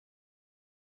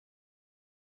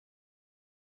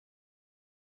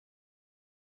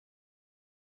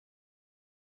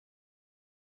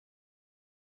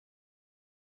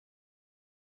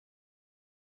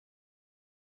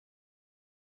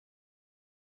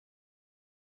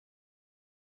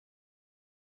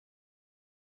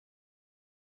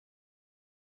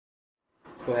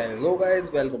So hello guys,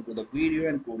 welcome to the video,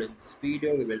 and today in this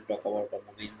video we will talk about the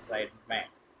movie Inside Man.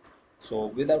 So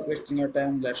without wasting your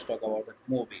time, let's talk about that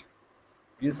movie.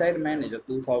 Inside Man is a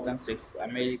 2006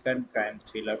 American crime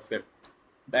thriller film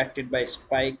directed by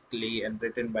Spike Lee and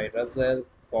written by Russell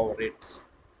Kovaritz.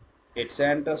 It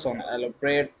centers on an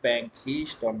elaborate bank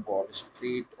heist on Wall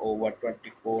Street over a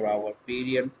 24-hour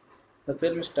period. The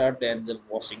film stars Denzel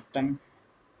Washington,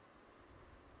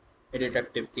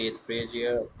 Detective Keith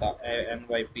Frazier, the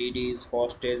NYPD's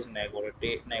hostage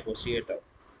negotiator.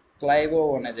 Clive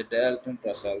Owen as Dalton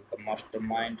Russell, the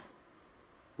mastermind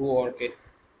who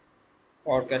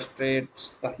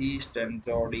orchestrates the heist, and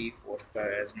Jodie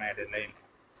Foster as Madeline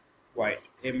White,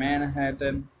 a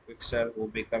Manhattan fixer who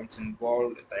becomes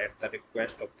involved at the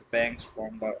request of the bank's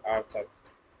founder Arthur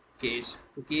Case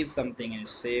to keep something in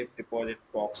his safe deposit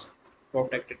box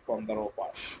protected from the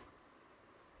robbers.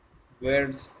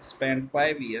 Wirtz spent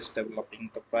 5 years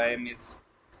developing the premise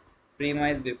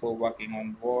before working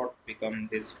on what became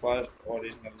his first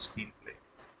original screenplay.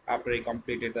 After he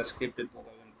completed the script in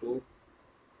 2002,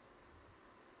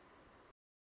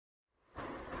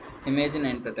 Imagine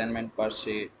Entertainment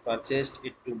purchased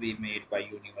it to be made by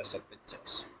Universal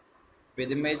Pictures.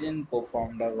 With Imagine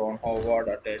co-founder Ron Howard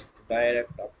attached to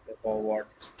direct after Howard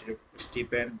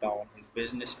stepped down, his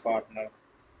business partner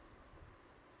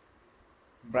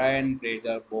Brian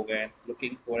Grazer began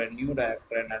looking for a new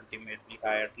director and ultimately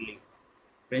hired Lee.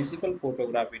 Principal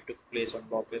photography took place on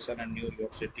location in New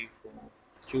York City from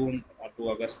June to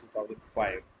August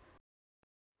 2005.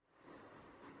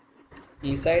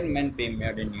 Inside Men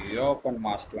premiered in New York on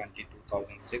March 20,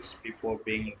 2006 before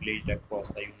being released across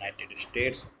the United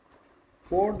States.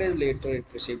 4 days later, it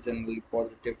received generally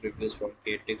positive reviews from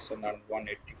critics and earned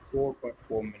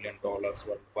 $184.4 million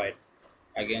worldwide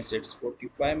against its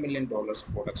 $45 million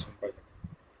production budget,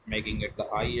 making it the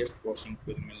highest grossing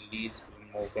film in Lee's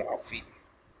filmography.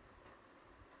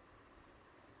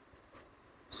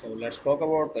 So let's talk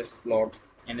about its plot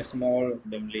in a small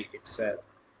dimly itself.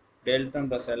 Dalton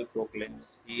Russell proclaims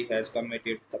he has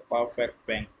committed the perfect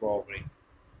bank robbery.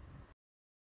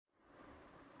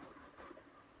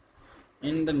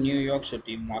 In the New York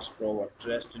City Moscow,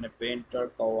 dressed in a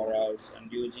painter coveralls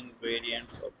and using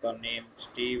variants of the name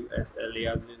Steve as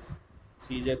aliases,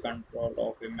 seizes control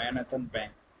of a Manhattan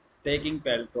bank, taking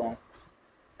Peltron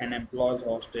and employs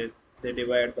hostage. They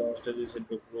divide the hostages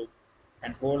into groups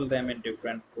and hold them in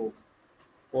different rooms,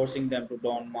 forcing them to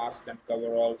don masks and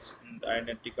coveralls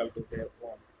identical to their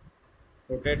own,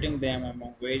 rotating them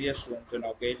among various rooms and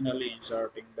occasionally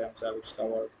inserting themselves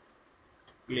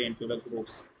covertly into the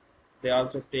groups. They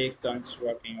also take turns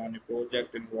working on a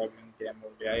project involving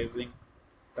demoralizing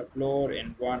the floor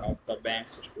in one of the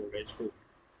bank's storage rooms.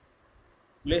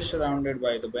 Police surrounded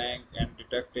by the bank and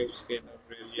detectives Skinner,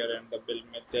 Frazier, and the Bill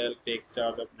Mitchell take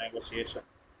charge of negotiation.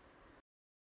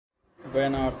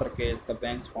 When Arthur Case, the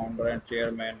bank's founder and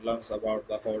chairman, learns about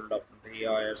the holdup, he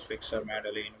hires fixer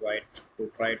Madeline White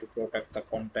to try to protect the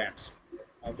contents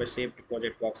of a safe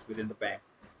deposit box within the bank.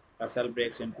 Russell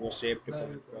breaks into a safe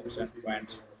deposit box and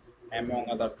finds, among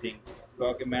other things,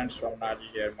 documents from Nazi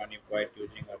Germany. White,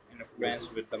 using her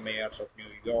influence with the mayors of New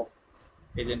York,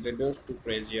 is introduced to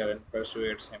Frazier and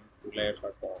persuades him to let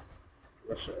her talk.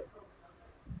 Russell,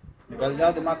 निकल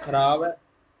जाओ, दिमाग खराब है।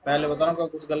 पहले बताओ ना,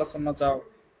 कुछ गलत सुनना चाहो।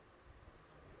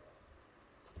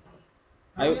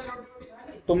 आयो,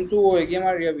 तुमसे होएगी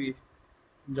हमारी अभी।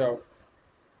 जाओ।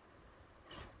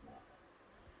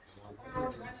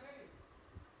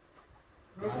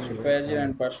 So Frazier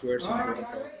and persuades him to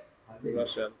talk to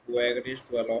Russell, who agrees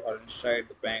to allow her inside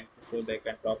the bank so they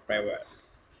can talk privately.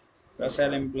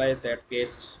 Russell implies that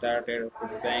Case started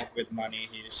his bank with money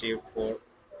he received for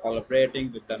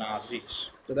collaborating with the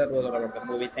Nazis. So that was all about the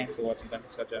movie. Thanks for watching.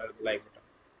 Consider channel like button.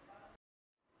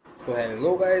 So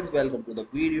hello guys, welcome to the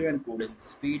video, and today in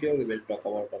this video we will talk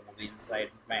about the movie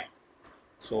Inside Man.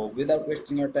 So without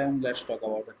wasting your time, let's talk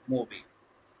about that movie.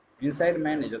 Inside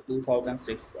Man is a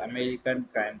 2006 American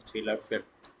crime thriller film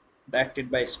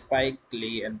directed by Spike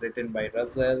Lee and written by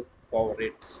Russell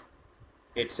Kovaritz.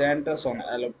 It centers on an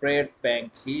elaborate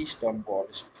bank heist on Wall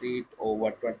Street over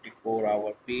a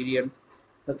 24-hour period.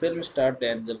 The film stars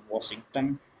Denzel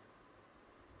Washington,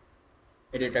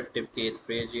 Detective Keith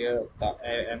Frazier, the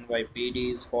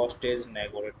NYPD's hostage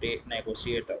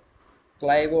negotiator.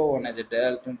 Clive Owen as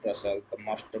Dalton Russell, the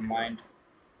mastermind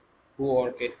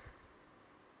who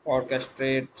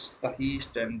orchestrates the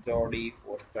heist, and Jodie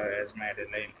Foster as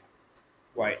Madeline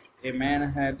White, a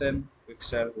Manhattan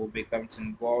fixer who becomes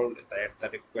involved at the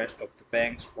request of the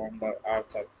bank's founder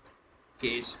Arthur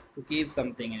Case to keep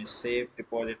something in his safe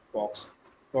deposit box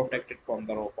protected from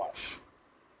the robbers.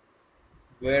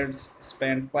 Wades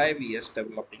spent 5 years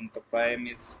developing the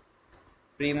premise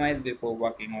before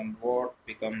working on what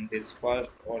became his first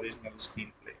original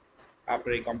screenplay.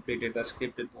 After he completed the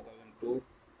script in 2002,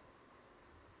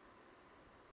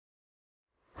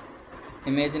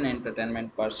 Imagine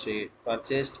Entertainment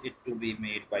purchased it to be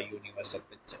made by Universal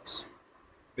Pictures.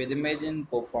 With Imagine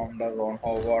co-founder Ron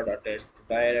Howard attached to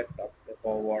direct after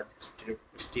Howard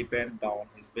stepped down,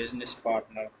 his business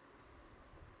partner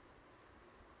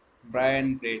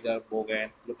Brian Grazer began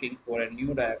looking for a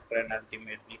new director and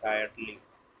ultimately hired Lee.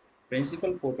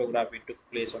 Principal photography took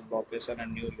place on location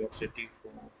in New York City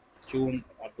from June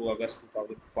to August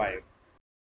 2005.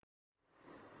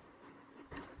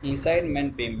 Inside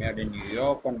Men premiered in New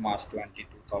York on March 20,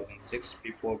 2006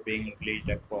 before being released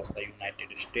across the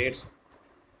United States.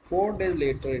 4 days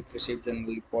later, it received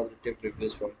generally positive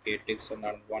reviews from critics and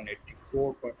earned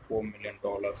 $184.4 million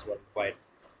worldwide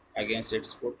against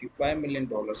its $45 million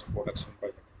production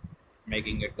budget,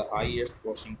 making it the highest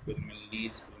grossing film in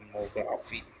Lee's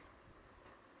filmography.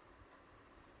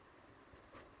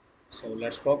 So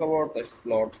let's talk about its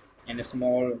plot in a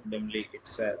small dimly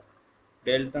itself.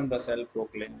 Dalton Russell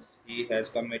proclaims he has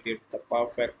committed the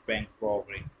perfect bank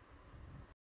robbery.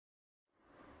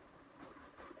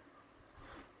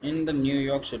 In the New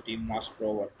York City mask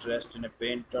rover, dressed in a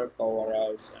painter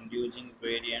coveralls and using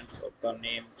variants of the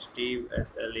name Steve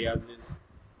as aliases,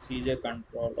 seizes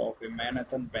control of a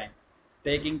Manhattan bank.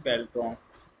 Taking Peltron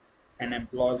and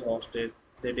employs hostage,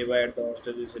 they divide the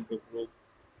hostages into groups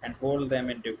and hold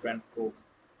them in different rooms,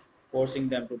 forcing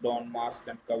them to don masks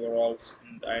and coveralls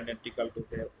identical to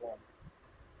their own,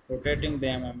 rotating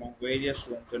them among various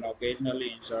rooms and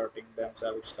occasionally inserting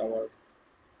themselves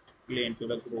covertly into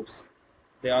the groups.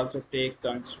 They also take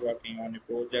turns working on a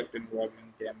project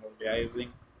involving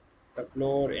demoralizing the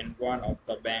floor in one of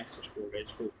the bank's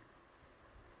storage rooms.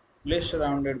 Police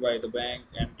surrounded by the bank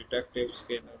and detectives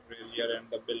Skinner, Frazier, and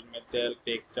the Bill Mitchell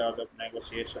take charge of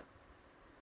negotiation.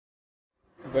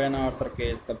 When Arthur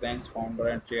Case, the bank's founder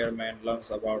and chairman, learns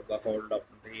about the holdup,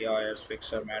 he hires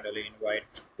fixer Madeline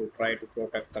White to try to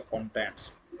protect the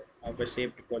contents of a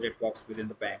safe deposit box within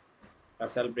the bank.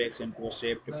 Russell breaks into a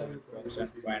safe deposit box and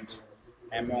finds,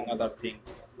 among other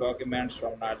things, documents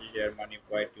from Nazi Germany.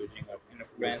 White, using her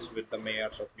influence with the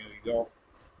mayors of New York,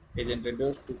 is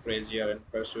introduced to Frazier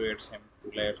and persuades him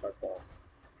to let her talk.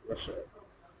 Russell,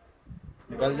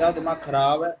 निकल जाओ, दिमाग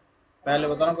खराब है। पहले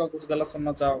बताओ क्या कुछ गलत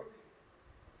सुनना चाहो।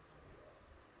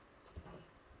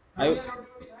 आयो,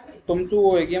 तुमसे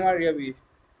वो होगी हमारी अभी।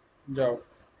 जाओ।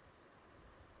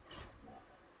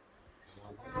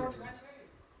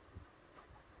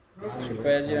 So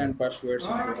Frazier and persuades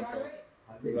him to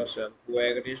talk to Russell, who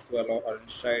agrees to allow her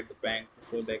inside the bank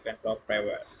so they can talk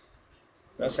privately.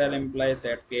 Russell implies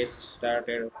that Case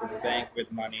started his bank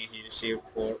with money he received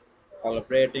for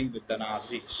collaborating with the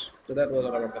Nazis. So that was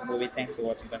all about the movie. Thanks for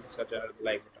watching. Consider subscribe the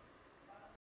like button.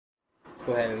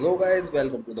 So hello guys,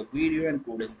 welcome to the video, and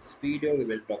today in this video we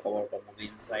will talk about the movie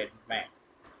Inside Man.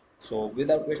 So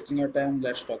without wasting your time,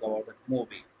 let's talk about the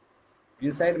movie.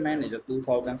 Inside Man is a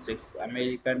 2006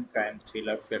 American crime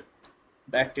thriller film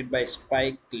directed by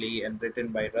Spike Lee and written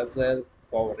by Russell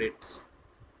Kovritz.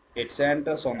 It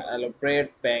centers on an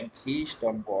elaborate bank heist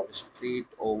on Wall Street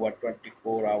over a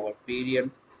 24-hour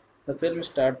period. The film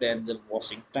stars Denzel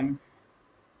Washington,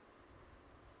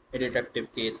 a detective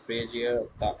Keith Frazier,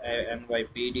 the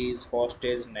NYPD's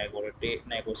hostage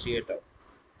negotiator,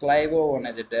 Clive Owen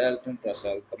as a Dalton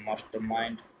Russell, the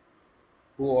mastermind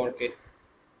who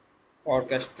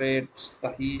orchestrates the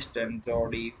heist, and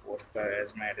Jodie Foster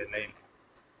as Madeline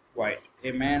White,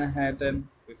 a Manhattan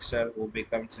fixer who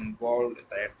becomes involved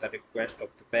at the request of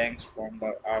the bank's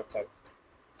founder Arthur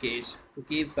Case to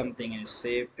keep something in a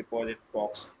safe deposit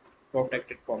box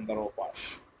protected from the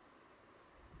robbers.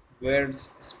 Wades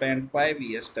spent 5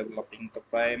 years developing the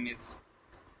premise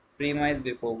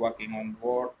before working on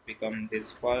what became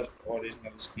his first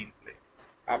original screenplay.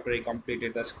 After he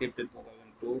completed the script in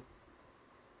 2002,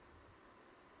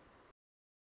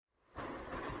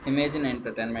 Imagine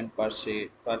Entertainment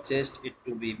purchased it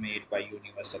to be made by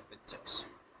Universal Pictures.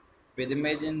 With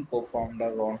Imagine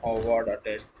co-founder Ron Howard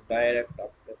attached to direct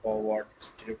after Howard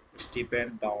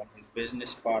stepped down, his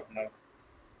business partner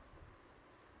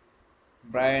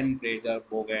Brian Grazer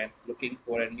began looking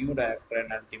for a new director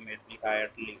and ultimately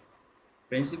hired Lee.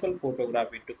 Principal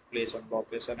photography took place on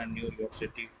location in New York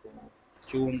City from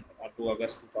June to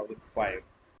August 2005.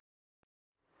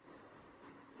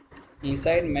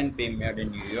 Inside Men premiered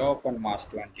in New York on March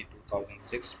 20,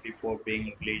 2006 before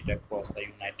being released across the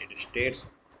United States.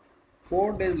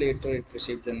 4 days later, it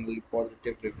received generally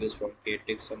positive reviews from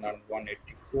critics and earned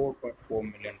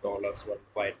 $184.4 million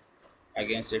worldwide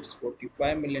against its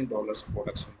 $45 million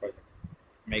production budget,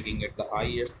 making it the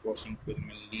highest grossing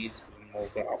film in Lee's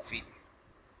filmography.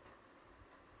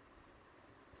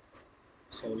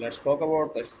 So let's talk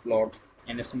about its plot.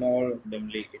 In a small,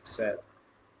 dimly itself,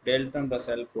 Dalton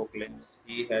Russell proclaims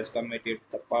he has committed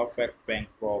the perfect bank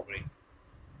robbery.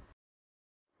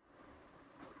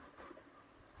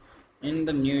 In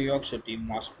the New York City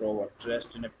mask rover,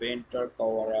 dressed in a painter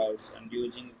coveralls and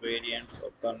using variants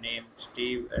of the name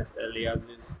Steve as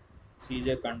aliases,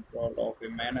 seizes control of a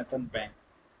Manhattan bank,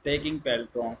 taking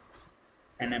Peltron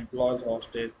and employs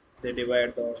hostage. They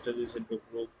divide the hostages into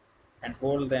groups and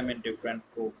hold them in different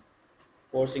rooms,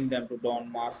 forcing them to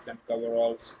don masks and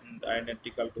coveralls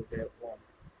identical to their own,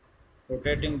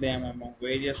 rotating them among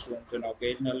various rooms and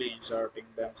occasionally inserting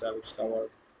themselves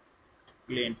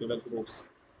covertly into the groups.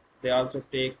 They also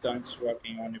take turns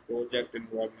working on a project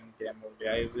involving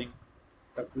demoralizing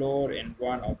the floor in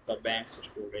one of the bank's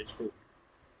storage rooms.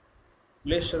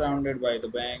 Police surrounded by the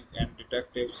bank and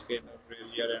detectives Skinner,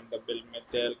 Frazier, and the Bill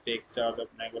Mitchell take charge of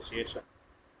negotiation.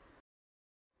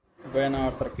 When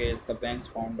Arthur Case, the bank's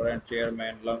founder and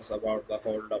chairman, learns about the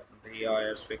holdup, he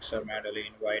hires fixer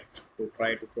Madeline White to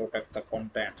try to protect the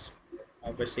contents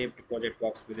of a safe deposit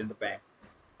box within the bank.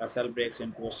 Russell breaks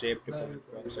into a safe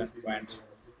deposit box and finds,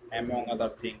 among other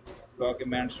things,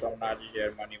 documents from Nazi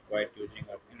Germany. White, using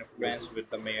her influence with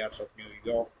the mayors of New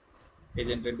York, is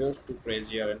introduced to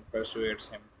Frazier and persuades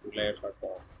him to let her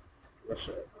talk.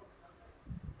 Russell,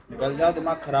 निकल जाओ,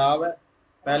 दिमाग खराब है।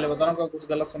 पहले बताओ ना, कुछ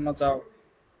गलत सुनना चाहो।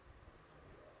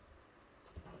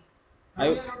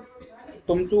 आयो,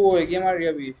 तुमसे होएगी हमारी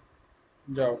अभी।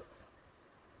 जाओ।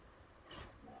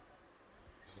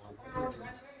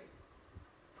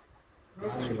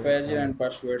 So Frazier and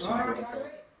persuades him to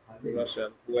talk to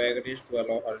Russell, who agrees to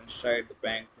allow her inside the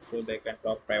bank so they can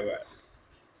talk privately.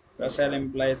 Russell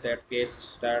implies that Case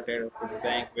started his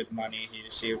bank with money he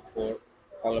received for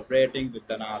collaborating with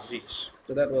the Nazis.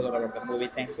 So that was all about the movie.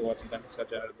 Thanks for watching. Consider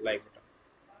channel like button.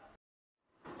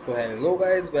 So hello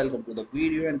guys, welcome to the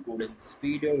video, and today in this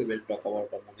video we will talk about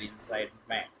the movie Inside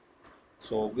Man.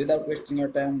 So without wasting your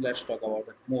time, let's talk about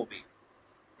the movie.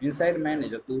 Inside Man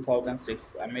is a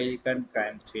 2006 American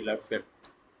crime thriller film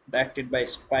directed by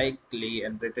Spike Lee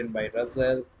and written by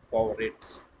Russell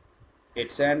Kovritz.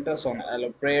 It centers on an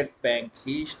elaborate bank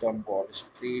heist on Wall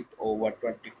Street over a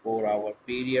 24-hour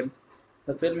period.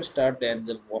 The film stars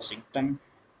Denzel Washington,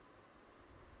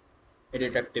 a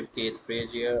detective Keith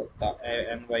Frazier, the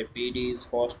NYPD's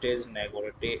hostage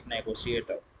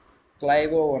negotiator,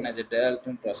 Clive Owen as a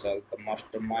Dalton Russell, the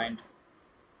mastermind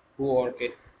who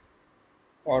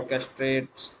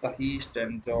orchestrates the heist,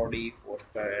 and Jodie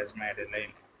Foster as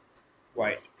Madeline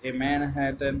White, a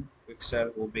Manhattan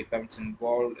fixer who becomes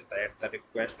involved at the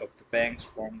request of the bank's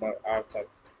founder Arthur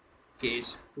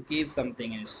Case to keep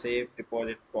something in a safe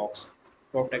deposit box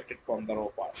protected from the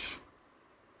robbers.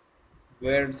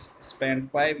 Wirtz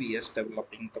spent 5 years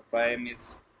developing the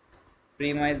premise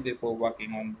before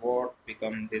working on what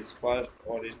became his first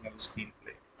original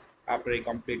screenplay. After he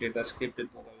completed the script in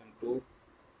 2002,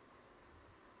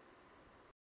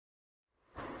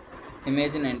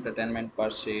 Imagine Entertainment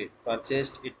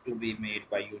purchased it to be made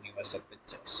by Universal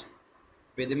Pictures,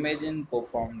 with Imagine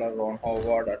co-founder Ron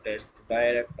Howard attached to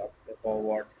direct after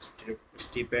Howard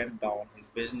stepped down. His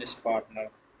business partner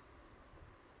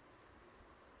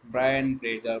Brian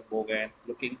Grazer began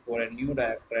looking for a new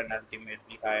director and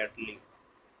ultimately hired Lee.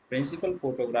 Principal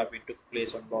photography took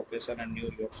place on location in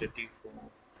New York City from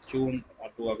June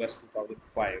to August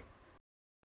 2005.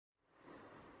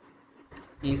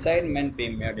 Inside Man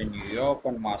premiered in New York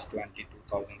on March 20,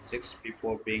 2006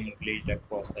 before being released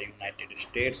across the United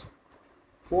States.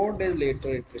 4 days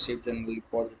later, it received generally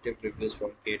positive reviews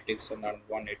from critics and earned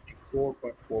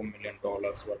 $184.4 million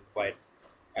worldwide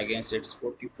against its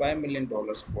 $45 million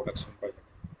production budget,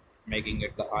 making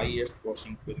it the highest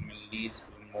grossing film in Lee's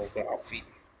filmography.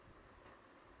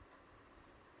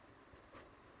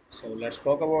 So let's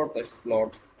talk about its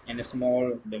plot. In a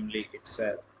small, dimly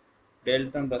itself,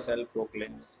 Dalton Russell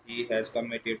proclaims he has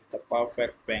committed the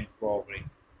perfect bank robbery.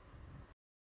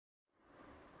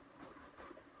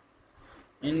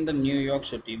 In the New York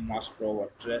City mask rover,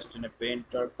 dressed in a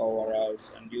painter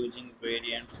coveralls and using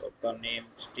variants of the name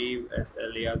Steve as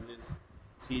aliases,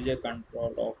 seizes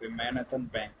control of a Manhattan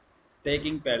bank,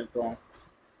 taking Peltron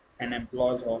and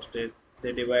employs hostage.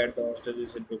 They divide the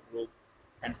hostages into groups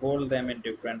and hold them in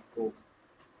different rooms,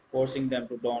 forcing them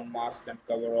to don masks and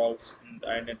coveralls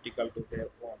identical to their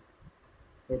own,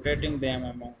 rotating them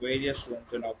among various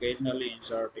rooms and occasionally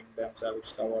inserting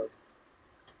themselves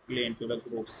covertly into the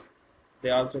groups. They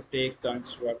also take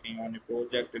turns working on a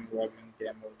project involving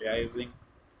demoralizing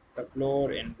the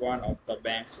floor in one of the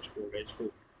bank's storage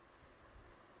rooms.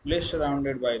 Police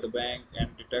surrounded by the bank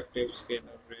and detectives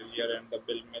Skinner, Frazier, and the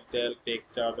Bill Mitchell take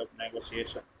charge of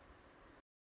negotiation.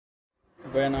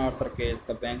 When Arthur Case,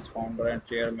 the bank's founder and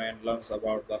chairman, learns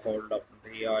about the holdup,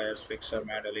 he hires Fixer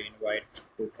Madeline White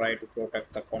to try to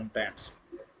protect the contents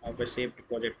of a safe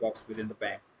deposit box within the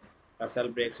bank. Russell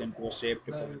breaks into a safe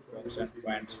deposit box and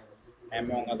finds,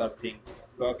 among other things,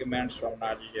 documents from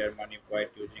Nazi Germany.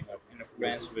 White, using her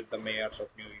influence with the mayors of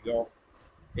New York,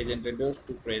 is introduced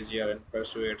to Frazier and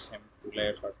persuades him to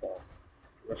let her talk.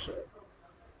 Russell,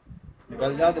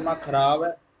 निकल जाओ, दिमाग खराब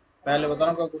है। पहले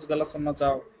बताओ क्या कुछ गलत सुनना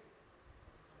चाहो।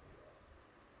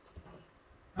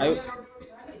 आयो,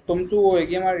 तुमसे वो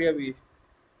होगी हमारी अभी।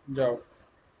 जाओ।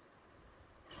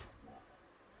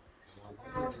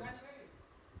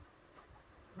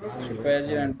 So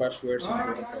Frazier and persuades him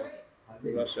to talk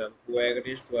to Russell, who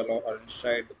agrees to allow her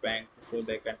inside the bank so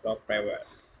they can talk private.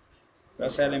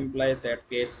 Russell implies that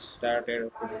Case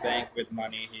started his bank with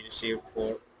money he received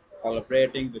for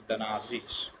collaborating with the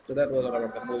Nazis. So that was all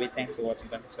about the movie. Thanks for watching.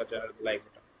 Consider channel like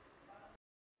button.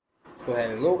 So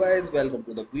hello guys, welcome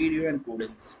to the video, and today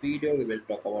in this video we will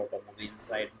talk about the movie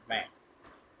Inside Man.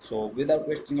 So without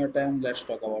wasting your time, let's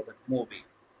talk about the movie.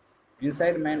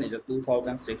 Inside Man is a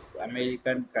 2006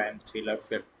 American crime thriller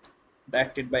film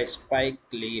directed by Spike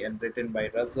Lee and written by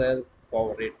Russell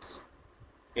Kovaritz.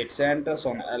 It centers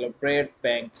on an elaborate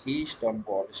bank heist on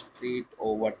Wall Street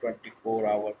over a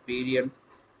 24-hour period.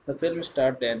 The film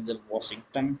starred Denzel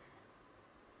Washington,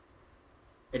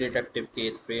 a detective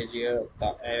Keith Frazier,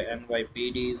 the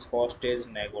NYPD's hostage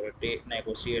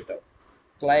negotiator,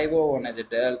 Clive Owen as a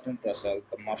Dalton Russell,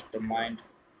 the mastermind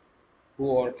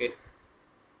who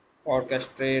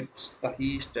orchestrates the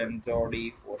heist, and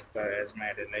Jodie Foster as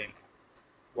Madeline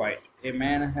White, a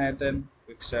Manhattan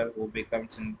fixer who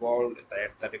becomes involved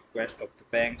at the request of the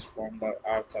bank's founder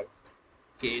Arthur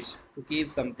Case to keep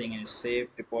something in a safe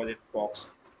deposit box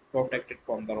protected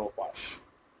from the robbers.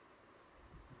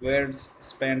 Wirtz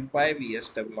spent 5 years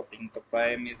developing the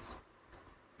premise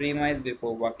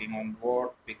before working on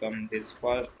what became his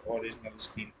first original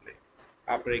screenplay.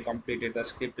 After he completed the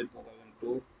script in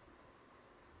 2002,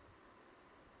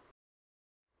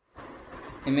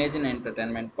 Imagine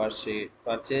Entertainment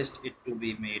purchased it to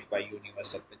be made by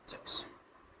Universal Pictures,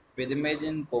 with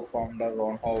Imagine co-founder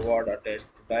Ron Howard attached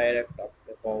to direct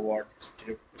after Howard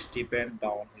stepped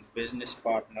down. His business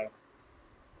partner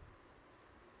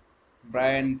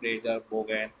Brian Grazer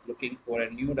began looking for a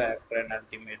new director and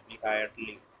ultimately hired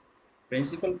Lee.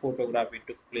 Principal photography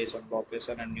took place on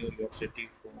location in New York City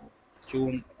from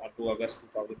June to August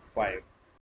 2005.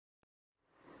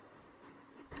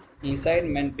 Inside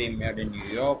Man premiered in New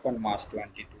York on March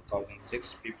 20,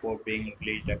 2006 before being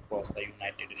released across the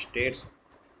United States.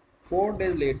 4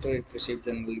 days later, it received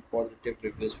generally positive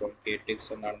reviews from critics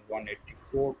and earned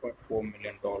 $184.4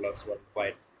 million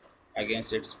worldwide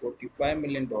against its $45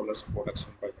 million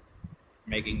production budget,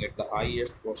 making it the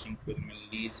highest grossing film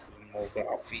in Lee's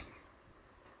filmography.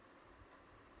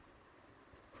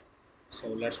 So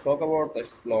let's talk about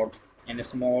its plot in a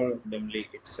small dimly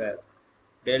itself.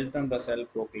 Dalton Russell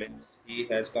proclaims he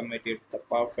has committed the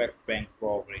perfect bank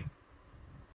robbery.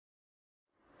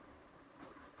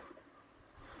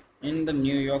 In the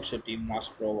New York City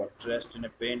mask rover, dressed in a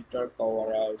painter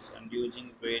coveralls and using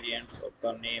variants of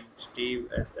the name Steve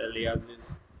as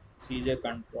aliases, seizes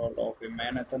control of a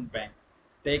Manhattan bank,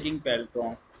 taking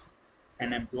Peltron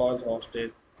and employs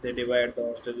hostage. They divide the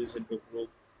hostages into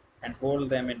groups and hold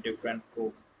them in different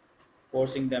rooms,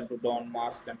 forcing them to don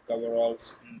masks and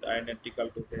coveralls identical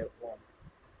to their own,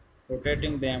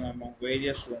 rotating them among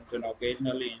various rooms and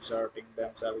occasionally inserting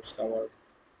themselves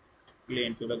covertly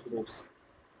into the groups.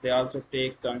 They also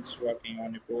take turns working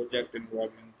on a project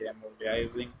involving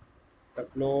demoralizing the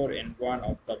floor in one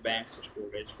of the bank's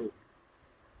storage rooms.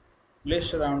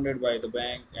 Police surrounded by the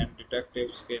bank and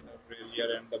detectives Skinner,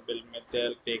 Frazier, and the Bill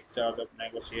Mitchell take charge of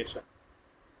negotiation.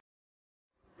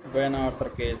 When Arthur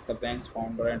Case, the bank's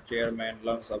founder and chairman,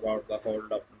 learns about the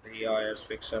holdup, he hires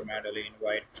fixer Madeline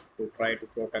White to try to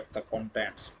protect the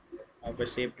contents of a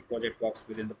safe deposit box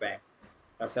within the bank.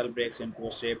 Russell breaks into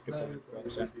a safe deposit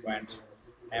box and finds,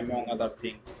 among other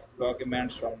things,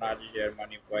 documents from Nazi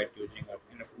Germany. White, using her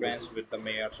influence with the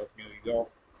mayors of New York,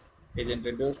 is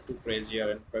introduced to Frazier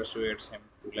and persuades him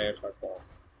to let her talk.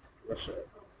 Russell,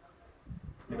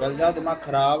 निकल जाओ, दिमाग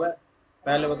खराब है।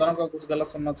 पहले बताओ क्या कुछ गलत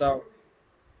सुनना चाहो।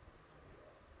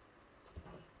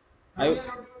 आयो,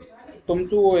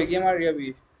 तुमसे वो होगी हमारी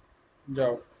अभी।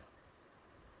 जाओ।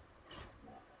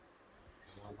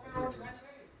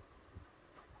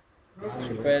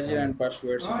 So Frazier and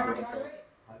persuades him to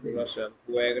talk Russell,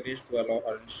 who agrees to allow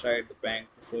her inside the bank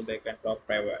so they can talk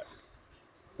private.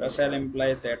 Russell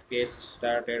implies that Case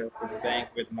started his bank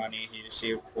with money he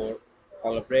received for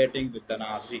collaborating with the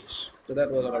Nazis. So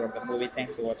that was all about the movie.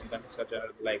 Thanks for watching. Consider channel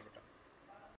like button.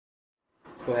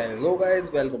 So hello guys,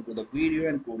 welcome to the video,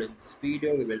 and today in this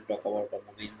video we will talk about the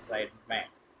movie Inside Man.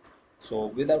 So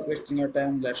without wasting your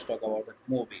time, let's talk about the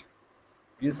movie.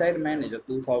 Inside Man is a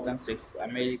 2006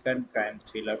 American crime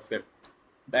thriller film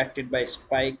directed by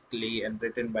Spike Lee and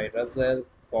written by Russell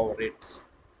Kovaritz.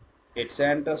 It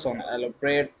centers on an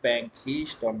elaborate bank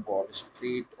heist on Wall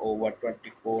Street over a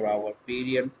 24-hour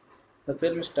period. The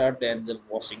film stars Denzel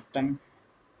Washington,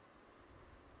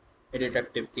 a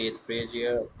detective Keith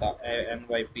Frazier, the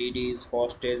NYPD's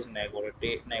hostage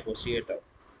negotiator,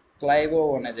 Clive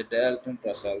Owen as a Dalton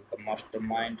Russell, the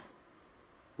mastermind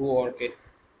who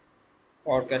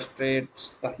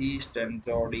orchestrates the heist, and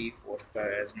Jodie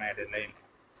Foster as Madeline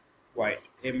White,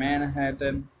 a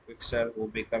Manhattan fixer who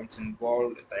becomes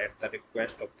involved at the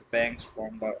request of the bank's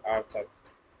founder Arthur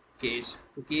Case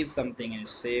to keep something in a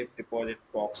safe deposit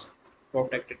box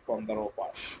protected from the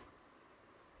robbers.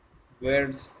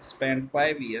 Wirtz spent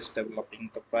 5 years developing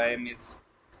the premise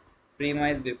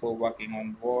before working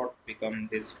on what became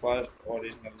his first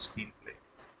original screenplay.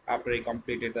 After he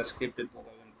completed the script in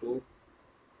 2002,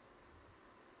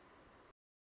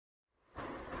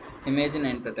 Imagine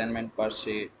Entertainment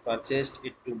purchased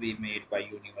it to be made by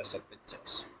Universal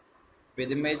Pictures,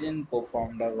 with Imagine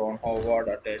co-founder Ron Howard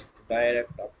attached to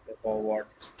direct after Howard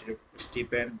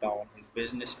stepped down. His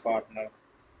business partner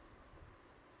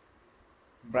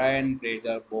Brian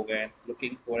Grazer began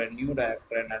looking for a new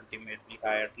director and ultimately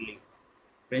hired Lee.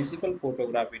 Principal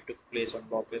photography took place on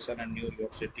location in New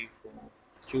York City from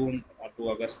June to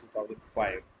August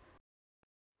 2005.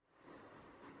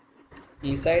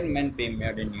 Inside Men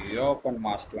premiered in New York on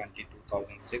March 20,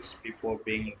 2006 before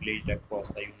being released across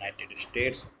the United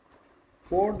States.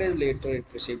 4 days later, it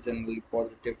received generally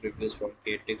positive reviews from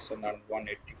critics and earned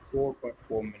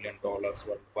 $184.4 million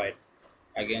worldwide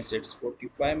against its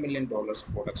 $45 million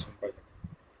production budget,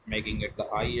 making it the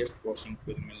highest grossing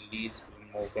film in Lee's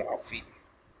filmography.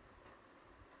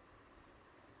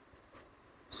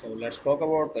 So let's talk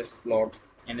about its plot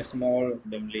in a small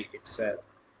dimly itself.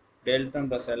 Dalton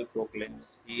Russell proclaims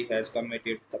he has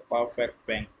committed the perfect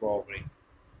bank robbery.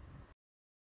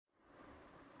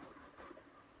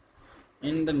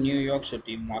 In the New York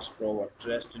City mask rover,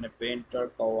 dressed in a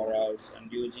painter coveralls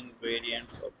and using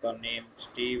variants of the name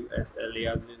Steve as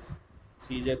aliases,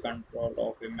 seizes control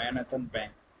of a Manhattan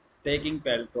bank, taking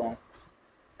Peltron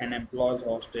and employs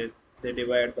hostage. They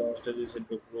divide the hostages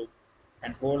into groups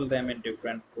and hold them in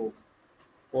different rooms,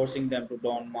 forcing them to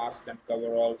don masks and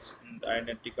coveralls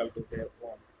identical to their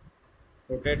own,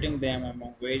 rotating them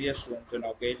among various rooms and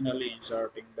occasionally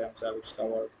inserting themselves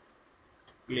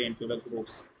covertly into the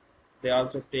groups. They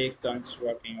also take turns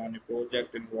working on a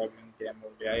project involving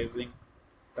demoralizing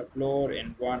the floor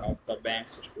in one of the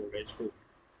bank's storage rooms.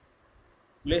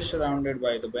 Police surrounded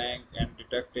by the bank and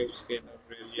detectives Skinner,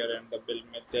 Frazier, and the Bill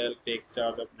Mitchell take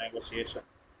charge of negotiation.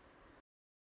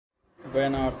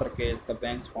 When Arthur Case, the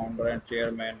bank's founder and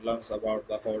chairman, learns about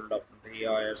the holdup, he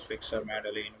hires fixer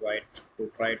Madeline White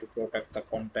to try to protect the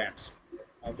contents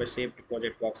of a safe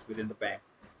deposit box within the bank.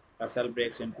 Russell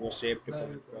breaks into a safe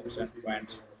deposit box and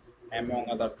finds, among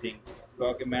other things,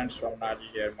 documents from Nazi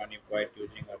Germany. White,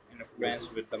 using her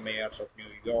influence with the mayors of New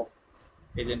York,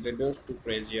 is introduced to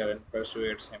Frazier and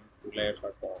persuades him to let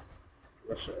her talk.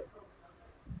 Russell,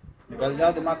 निकल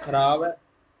जाओ, दिमाग खराब है।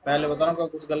 पहले बताओ क्या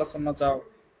कुछ गलत सुनना चाहो।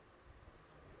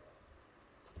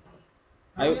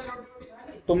 आयो,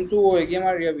 तुमसे वो होगी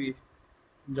हमारी अभी।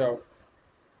 जाओ।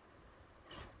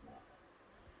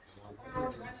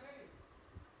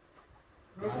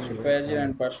 So Frazier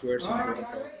and persuades him to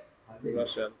talk to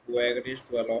Russell, who agrees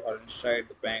to allow her inside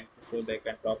the bank so they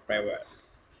can talk private.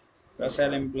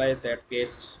 Russell implies that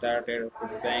Case started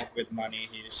his bank with money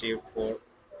he received for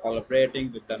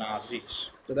collaborating with the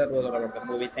Nazis. So that was all about the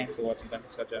movie. Thanks for watching.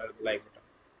 Consider channel like button.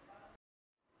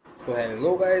 So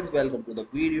hello guys, welcome to the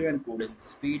video, and today in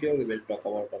this video we will talk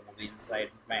about the movie Inside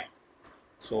Man.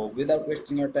 So without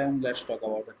wasting your time, let's talk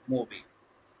about the movie.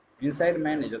 Inside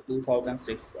Man is a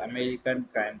 2006 American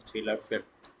crime thriller film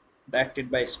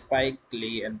directed by Spike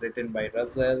Lee and written by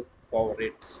Russell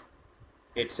Kovaritz.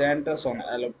 It centers on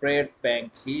an elaborate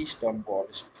bank heist on Wall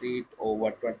Street over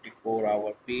a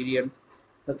 24-hour period.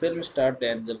 The film stars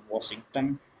Denzel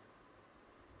Washington,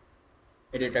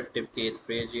 a detective Keith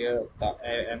Frazier, the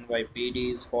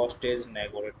NYPD's hostage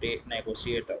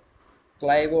negotiator,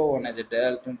 Clive Owen as a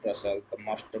Dalton Russell, the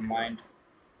mastermind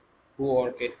who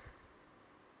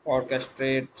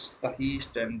orchestrates the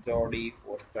heist and Jodie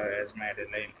Foster as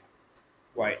Madeline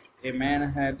White, a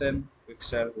Manhattan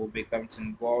fixer who becomes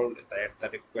involved at the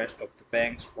request of the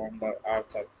bank's founder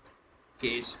Arthur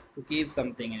Case to keep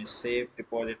something in his safe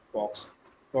deposit box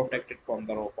protected from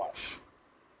the robbers.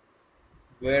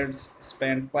 Wirtz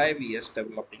spent 5 years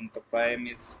developing the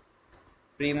premise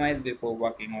before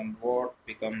working on what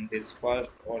became his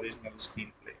first original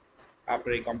screenplay.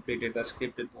 After he completed the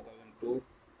script in 2002,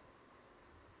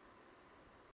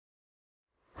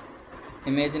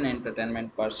 Imagine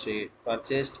Entertainment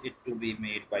purchased it to be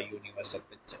made by Universal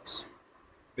Pictures.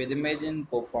 With Imagine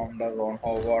co-founder Ron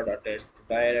Howard attached to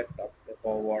direct after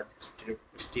Howard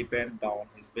stepped down,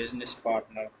 his business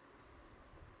partner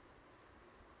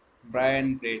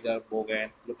Brian Grazer began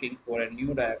looking for a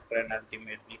new director and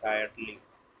ultimately hired Lee.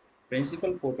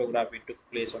 Principal photography took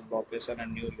place on location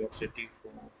in New York City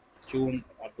from June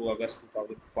to August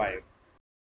 2005.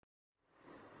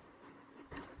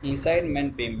 Inside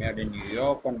Men premiered in New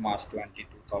York on March 20,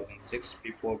 2006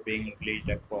 before being released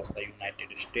across the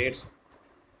United States.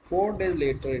 4 days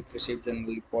later, it received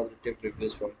generally positive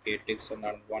reviews from critics and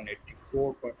earned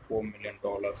 $184.4 million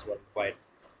worldwide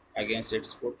against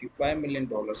its $45 million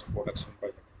production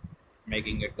budget,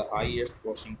 making it the highest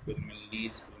grossing film in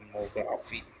Lee's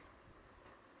filmography.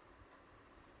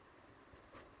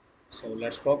 So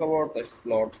let's talk about its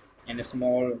plot in a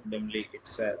small dimly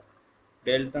itself.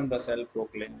 Dalton Russell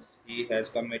proclaims he has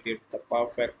committed the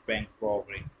perfect bank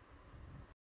robbery.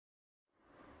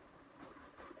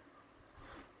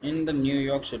 In the New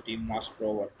York City masked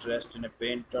robber, dressed in a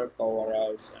painter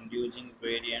coveralls and using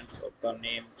variants of the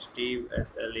name Steve as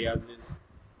aliases,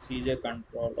 seizes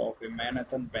control of a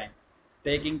Manhattan bank,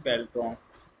 taking Peltron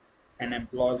and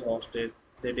employs hostage.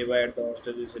 They divide the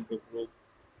hostages into groups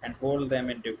and hold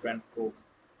them in different rooms,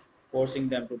 forcing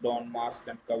them to don masks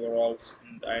and coveralls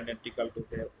identical to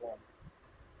their own,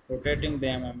 rotating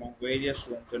them among various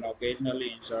rooms and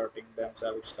occasionally inserting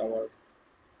themselves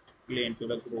covertly into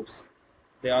the groups.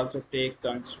 They also take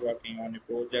turns working on a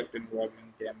project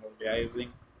involving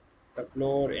demoralizing the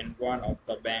floor in one of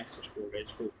the bank's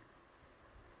storage rooms.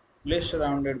 Police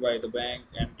surrounded by the bank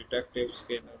and detectives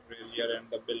Skinner, Frazier, and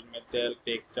the Bill Mitchell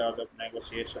take charge of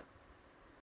negotiation.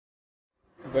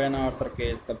 When Arthur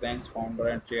Case, the bank's founder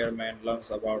and chairman, learns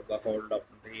about the holdup,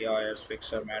 he hires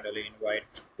fixer Madeline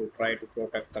White to try to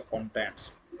protect the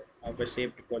contents of a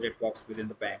safe deposit box within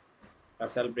the bank.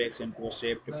 Russell breaks into a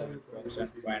safe deposit box and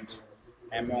finds,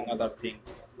 among other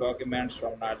things, documents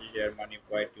from Nazi Germany.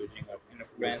 White, using her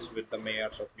influence with the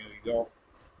mayors of New York,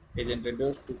 is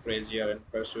introduced to Frazier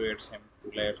and persuades him to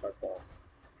let her talk.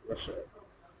 Russell,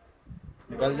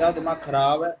 निकल जाओ, दिमाग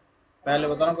खराब है। पहले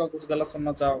बताओ क्या कुछ गलत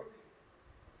सुनना चाहो।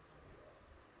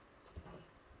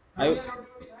 आयो,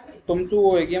 तुमसे वो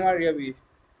होगी हमारी अभी।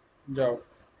 जाओ।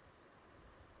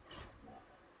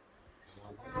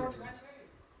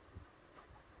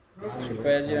 So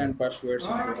Frazier and persuades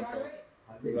him to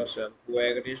talk to Russell, who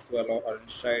agrees to allow her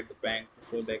inside the bank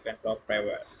so they can talk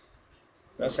privately.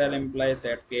 Russell implies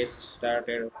that Case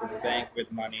started his bank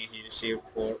with money he received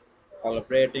for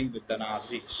collaborating with the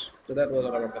Nazis. So that was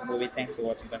all about the movie. Thanks for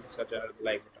watching. Consider subscribe the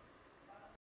like button.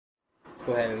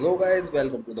 So hello guys,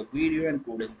 welcome to the video, and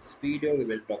today in this video we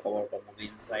will talk about the movie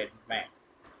Inside Man.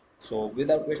 So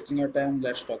without wasting your time,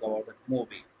 let's talk about the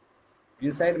movie.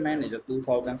 Inside Man is a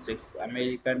 2006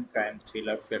 American crime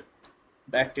thriller film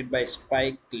directed by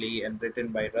Spike Lee and written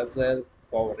by Russell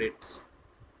Kovritz.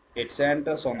 It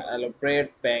centers on an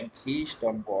elaborate bank heist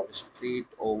on Wall Street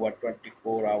over a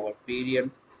 24-hour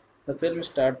period. The film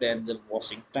starred Denzel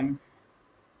Washington,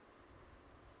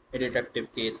 a detective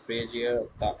Keith Frazier,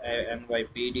 the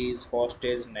NYPD's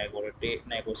hostage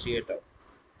negotiator,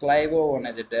 Clive Owen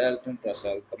as a Dalton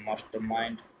Russell, the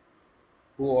mastermind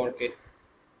who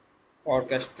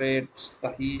orchestrates the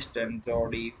heist, and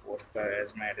Jodie Foster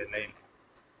as Madeline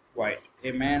White,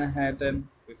 a Manhattan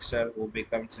fixer who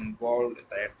becomes involved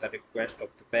at the request of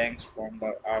the bank's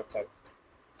founder Arthur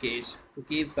Case to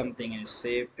keep something in his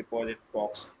safe deposit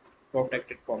box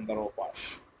protected from the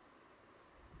robbers.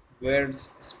 Wirtz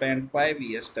spent 5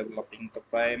 years developing the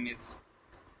premise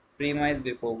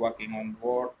before working on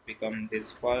what became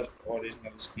his first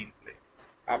original screenplay.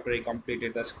 After he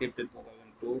completed the script in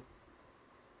 2002,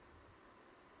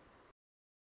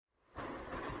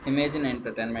 Imagine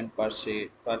Entertainment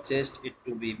purchased it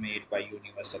to be made by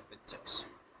Universal Pictures.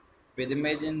 With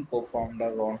Imagine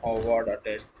co-founder Ron Howard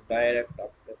attached to direct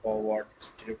after Howard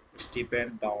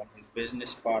stepped down, his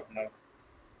business partner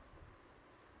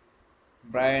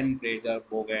Brian Grazer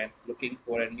began looking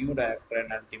for a new director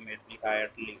and ultimately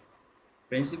hired Lee.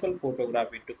 Principal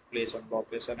photography took place on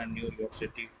location in New York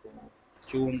City from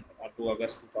June to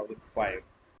August 2005.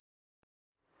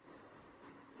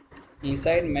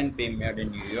 Inside Men premiered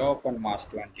in New York on March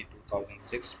 20,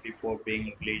 2006 before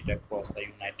being released across the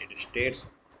United States.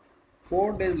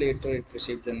 4 days later, it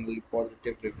received generally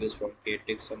positive reviews from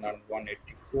critics and earned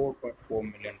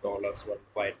 $184.4 million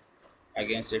worldwide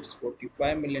against its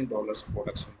 $45 million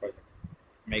production budget,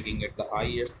 making it the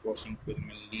highest grossing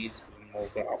film in Lee's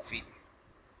filmography.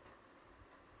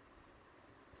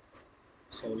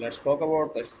 So let's talk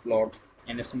about its plot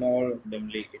in a small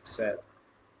dimly itself.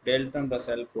 Dalton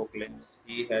Russell proclaims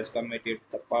he has committed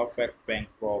the perfect bank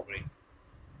robbery.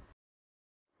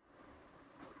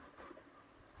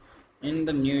 In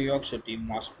the New York City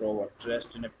mask rover,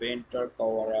 dressed in a painted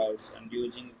coveralls and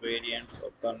using variants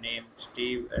of the name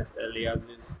Steve as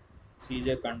aliases,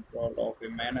 seizes control of a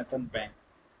Manhattan bank,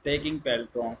 taking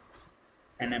Peltron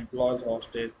and employs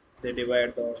hostage. They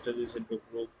divide the hostages into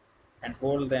groups and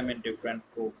hold them in different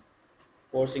rooms,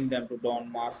 forcing them to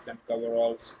don masks and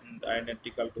coveralls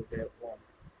identical to their own,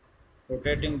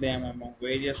 rotating them among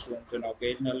various rooms and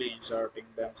occasionally inserting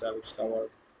themselves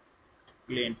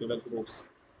covertly into the groups.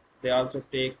 They also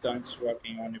take turns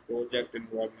working on a project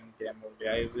involving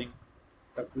demoralizing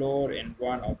the floor in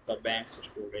one of the bank's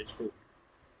storage rooms.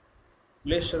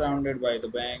 Police surrounded by the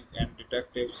bank and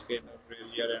detectives Skinner,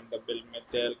 Frazier, and the Bill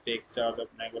Mitchell take charge of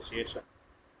negotiation.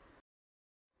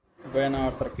 When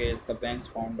Arthur Case, the bank's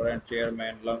founder and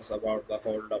chairman, learns about the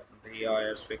holdup, he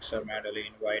hires fixer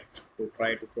Madeline White to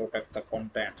try to protect the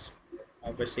contents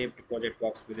of a safe deposit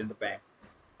box within the bank.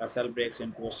 Russell breaks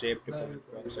into a safe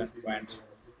deposit box and finds,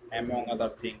 among other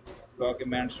things,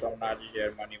 documents from Nazi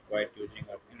Germany. White, using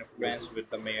her influence with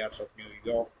the mayors of New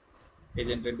York, is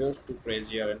introduced to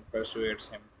Frazier and persuades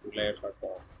him to let her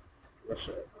talk.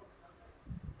 Russell,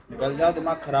 निकल जाओ,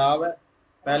 दिमाग खराब है।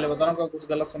 पहले बताओ क्या कुछ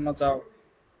गलत सुनना चाहो।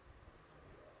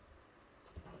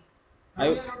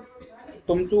 आयो,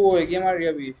 तुमसे वो होगी हमारी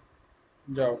अभी।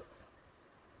 जाओ।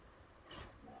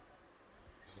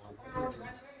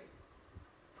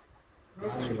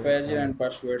 So Frazier and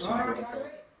persuades him to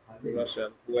talk to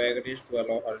Russell, who agrees to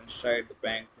allow her inside the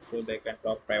bank so they can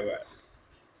talk privately.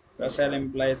 Russell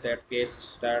implies that Case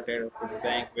started his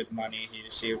bank with money he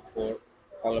received for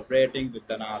collaborating with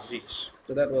the Nazis.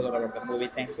 So that was all about the movie.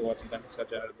 Thanks for watching. Consider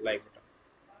channel like button.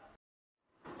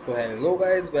 So hello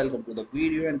guys, welcome to the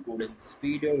video, and today in this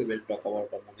video we will talk about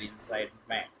the movie Inside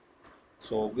Man.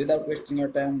 So without wasting your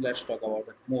time, let's talk about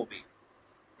the movie.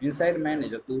 Inside Man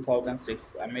is a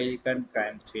 2006 American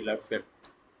crime thriller film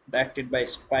directed by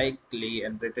Spike Lee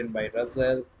and written by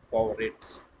Russell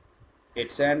Kovritz.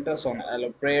 It centers on an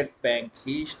elaborate bank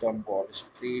heist on Wall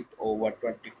Street over a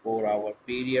 24-hour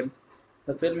period.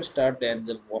 The film stars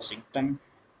Denzel Washington,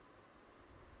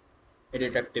 a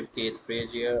detective Keith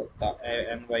Frazier, the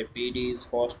NYPD's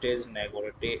hostage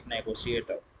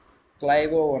negotiator,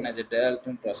 Clive Owen as a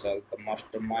Dalton Russell, the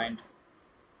mastermind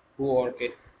who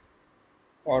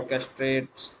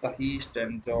orchestrates the heist,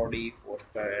 and Jodie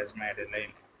Foster as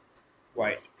Madeline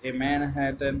White, a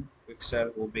Manhattan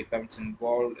fixer who becomes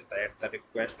involved at the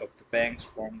request of the bank's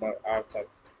founder Arthur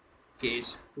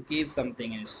Case to keep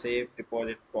something in a safe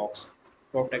deposit box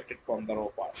protected from the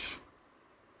robbers.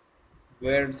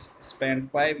 Wirtz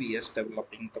spent 5 years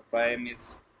developing the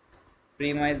premise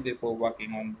before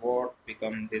working on what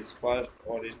became his first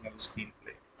original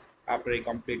screenplay. After he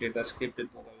completed the script in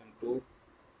 2002,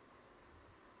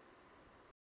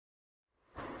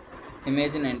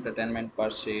 Imagine Entertainment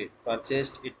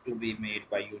purchased it to be made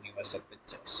by Universal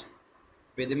Pictures,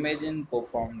 with Imagine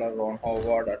co-founder Ron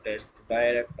Howard attached to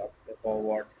direct after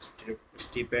Howard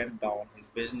stepped down. His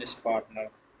business partner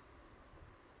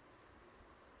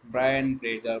Brian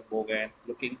Grazer began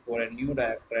looking for a new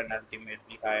director and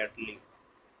ultimately hired Lee.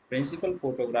 Principal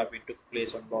photography took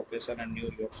place on location in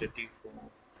New York City from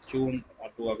June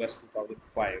to August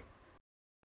 2005.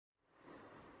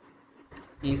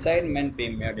 Inside Men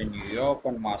premiered in New York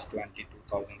on March 20,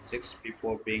 2006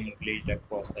 before being released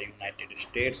across the United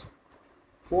States.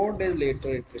 4 days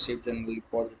later, it received generally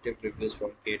positive reviews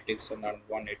from critics and earned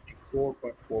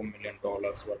 $184.4 million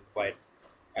worldwide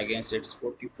against its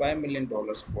 $45 million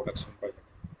production budget,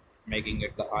 making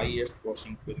it the highest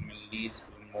grossing film in Lee's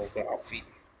filmography.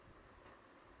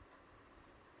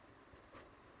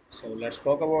 So let's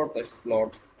talk about its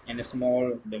plot in a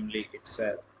small dimly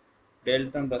itself.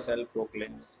 Dalton Russell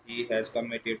proclaims he has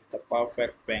committed the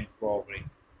perfect bank robbery.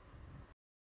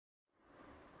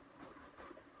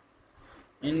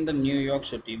 In the New York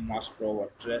City mask rover,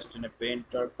 dressed in a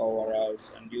painted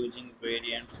coveralls and using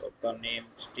variants of the name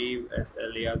Steve as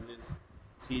aliases,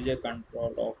 seizes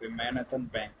control of a Manhattan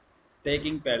bank,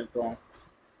 taking Peltron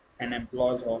and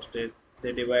employs hostage.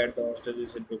 They divide the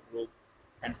hostages into groups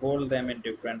and hold them in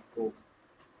different rooms,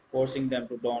 forcing them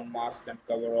to don masks and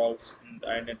coveralls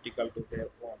identical to their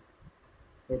own,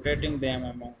 rotating them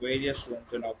among various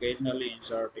rooms and occasionally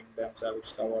inserting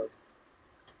themselves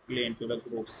covertly into the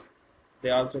groups. They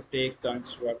also take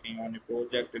turns working on a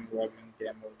project involving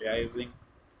demobilizing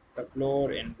the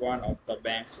floor in one of the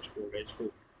bank's storage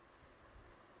rooms.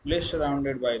 Police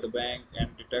surrounded by the bank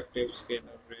and detectives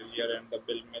Skinner, Frazier, and the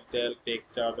Bill Mitchell take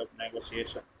charge of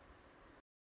negotiation.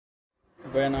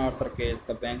 When Arthur Case,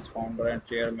 the bank's founder and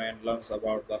chairman, learns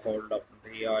about the holdup,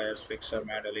 he hires Fixer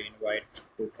Madeline White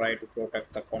to try to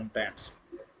protect the contents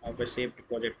of a safe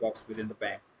deposit box within the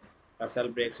bank. Russell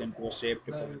breaks into a safe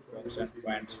deposit box and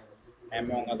finds,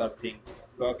 among other things,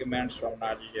 documents from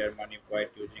Nazi Germany.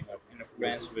 White, using her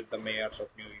influence with the mayors of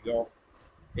New York,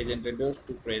 is introduced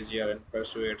to Frazier and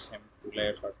persuades him to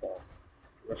let her talk.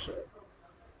 Russell,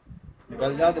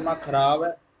 निकल जाओ, दिमाग खराब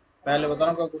है। पहले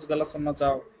बताओ क्या कुछ गलत सुनना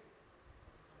चाहो।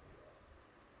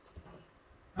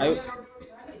 आयो,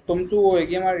 तुमसे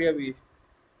होएगी हमारी अभी।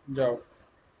 जाओ।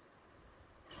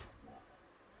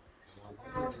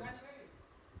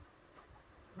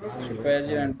 So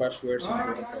Frazier and persuades him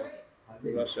to talk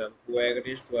to Russell, who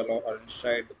agrees to allow her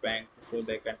inside the bank so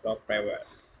they can talk private.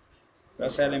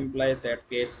 Russell implies that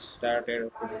Case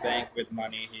started his bank with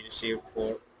money he received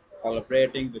for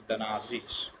collaborating with the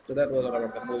Nazis. So that was all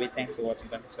about the movie. Thanks for watching.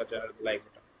 Consider channel like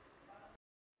button.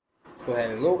 So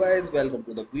hello guys, welcome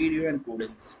to the video, and today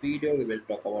in this video we will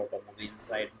talk about the movie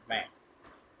Inside Man.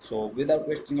 So without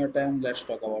wasting your time, let's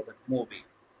talk about the movie.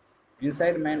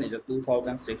 Inside Man is a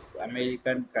 2006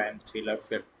 American crime thriller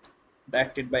film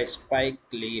directed by Spike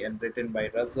Lee and written by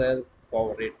Russell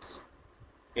Kovaritz.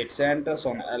 It centers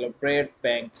on an elaborate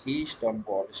bank heist on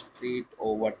Wall Street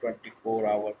over a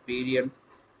 24-hour period.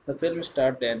 The film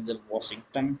stars Denzel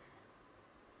Washington,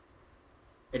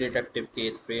 a detective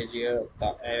Keith Frazier,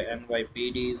 the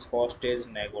NYPD's hostage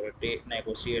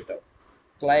negotiator,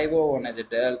 Clive Owen as a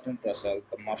Dalton Russell,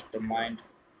 the mastermind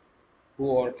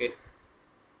who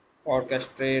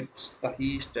orchestrates the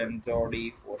heist, and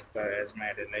Jodie Foster as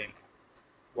Madeline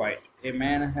White, a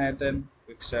Manhattan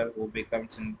fixer who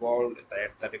becomes involved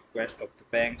at the request of the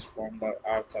bank's founder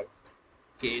Arthur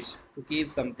Case to keep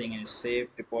something in a safe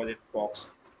deposit box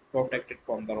protected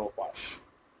from the robbers.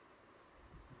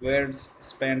 Wirtz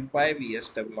spent 5 years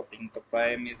developing the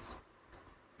premise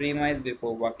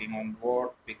before working on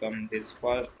what became his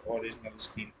first original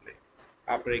screenplay.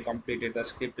 After he completed the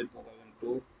script in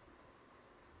 2002,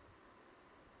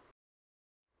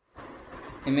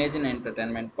 Imagine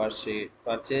Entertainment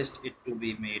purchased it to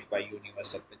be made by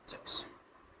Universal Pictures,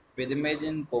 with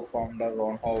Imagine co-founder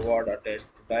Ron Howard attached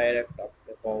to direct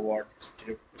after Howard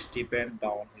stepped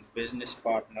down. His business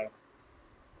partner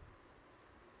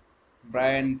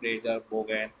Brian Grazer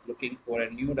began looking for a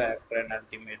new director and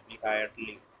ultimately hired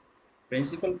Lee.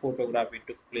 Principal photography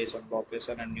took place on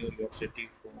location in New York City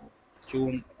from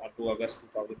June to August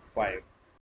 2005.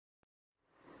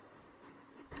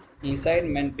 Inside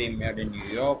Man premiered in New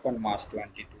York on March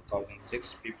 20,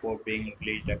 2006 before being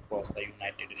released across the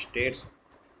United States.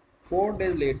 4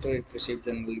 days later, it received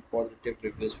generally positive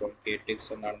reviews from critics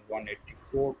and earned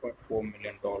 $184.4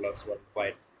 million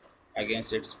worldwide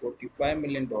against its $45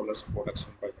 million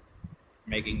production budget,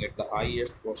 making it the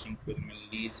highest grossing film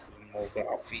in Lee's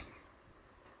filmography.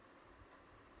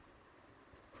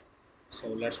 So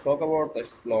let's talk about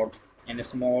its plot in a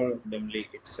small dimly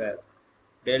itself.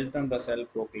 Dalton Russell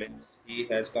proclaims he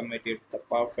has committed the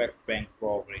perfect bank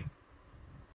robbery.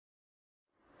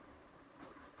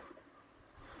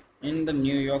 In the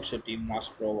New York City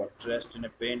masked robber, dressed in a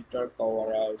painter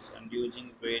coveralls and using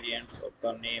variants of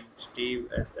the name Steve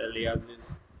as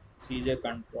aliases, seizes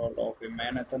control of a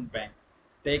Manhattan bank,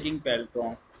 taking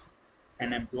Peltron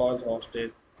and employs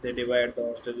hostage. They divide the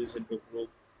hostages into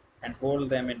groups and hold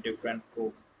them in different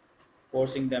rooms,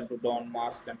 forcing them to don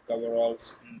masks and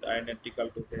coveralls identical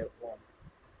to their own,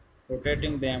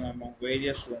 rotating them among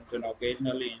various rooms and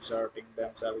occasionally inserting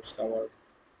themselves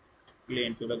covertly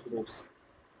into the groups.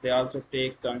 They also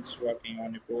take turns working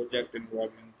on a project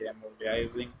involving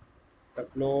demobilizing the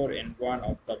floor in one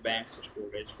of the bank's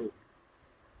storage rooms.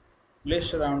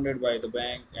 Police surrounded by the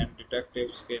bank and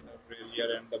detectives Skinner,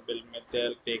 Frazier, and the Bill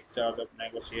Mitchell take charge of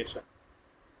negotiation.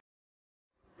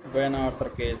 When Arthur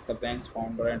Case, the bank's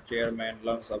founder and chairman,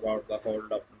 learns about the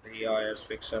holdup, he hires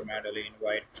Fixer Madeline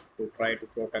White to try to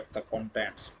protect the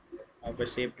contents of a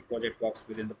safe deposit box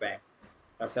within the bank.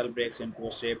 Russell breaks into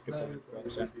a safe deposit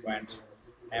box and finds,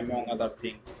 among other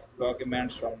things,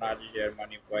 documents from Nazi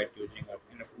Germany. White, using her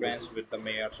influence with the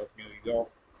mayors of New York,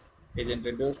 is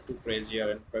introduced to Frazier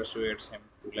and persuades him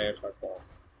to let her talk.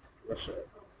 Russell,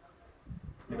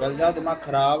 निकल जाओ, दिमाग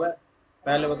खराब है।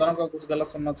 पहले बताओ का कुछ गलत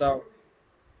सुनना चाहो।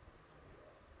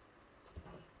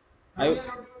 आयो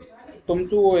तुम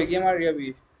सु होएगी हमारी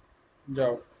अभी।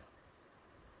 जाओ।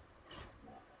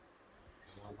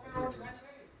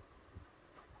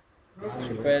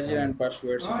 So Fazil and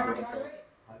persuades him to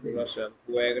talk to Russell,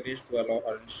 who agrees to allow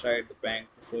her inside the bank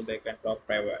so they can talk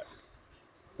private.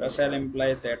 Russell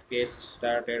implies that Case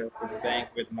started his bank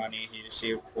with money he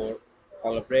received for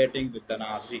collaborating with the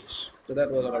Nazis. So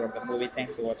that was all about the movie.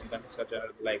 Thanks for watching. Consider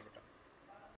channel like button.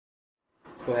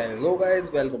 So hello guys,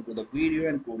 welcome to the video,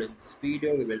 and today in this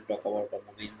video we will talk about the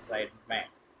movie Inside Man.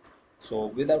 So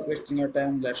without wasting your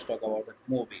time, let's talk about the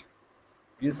movie.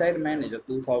 Inside Man is a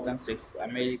 2006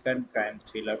 American crime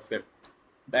thriller film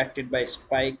directed by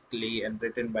Spike Lee and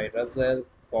written by Russell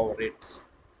Kovaritz.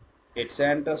 It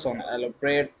centers on an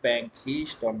elaborate bank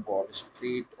heist on Wall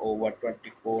Street over a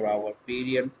 24-hour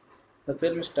period. The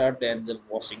film stars Denzel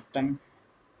Washington,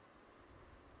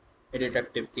 a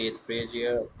detective Keith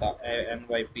Frazier, the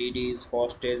NYPD's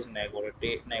hostage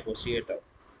negotiator,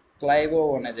 Clive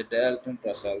Owen as a Dalton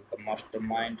Russell, the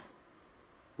mastermind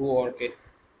who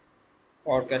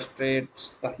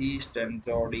orchestrates the heist, and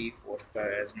Jodie Foster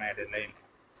as Madeline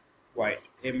White,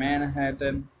 a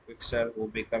Manhattan fixer who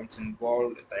becomes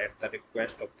involved at the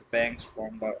request of the bank's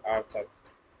founder Arthur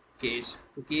Case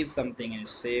to keep something in a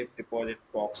safe deposit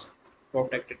box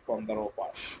protected from the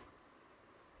robbers.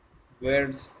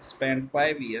 Wirtz spent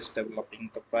 5 years developing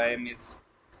the premise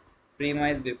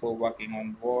before working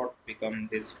on what became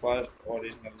his first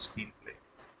original screenplay.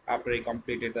 After he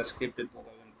completed the script in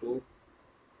 2002,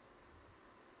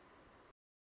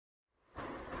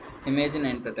 Imagine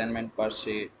Entertainment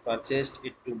purchased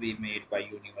it to be made by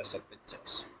Universal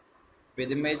Pictures,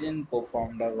 with Imagine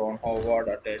co-founder Ron Howard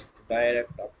attached to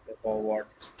direct after Howard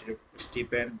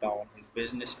stepped down. His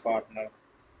business partner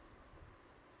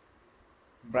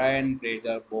Brian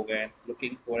Grazer began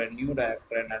looking for a new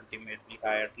director and ultimately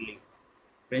hired Lee.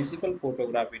 Principal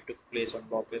photography took place on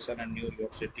location in New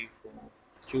York City from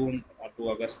June to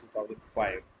August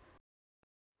 2005.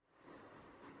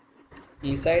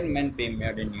 Inside Men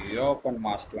premiered in New York on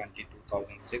March 20,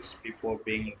 2006 before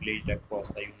being released across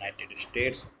the United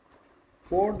States.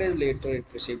 4 days later, it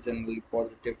received generally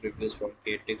positive reviews from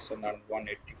critics and earned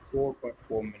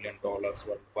 $184.4 million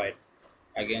worldwide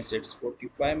against its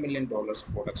 $45 million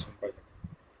production budget,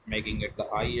 making it the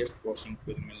highest grossing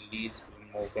film in Lee's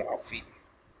filmography.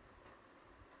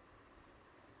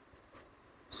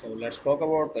 So let's talk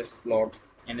about its plot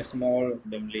in a small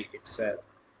dimly itself.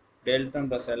 Dalton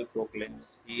Russell proclaims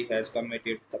he has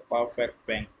committed the perfect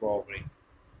bank robbery.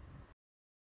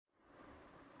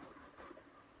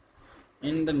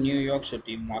 In the New York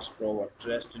City mask rover,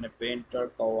 dressed in a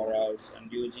painter coveralls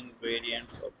and using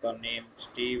variants of the name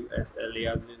Steve as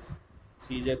aliases,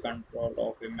 seizes control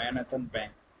of a Manhattan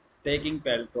bank, taking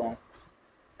Peltron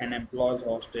and employs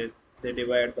hostage. They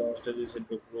divide the hostages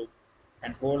into groups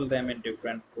and hold them in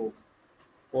different rooms,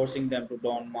 forcing them to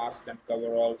don masks and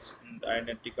coveralls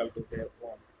identical to their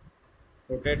own,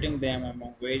 rotating them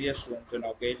among various rooms and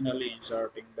occasionally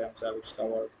inserting themselves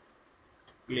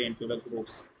covertly into the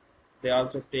groups. They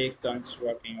also take turns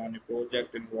working on a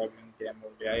project involving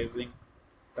demoralizing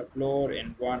the floor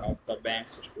in one of the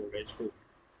bank's storage rooms.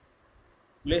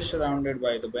 Police surrounded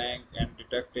by the bank and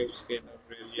detectives Skinner,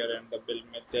 Frazier, and the Bill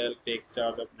Mitchell take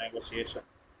charge of negotiation.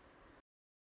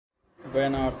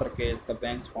 When Arthur Case, the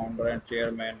bank's founder and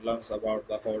chairman, learns about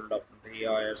the holdup, he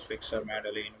hires fixer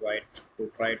Madeline White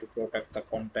to try to protect the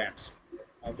contents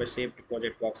of a safe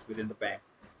deposit box within the bank.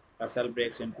 Russell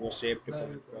breaks into a safe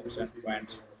deposit box and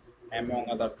finds, among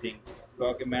other things,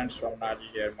 documents from Nazi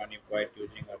Germany. White,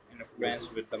 using her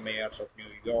influence with the mayors of New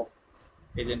York,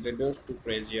 is introduced to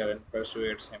Frazier and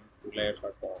persuades him to let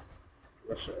her talk.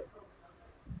 Russell,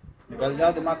 निकल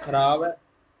जा, दिमाग खराब है।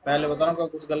 पहले बताओ का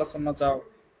कुछ गलत सुनना चाहो।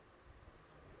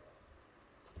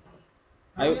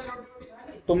 आयो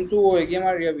तुम सु होएगी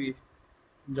हमारी अभी।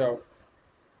 जाओ।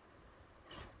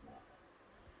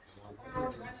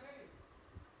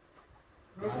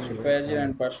 So Fazil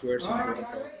and persuades him to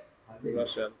talk to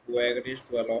Russell, who agrees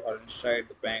to allow her inside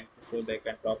the bank so they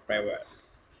can talk private.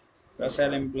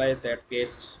 Russell implies that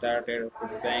Case started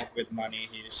his bank with money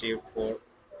he received for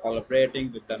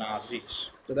collaborating with the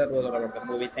Nazis. So that was all about the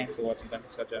movie. Thanks for watching.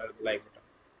 Consider channel like button.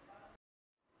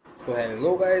 So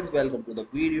hello guys, welcome to the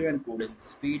video, and today in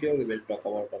this video we will talk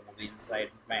about the movie Inside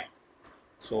Man.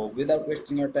 So without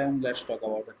wasting your time, let's talk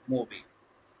about the movie.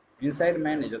 Inside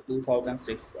Man is a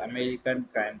 2006 American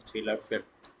crime thriller film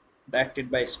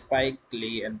directed by Spike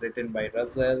Lee and written by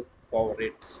Russell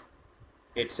Kovaritz.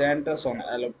 It centers on an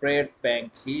elaborate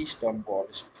bank heist on Wall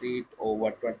Street over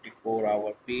a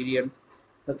 24-hour period.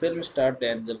 The film starred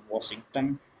Denzel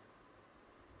Washington,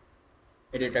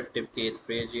 a detective Keith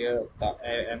Frazier, the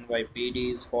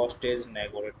NYPD's hostage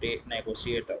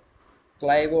negotiator,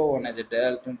 Clive Owen as a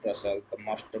Dalton Russell, the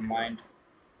mastermind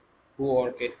who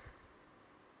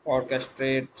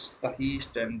orchestrates the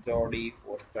heist, and Jodie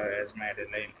Foster as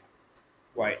Madeline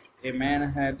White, a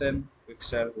Manhattan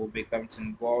fixer who becomes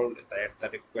involved at the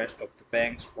request of the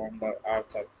bank's founder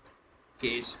Arthur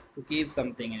Case to keep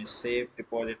something in a safe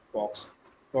deposit box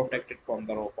protected from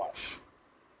the robbers.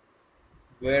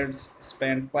 Wirtz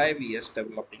spent 5 years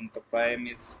developing the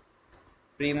premise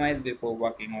before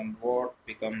working on what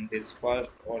became his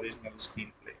first original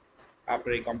screenplay.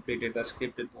 After he completed the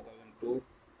script in 2002,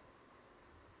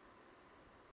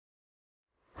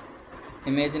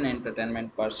 Imagine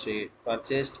Entertainment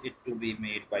purchased it to be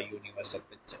made by Universal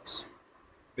Pictures,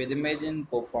 with Imagine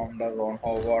co-founder Ron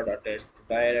Howard attached to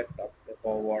direct after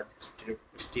Howard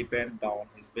stepped down.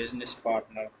 His business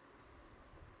partner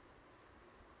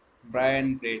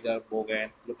Brian Grazer began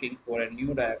looking for a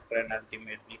new director and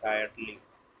ultimately hired Lee.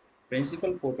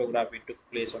 Principal photography took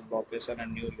place on location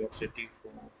in New York City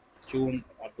from June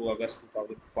to August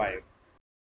 2005.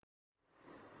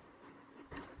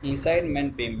 Inside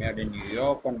Men premiered in New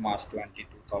York on March 20,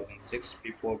 2006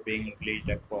 before being released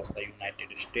across the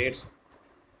United States.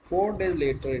 4 days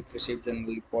later, it received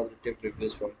generally positive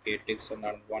reviews from critics and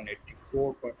earned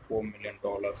 $184.4 million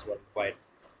worldwide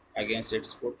against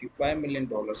its $45 million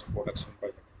production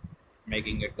budget,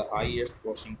 making it the highest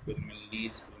grossing film in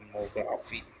Lee's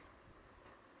filmography.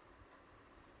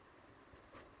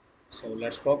 So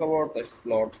let's talk about its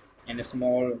plot in a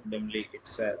small dimly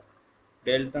itself.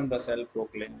 Dalton Russell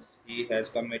proclaims he has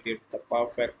committed the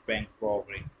perfect bank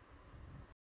robbery.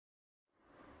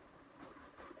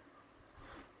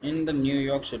 In the New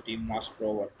York City mask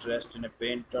rover, dressed in a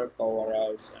painter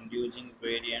coveralls and using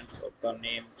variants of the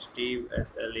name Steve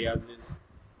as aliases,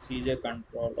 seizes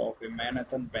control of a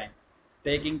Manhattan bank,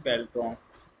 taking Peltron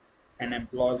and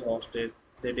employs hostage.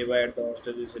 They divide the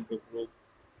hostages into groups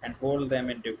and hold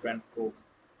them in different rooms,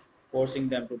 forcing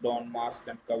them to don masks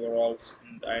and coveralls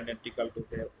identical to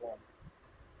their own,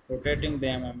 rotating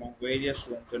them among various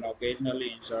rooms and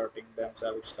occasionally inserting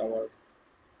themselves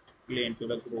covertly into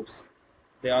the groups.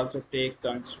 They also take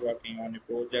turns working on a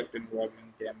project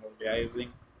involving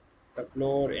demoralizing the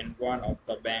floor in one of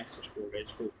the bank's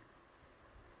storage rooms.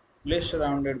 Police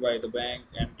surrounded by the bank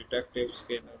and detectives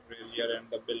Skinner, Frazier, and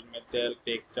the Bill Mitchell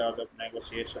take charge of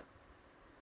negotiation.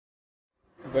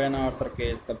 When Arthur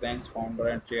Case, the bank's founder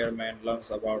and chairman, learns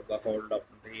about the holdup,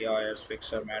 he hires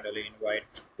fixer Madeline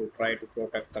White to try to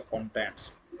protect the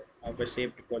contents of a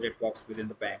safe deposit box within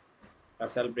the bank.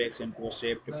 Russell breaks into a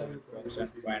safe deposit box and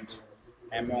finds,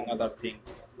 among other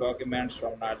things, documents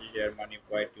from Nazi Germany.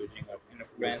 White, using her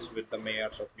influence with the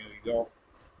mayors of New York,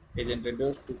 is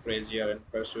introduced to Frazier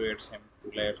and persuades him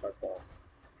to let her talk.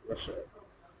 Russell,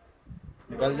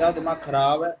 निकल जाओ, दिमाग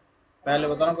खराब है। पहले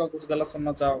बताओ क्या कुछ गलत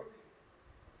सुनना चाहो।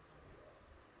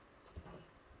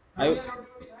 आयो,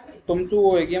 तुमसे वो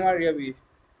होगी हमारी अभी।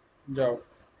 जाओ।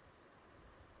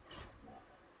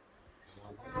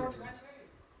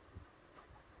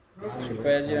 So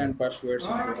Frazier and persuades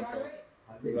him to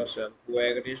talk to Russell, who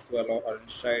agrees to allow her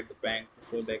inside the bank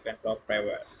so they can talk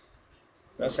privately.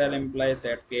 Russell implies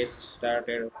that Case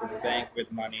started his bank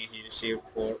with money he received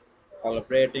for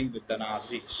collaborating with the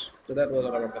Nazis. So that was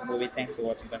all about the movie. Thanks for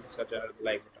watching. Consider subscribe the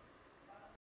like button.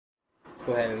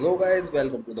 So hello guys,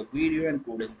 welcome to the video, and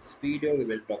today in this video we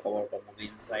will talk about the movie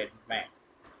Inside Man.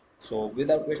 So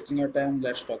without wasting your time,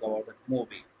 let's talk about the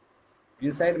movie.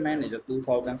 Inside Man is a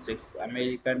 2006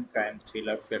 American crime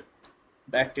thriller film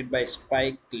directed by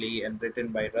Spike Lee and written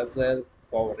by Russell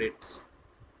Kovritz.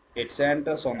 It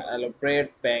centers on an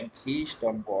elaborate bank heist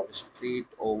on Wall Street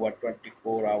over a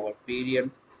 24-hour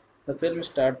period. The film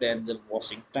starred Denzel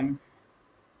Washington,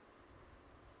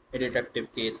 a detective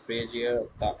Keith Frazier,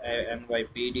 the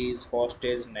NYPD's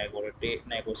hostage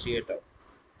negotiator,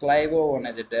 Clive Owen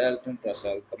as a Dalton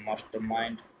Russell, the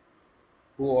mastermind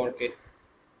who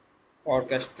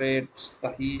orchestrates the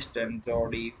heist, and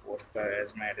Jodie Foster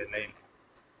as Madeline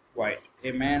White,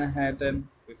 a Manhattan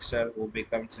fixer who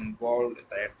becomes involved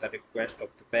at the request of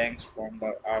the bank's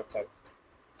founder Arthur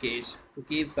Case to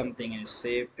keep something in a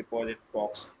safe deposit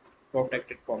box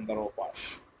protected from the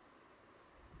robbers.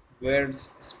 Wirtz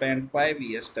spent 5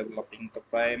 years developing the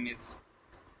premise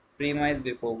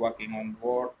before working on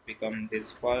what became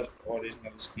his first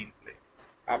original screenplay.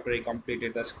 After he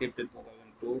completed the script in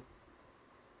 2002,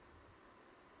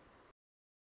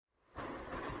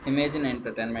 Imagine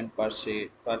Entertainment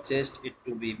purchased it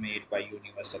to be made by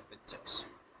Universal Pictures,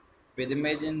 with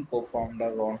Imagine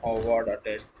co-founder Ron Howard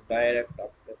attached to direct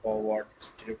after Howard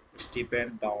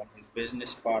stepped down his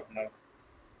business partner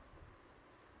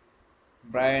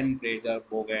Brian Grazer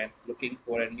Bogan, looking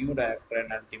for a new director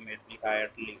and ultimately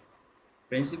hired Lee.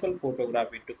 Principal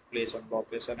photography took place on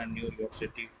location in New York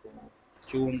City from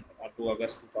June to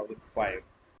August 2005.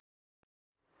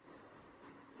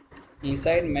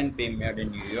 Inside Men premiered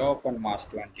in New York on March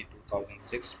 20,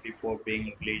 2006 before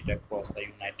being released across the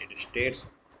United States.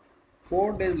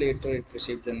 4 days later, it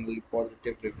received generally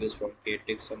positive reviews from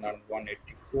critics and earned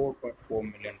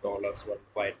 $184.4 million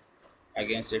worldwide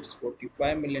against its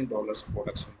 $45 million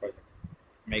production budget,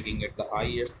 making it the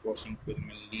highest grossing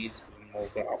film in Lee's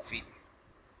filmography.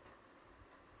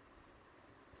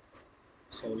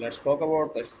 So let's talk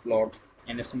about its plot.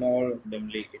 In a small,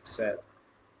 dimly itself,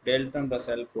 Dalton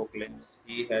Russell proclaims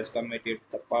he has committed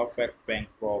the perfect bank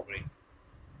robbery.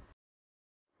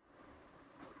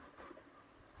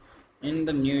 In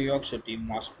the New York City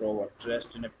mask rover,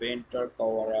 dressed in a painter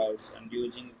coveralls and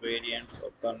using variants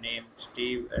of the name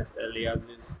Steve as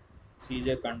aliases,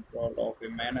 seizes control of a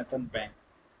Manhattan bank,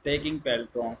 taking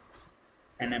Peltron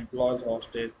and employs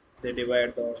hostage. They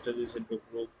divide the hostages into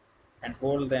groups and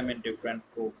hold them in different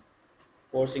rooms,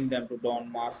 forcing them to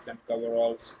don masks and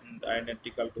coveralls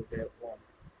identical to their own,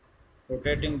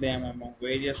 rotating them among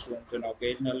various rooms and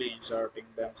occasionally inserting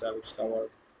themselves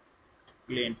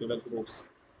covertly into the groups.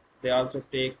 They also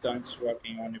take turns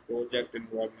working on a project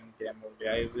involving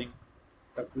demoralizing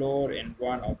the floor in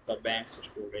one of the bank's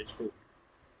storage rooms.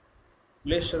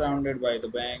 Police surrounded by the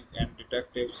bank and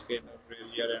detectives Skinner,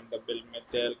 Frazier, and the Bill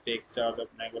Mitchell take charge of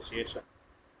negotiation.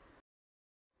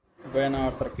 When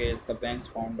Arthur Case, the bank's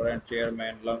founder and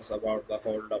chairman, learns about the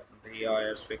holdup, he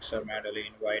hires fixer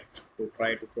Madeline White to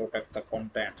try to protect the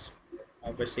contents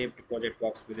of a safe deposit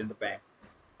box within the bank.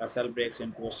 Russell breaks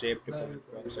into a safe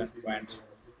deposit box and finds,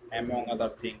 among other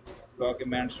things,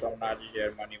 documents from Nazi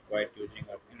Germany. White, using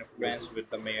her influence with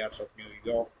the mayors of New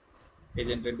York, is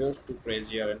introduced to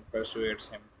Frazier and persuades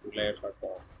him to let her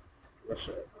talk.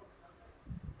 Russell,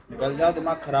 निकल जाओ,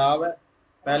 दिमाग खराब है।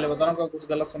 पहले बताओ क्या कुछ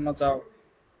गलत सुनना चाहो।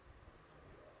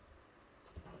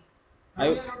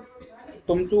 आयो,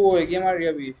 तुमसे वो होगी हमारी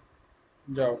अभी।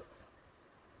 जाओ।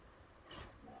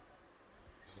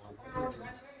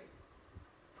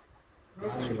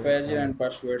 So Frazier and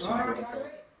persuades him to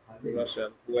talk to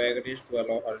Russell, who agrees to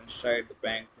allow her inside the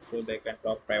bank so they can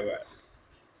talk privately.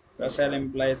 Russell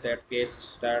implies that Case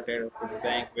started his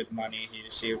bank with money he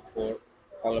received for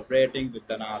collaborating with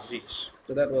the Nazis.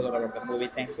 So that was all about the movie.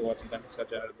 Thanks for watching. Consider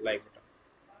channel like button.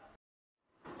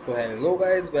 So hello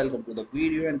guys, welcome to the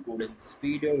video, and today in this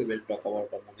video we will talk about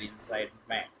the movie Inside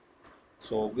Man.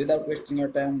 So without wasting your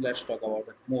time, let's talk about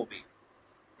the movie.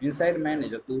 Inside Man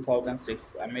is a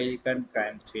 2006 American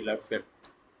crime thriller film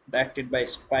directed by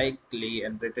Spike Lee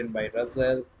and written by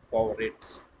Russell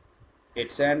Kovritz.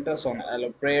 It centers on an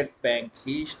elaborate bank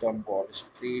heist on Wall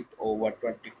Street over a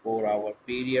 24-hour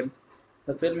period.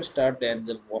 The film stars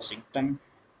Denzel Washington,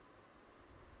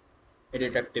 a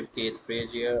detective Keith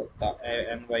Frazier, the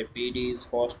NYPD's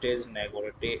hostage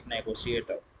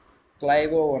negotiator,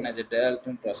 Clive Owen as a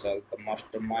Dalton Russell, the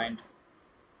mastermind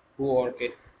who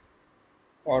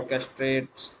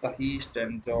orchestrates the heist,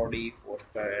 and Jodie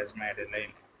Foster as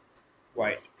Madeline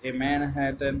White, a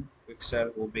Manhattan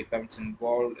fixer who becomes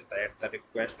involved at the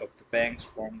request of the bank's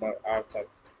founder Arthur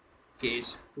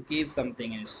Case to keep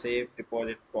something in a safe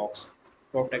deposit box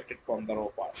protected from the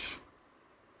robbers.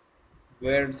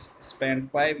 Wirtz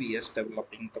spent 5 years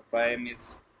developing the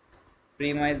premise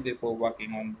before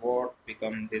working on what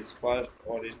became his first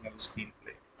original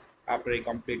screenplay. After he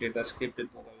completed the script in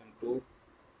 2002,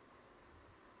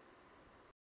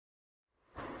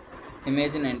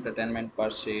 Imagine Entertainment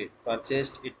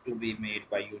purchased it to be made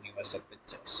by Universal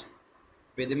Pictures,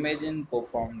 with Imagine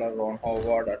co-founder Ron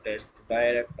Howard attached to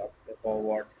direct after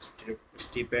Howard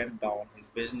stepped down his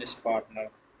business partner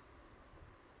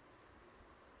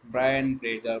Brian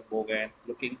Grazer Bogan,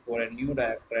 looking for a new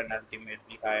director and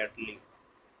ultimately hired Lee.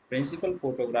 Principal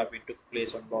photography took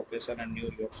place on location in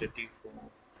New York City from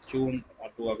June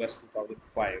to August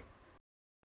 2005.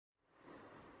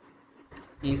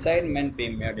 Inside Men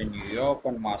premiered in New York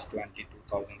on March 20,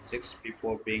 2006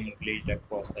 before being released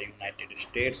across the United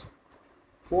States.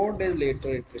 4 days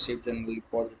later, it received generally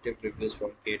positive reviews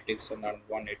from critics and earned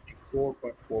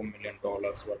 $184.4 million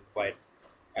worldwide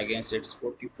against its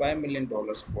 $45 million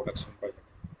production budget,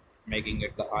 making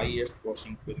it the highest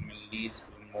grossing film in Lee's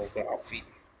filmography.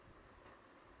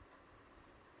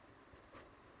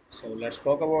 So let's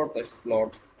talk about its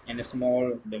plot. In a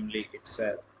small, dimly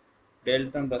itself,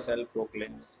 Dalton Russell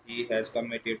proclaims he has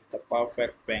committed the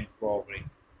perfect bank robbery.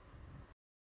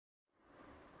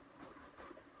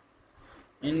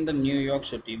 In the New York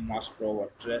City mask rover,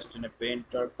 dressed in a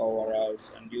painted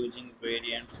coveralls and using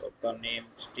variants of the name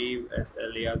Steve as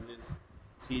aliases,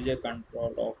 seizure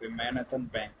control of a Manhattan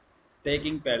bank,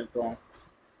 taking Peltron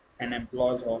and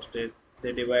employees hostage.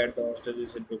 They divide the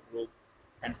hostages into groups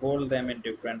and hold them in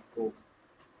different rooms,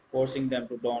 forcing them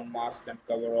to don masks and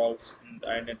coveralls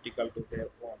identical to their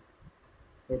own,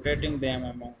 rotating them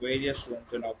among various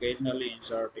rooms and occasionally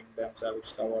inserting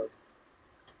themselves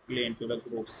covertly into the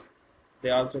groups. They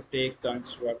also take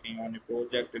turns working on a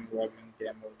project involving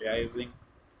demoralizing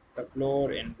the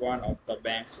floor in one of the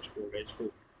bank's storage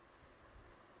rooms.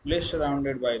 Police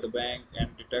surrounded by the bank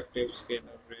and detectives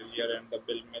Skinner, Frazier, and the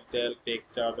Bill Mitchell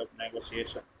take charge of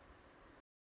negotiation.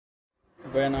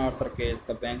 When Arthur Case,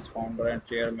 the bank's founder and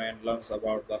chairman, learns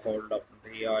about the holdup,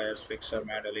 he hires fixer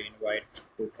Madeline White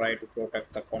to try to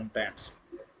protect the contents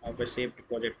of a safe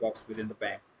deposit box within the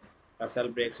bank. Russell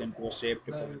breaks into a safe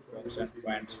deposit box and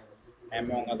finds,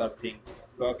 among other things,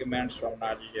 documents from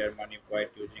Nazi Germany.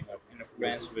 White, using her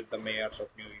influence with the mayors of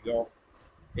New York,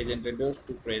 is introduced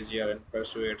to Frazier and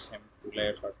persuades him to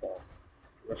let her talk.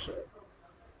 Russell,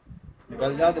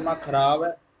 निकल जाओ, दिमाग खराब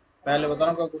है। पहले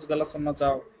बताओ क्या कुछ गलत सुनना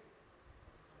चाहो।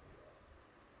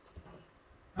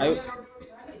 आयो,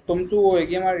 तुमसे वो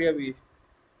होगी हमारी अभी।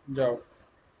 जाओ।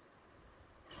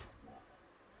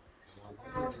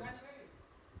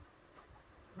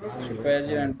 So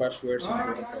Frazier and persuades him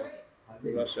to talk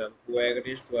to Russell, who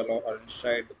agrees to allow her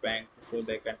inside the bank so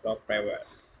they can talk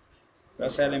privately.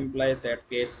 Russell implies that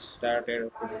Case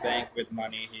started his bank with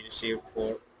money he received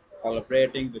for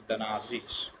collaborating with the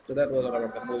Nazis. So that was all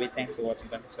about the movie. Thanks for watching.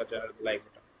 Consider channel like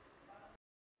button.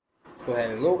 So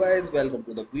hello guys, welcome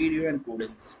to the video, and today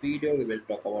in this video we will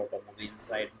talk about the movie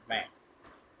Inside Man.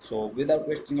 So without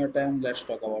wasting your time, let's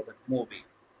talk about the movie.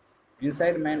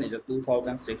 Inside Man is a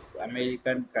 2006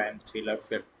 American crime thriller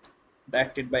film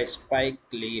directed by Spike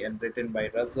Lee and written by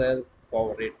Russell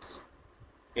Kovritz.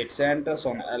 It centers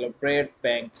on an elaborate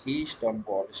bank heist on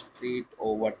Wall Street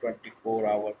over a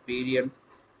 24-hour period.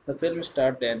 The film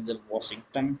stars Denzel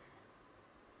Washington,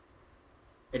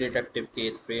 a detective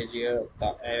Keith Frazier,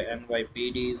 the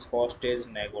NYPD's hostage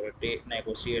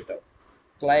negotiator,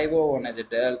 Clive Owen as a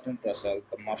Dalton Russell,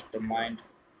 the mastermind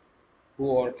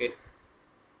who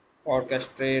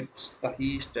orchestrates the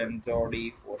heist, and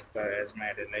Jodie Foster as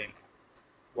Madeline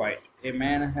White, a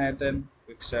Manhattan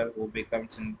fixer who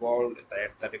becomes involved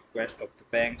at the request of the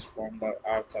bank's founder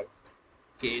Arthur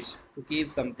Case to keep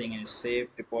something in a safe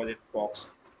deposit box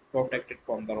protected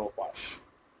from the robbers.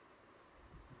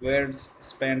 Wirtz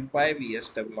spent 5 years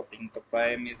developing the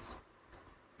premise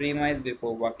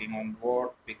before working on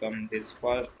what became his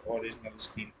first original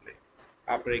screenplay.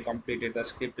 After he completed the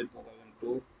script in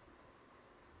 2002,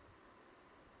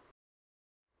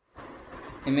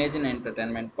 Imagine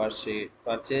Entertainment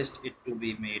purchased it to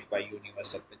be made by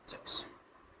Universal Pictures,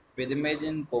 with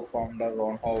Imagine co-founder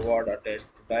Ron Howard attached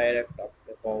to direct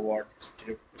after Howard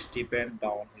stepped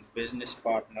down. His business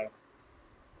partner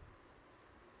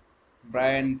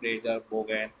Brian Grazer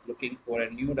began looking for a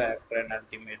new director and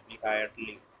ultimately hired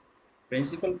Lee.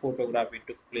 Principal photography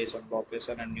took place on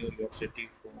location in New York City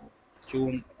from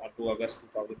June to August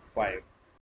 2005.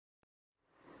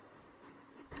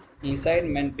 Inside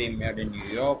Man premiered in New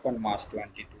York on March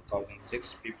 20,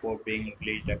 2006 before being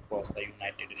released across the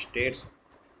United States.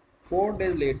 4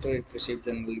 days later, it received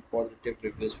generally positive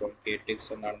reviews from critics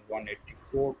and earned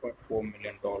 $184.4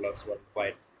 million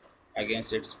worldwide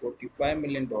against its $45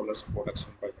 million production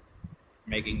budget,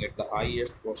 making it the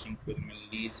highest grossing film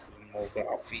in Lee's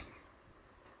filmography.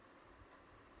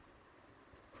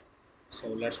 So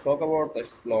let's talk about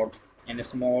its plot in a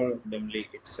small dimly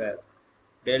itself.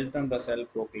 Dalton Russell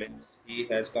proclaims he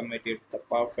has committed the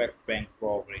perfect bank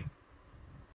robbery.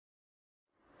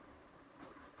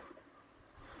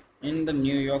 In the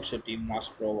New York City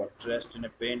mask rover, dressed in a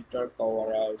painted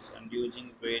coveralls and using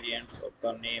variants of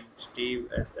the name Steve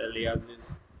as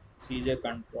aliases, seizure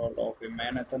control of a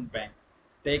Manhattan bank,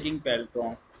 taking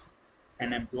Peltron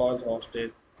and employees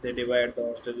hostage. They divide the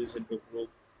hostages into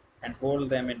groups and hold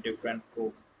them in different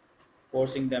rooms,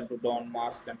 forcing them to don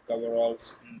masks and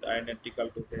coveralls identical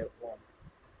to their own,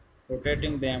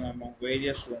 rotating them among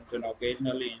various rooms and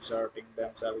occasionally inserting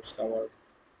themselves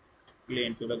covertly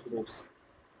into the groups.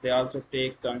 They also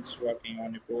take turns working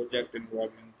on a project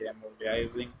involving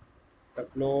demoralizing the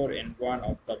floor in one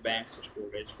of the bank's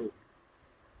storage rooms.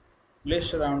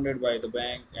 Police surrounded by the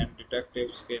bank and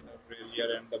detectives Skinner,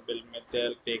 Frazier, and the Bill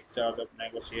Mitchell take charge of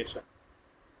negotiation.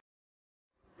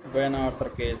 When Arthur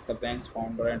Case, the bank's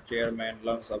founder and chairman,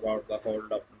 learns about the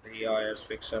holdup, he hires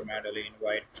fixer Madeline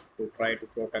White to try to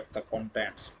protect the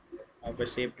contents of a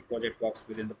safe deposit box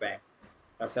within the bank.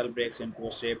 Russell breaks into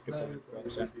a safe deposit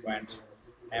box and finds,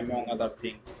 among other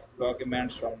things,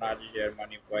 documents from Nazi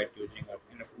Germany fight using her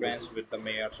influence with the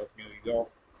mayors of New York.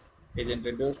 He is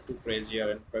introduced to Frazier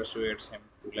and persuades him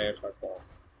to let her talk.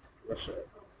 Russell,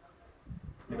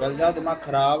 निकल जाओ दिमाग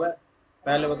खराब है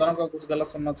पहले बताओ क्या कुछ गलत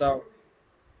सुनना चाहो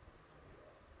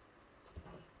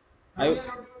आयो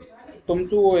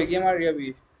तुमसे वो होगी हमारी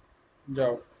अभी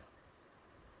जाओ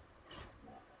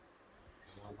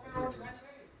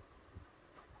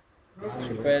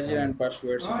So Frazier and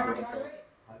persuades him to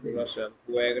talk to Russell,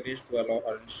 who agrees to allow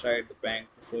her inside the bank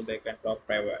so they can talk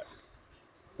private.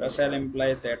 Russell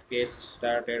implies that Case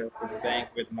started his bank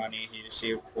with money he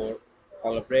received for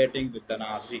collaborating with the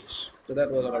Nazis. So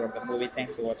that was all about the movie.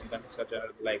 Thanks for watching. Consider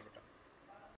channel like button.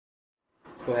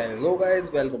 So hello guys,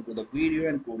 welcome to the video,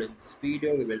 and today in this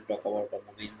video we will talk about the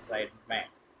movie Inside Man.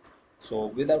 So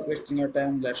without wasting your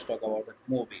time, let's talk about the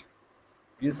movie.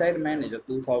 Inside Man is a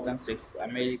 2006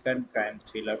 American crime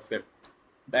thriller film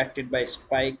directed by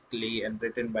Spike Lee and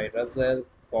written by Russell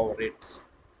Kovaritz.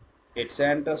 It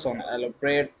centers on an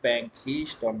elaborate bank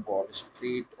heist on Wall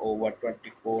Street over a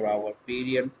 24-hour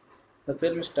period. The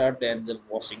film stars Denzel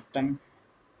Washington,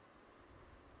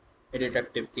 a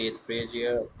detective Keith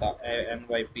Frazier, the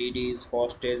NYPD's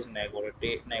hostage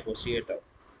negotiator,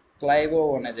 Clive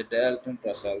Owen as a Dalton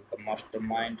Russell, the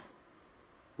mastermind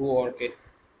who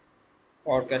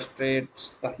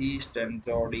orchestrates the heist, and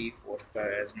Jodie Foster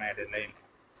as Madeline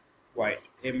White,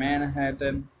 a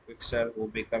Manhattan fixer who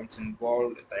becomes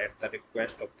involved at the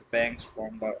request of the bank's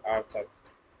founder Arthur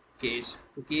Case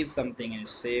to keep something in a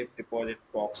safe deposit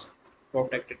box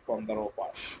protected from the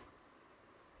robbers.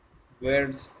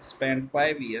 Wades spent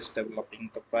 5 years developing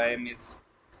the premise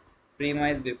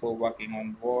before working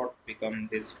on what became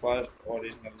his first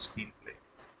original screenplay.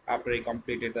 After he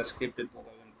completed the script in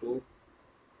 2002,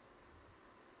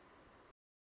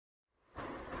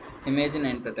 Imagine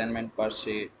Entertainment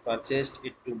purchased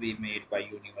it to be made by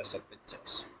Universal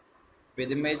Pictures,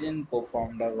 with Imagine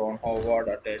co-founder Ron Howard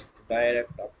attached to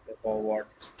direct after Howard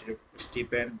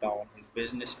stepped down. His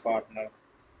business partner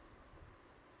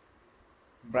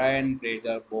Brian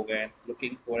Grazer began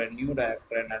looking for a new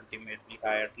director and ultimately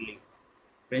hired Lee.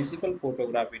 Principal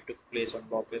photography took place on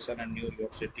location in New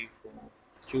York City from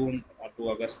June to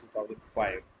August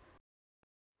 2005.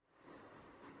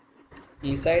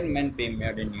 Inside Man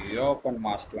premiered in New York on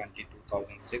March 20,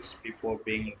 2006 before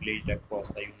being released across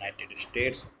the United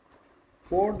States.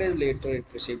 4 days later, it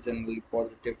received generally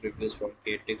positive reviews from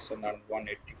critics and earned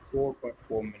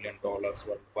 $184.4 million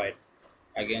worldwide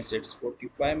against its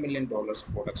 $45 million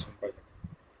production budget,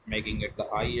 making it the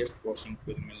highest grossing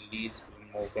film in Lee's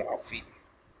filmography.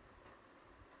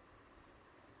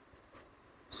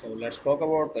 So let's talk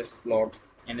about its plot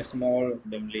in a small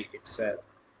dimly itself.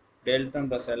 Dalton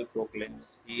Russell proclaims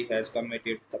he has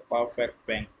committed the perfect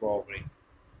bank robbery.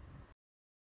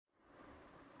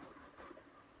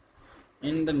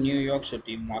 In the New York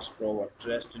City mask rover,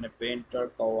 dressed in a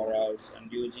painter coveralls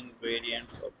and using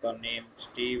variants of the name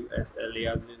Steve as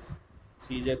aliases,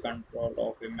 seizes control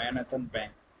of a Manhattan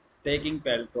bank, taking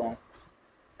Peltron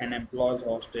and employs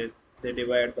hostage. They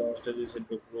divide the hostages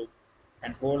into groups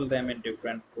and hold them in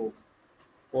different rooms,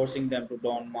 forcing them to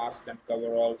don masks and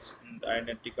coveralls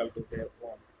identical to their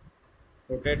own,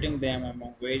 rotating them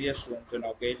among various rooms and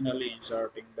occasionally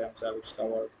inserting themselves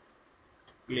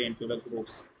covertly into the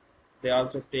groups. They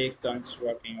also take turns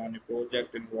working on a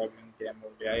project involving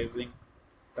demoralizing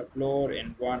the floor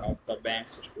in one of the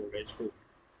bank's storage rooms.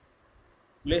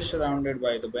 Police surrounded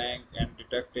by the bank and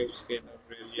detectives Skinner,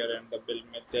 Frazier, and the Bill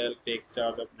Mitchell take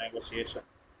charge of negotiation.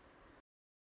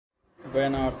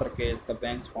 When Arthur Case, the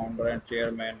bank's founder and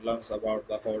chairman, learns about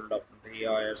the holdup, he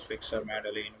hires fixer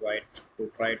Madeline White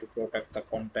to try to protect the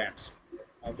contents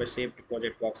of a safe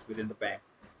deposit box within the bank.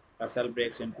 Russell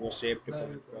breaks into a safe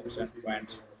deposit box and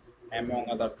finds, among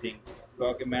other things,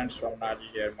 documents from Nazi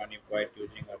Germany fight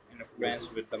using her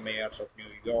influence with the mayors of New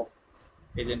York.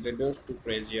 He is introduced to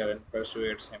Frazier and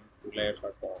persuades him to let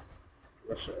her talk.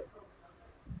 Russell,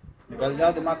 निकल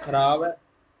जाओ दिमाग खराब है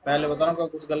पहले बताओ क्या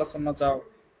कुछ गलत सुनना चाहो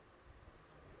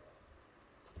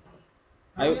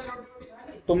आयो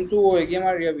तुमसे वो होगी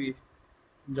हमारी अभी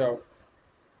जाओ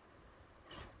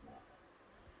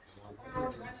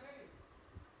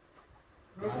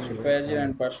So Frazier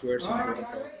and persuades him to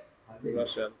talk to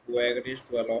Russell, who agrees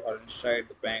to allow her inside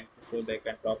the bank so they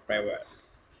can talk private.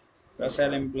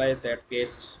 Russell implies that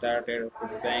Case started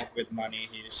his bank with money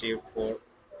he received for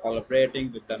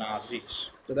collaborating with the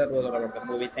Nazis. So that was all about the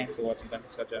movie. Thanks for watching.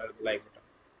 Consider channel like button.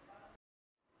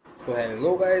 So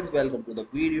hello guys, welcome to the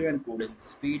video, and today in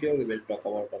this video we will talk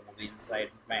about the movie Inside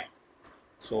Man.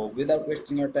 So without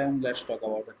wasting your time, let's talk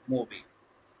about that movie.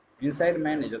 Inside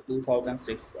Man is a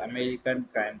 2006 American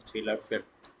crime thriller film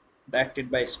directed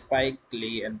by Spike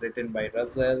Lee and written by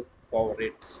Russell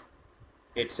Kovaritz.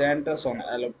 It centers on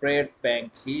an elaborate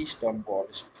bank heist on Wall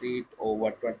Street over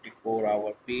a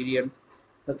 24-hour period.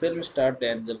 The film stars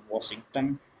Denzel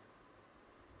Washington,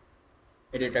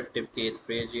 a detective Keith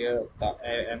Frazier, the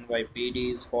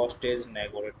NYPD's hostage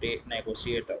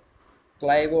negotiator,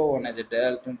 Clive Owen as a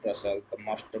Dalton Russell, the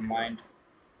mastermind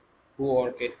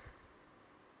who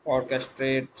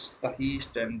orchestrates the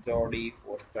heist, and Jodie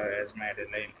Foster as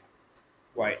Madeline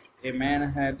White, a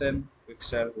Manhattan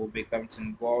fixer who becomes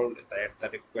involved at the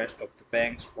request of the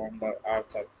bank's founder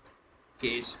Arthur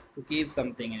Case to keep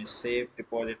something in a safe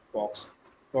deposit box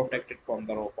protected from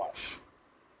the robbers.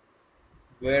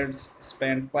 Wirtz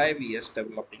spent 5 years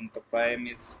developing the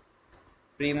premise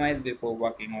before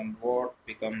working on what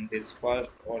became his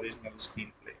first original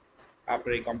screenplay.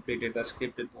 After he completed the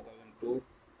script in 2002,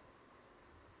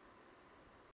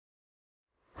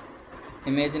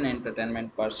 Imagine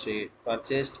Entertainment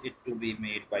purchased it to be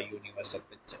made by Universal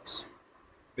Pictures.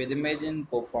 With Imagine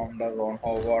co-founder Ron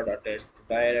Howard attached to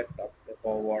direct after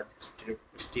Howard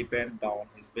stepped down,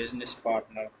 his business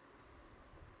partner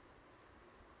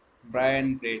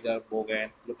Brian Grazer began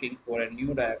looking for a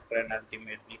new director and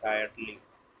ultimately hired Lee.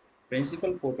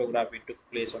 Principal photography took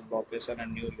place on location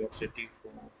in New York City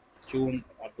from June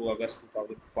to August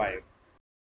 2005.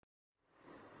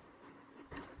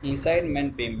 Inside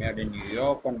Men premiered in New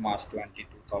York on March 20,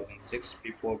 2006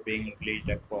 before being released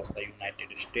across the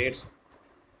United States.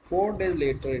 4 days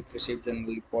later, it received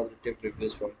generally positive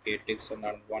reviews from critics and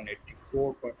earned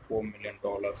 $184.4 million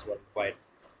worldwide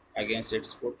against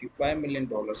its $45 million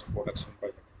production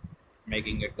budget,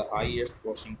 making it the highest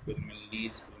grossing film in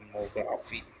Lee's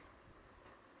filmography.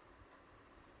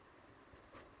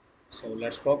 So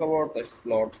let's talk about its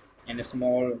plot in a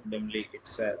small dimly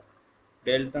itself.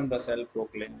 Dalton Russell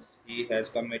proclaims he has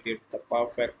committed the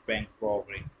perfect bank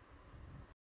robbery.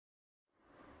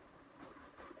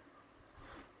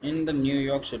 In the New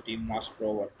York City mask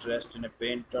rover, dressed in a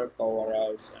painter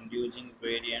coveralls and using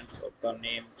variants of the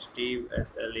name Steve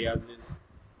as aliases,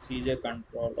 seizes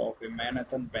control of a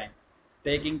Manhattan bank,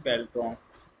 taking Peltron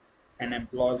and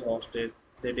employs hostage.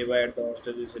 They divide the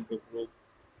hostages into groups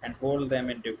and hold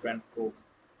them in different rooms,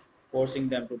 forcing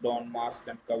them to don masks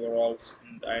and coveralls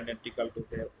identical to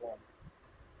their own,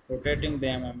 rotating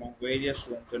them among various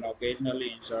rooms and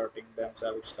occasionally inserting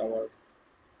themselves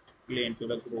covertly into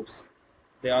the groups.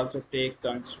 They also take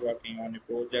turns working on a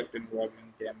project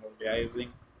involving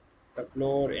demoralizing the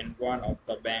floor in one of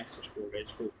the bank's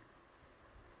storage rooms.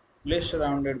 Police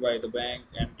surrounded by the bank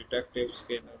and detectives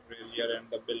Skinner, Frazier, and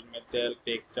the Bill Mitchell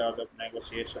take charge of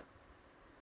negotiation.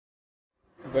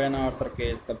 When Arthur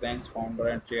Case, the bank's founder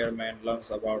and chairman, learns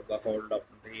about the holdup,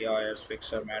 he hires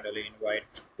fixer Madeline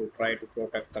White to try to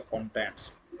protect the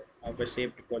contents of a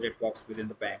safe deposit box within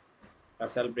the bank.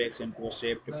 Russell breaks into a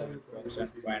safe deposit box and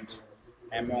finds,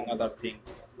 among other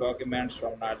things, documents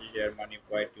from Nazi Germany.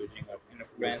 White, using her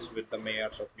influence with the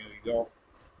mayors of New York,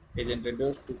 is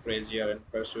introduced to Frazier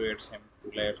and persuades him to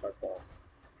let her talk.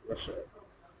 Russell,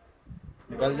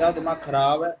 निकल जाओ, दिमाग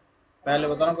खराब है। पहले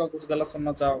बताओ ना, कुछ गलत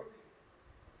सुनना चाहो।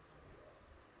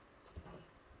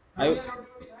 आयो,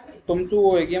 तुमसे वो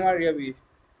होगी हमारी अभी।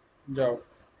 जाओ।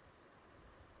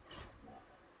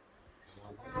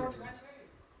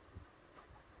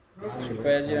 So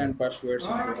Frazier and persuades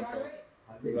him to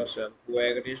talk to Russell, who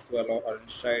agrees to allow her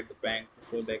inside the bank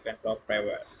so they can talk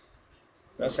privately.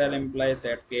 Russell implies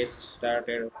that Case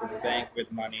started his bank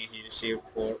with money he received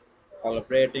for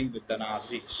collaborating with the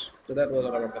Nazis. So that was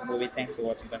all about the movie. Thanks for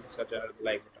watching. Consider subscribe the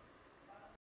like button.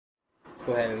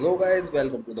 So hello guys,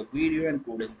 welcome to the video, and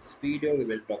today in this video we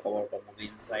will talk about the movie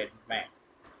Inside Man.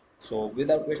 So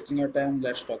without wasting your time,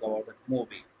 let's talk about the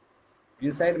movie.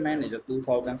 Inside Man is a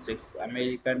 2006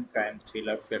 American crime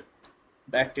thriller film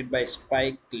directed by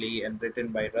Spike Lee and written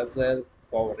by Russell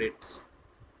Kovaritz.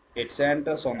 It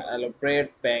centers on an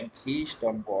elaborate bank heist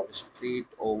on Wall Street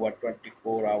over a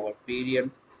 24-hour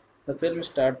period. The film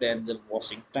stars Denzel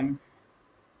Washington,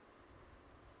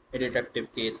 a detective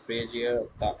Keith Frazier,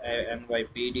 the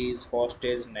NYPD's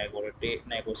hostage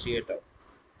negotiator,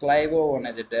 Clive Owen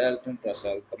as a Dalton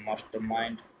Russell, the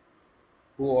mastermind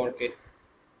who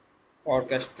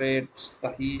orchestrates the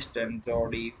heist, and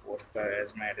Jodie Foster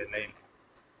as Madeline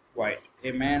White,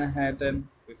 a Manhattan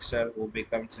fixer who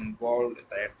becomes involved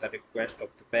at the request of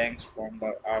the bank's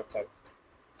founder Arthur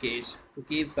Case to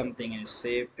keep something in a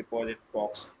safe deposit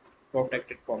box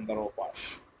protected from the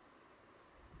robbers.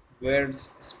 Wirtz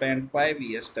spent 5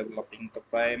 years developing the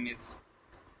premise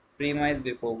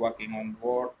before working on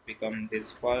what became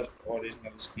his first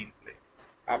original screenplay.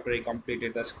 After he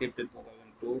completed the script in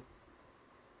 2002,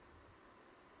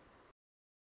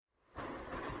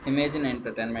 Imagine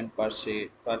Entertainment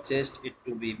purchased it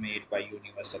to be made by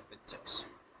Universal Pictures.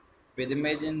 With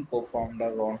Imagine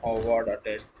co-founder Ron Howard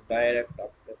attached to direct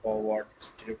after Howard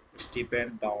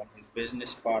stepped down, his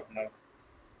business partner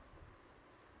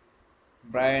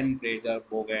Brian Grazer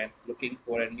began looking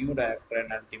for a new director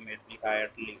and ultimately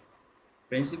hired Lee.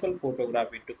 Principal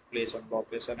photography took place on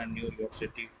location in New York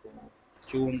City from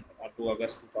June to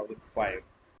August 2005.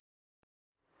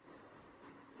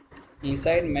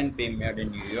 Inside Men premiered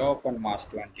in New York on March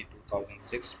 20,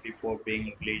 2006 before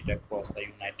being released across the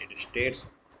United States.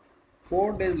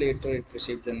 4 days later, it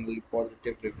received generally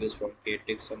positive reviews from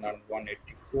critics and earned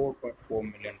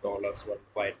 $184.4 million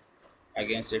worldwide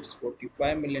against its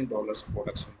 $45 million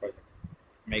production budget,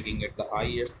 making it the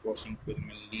highest grossing film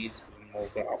in Lee's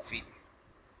filmography.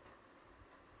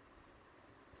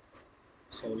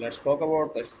 So let's talk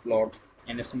about its plot.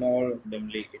 In a small,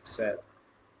 dimly itself,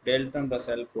 Dalton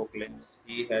Russell proclaims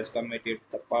he has committed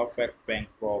the perfect bank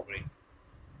robbery.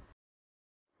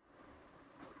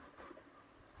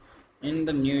 In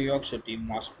the New York City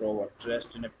Moscow,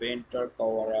 dressed in a painter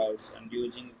coveralls and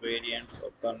using variants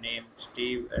of the name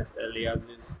Steve as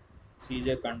aliases,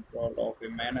 seizes control of a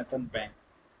Manhattan bank,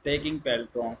 taking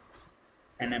Peltron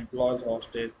and employs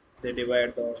hostage. They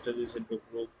divide the hostages into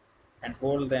groups and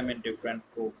hold them in different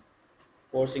rooms,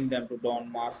 forcing them to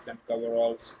don masks and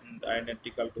coveralls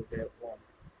identical to their own,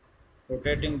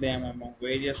 rotating them among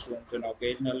various rooms and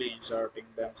occasionally inserting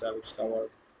themselves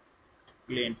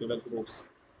covertly into the groups.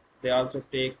 They also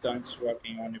take turns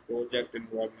working on a project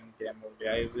involving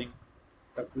demoralizing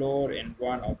the floor in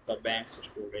one of the bank's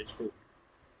storage rooms.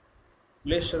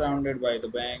 Police surrounded by the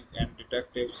bank and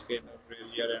detectives Skinner,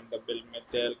 Frazier, and the Bill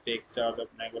Mitchell take charge of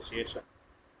negotiation.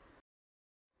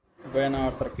 When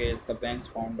Arthur Case, the bank's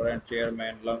founder and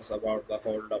chairman, learns about the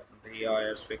holdup, he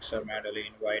hires fixer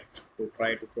Madeline White to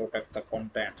try to protect the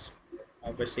contents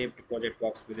of a safe deposit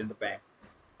box within the bank.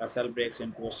 Russell breaks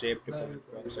into a safe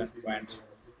deposit box and finds,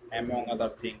 among other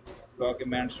things,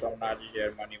 documents from Nazi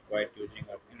Germany. White, using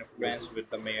her influence with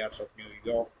the mayors of New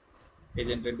York, is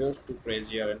introduced to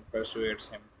Frazier and persuades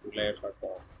him to let her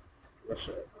talk.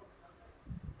 Russell,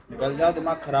 निकल जाओ,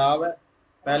 दिमाग खराब है।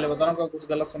 पहले बताओ क्या कुछ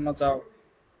गलत सुनना चाहो।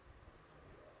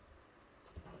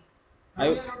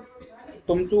 आयो,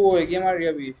 तुमसे वो होगी हमारी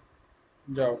अभी।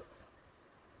 जाओ।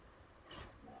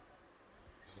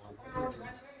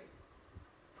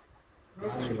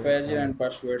 So Frazier and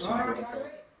persuades him to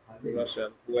talk to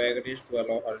Russell, who agrees to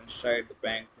allow her inside the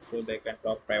bank so they can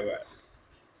talk privately.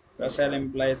 Russell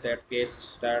implies that Case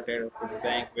started his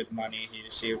bank with money he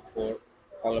received for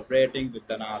collaborating with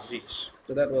the Nazis.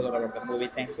 So that was all about the movie.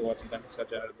 Thanks for watching. Consider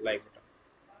subscribe the like button.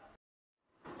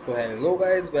 So hello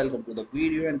guys, welcome to the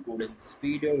video, and today in this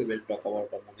video we will talk about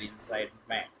the movie Inside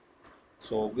Man.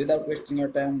 So without wasting your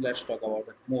time, let's talk about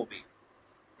the movie.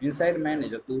 Inside Man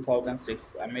is a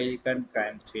 2006 American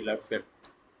crime thriller film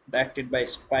directed by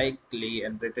Spike Lee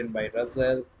and written by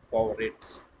Russell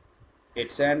Kovritz.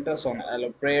 It centers on an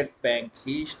elaborate bank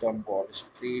heist on Wall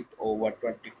Street over a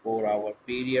 24-hour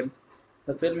period.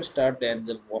 The film stars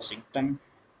Denzel Washington,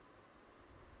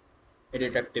 a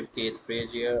detective Keith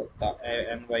Frazier, the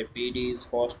NYPD's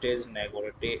hostage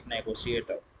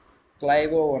negotiator,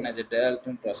 Clive Owen as a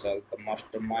Dalton Russell, the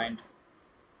mastermind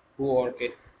who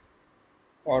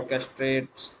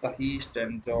orchestrates the heist,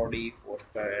 and Jodie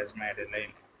Foster as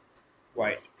Madeline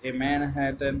White, a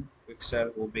Manhattan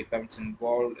fixer who becomes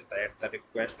involved at the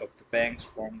request of the bank's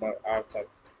founder Arthur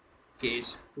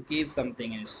Case to keep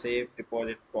something in a safe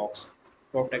deposit box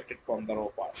protected from the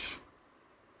robbers.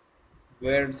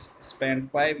 Wirtz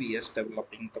spent 5 years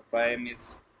developing the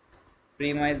premise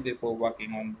before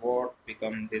working on what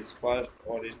became his first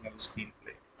original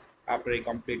screenplay. After he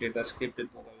completed the script in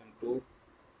 2002,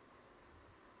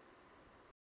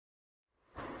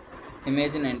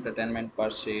 Imagine Entertainment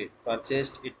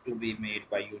purchased it to be made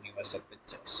by Universal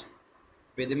Pictures.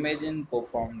 With Imagine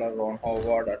co-founder Ron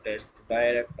Howard attached to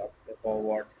direct after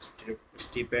Howard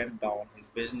stepped down, his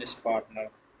business partner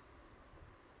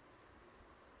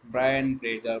Brian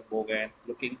Grazer began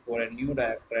looking for a new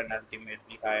director and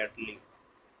ultimately hired Lee.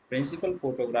 Principal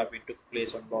photography took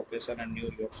place on location in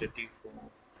New York City from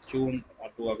June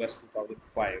to August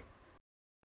 2005.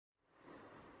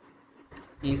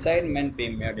 Inside Men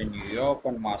premiered in New York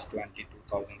on March 20,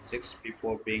 2006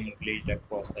 before being released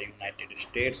across the United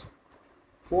States.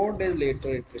 4 days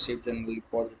later, it received generally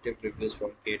positive reviews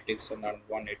from critics and earned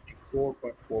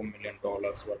 $184.4 million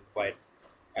worldwide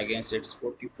against its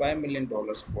 $45 million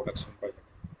production budget,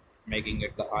 making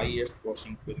it the highest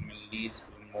grossing film in Lee's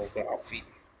filmography.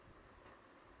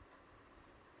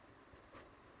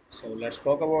 So let's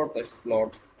talk about this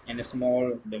plot in a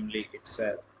small dimly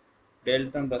itself.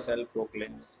 Dalton Russell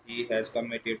proclaims he has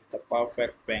committed the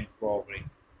perfect bank robbery.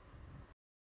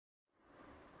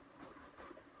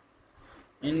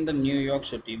 In the New York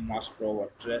City mask rover,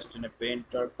 dressed in a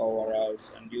painted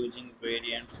coveralls and using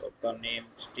variants of the name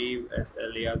Steve as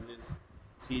aliases,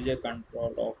 seizes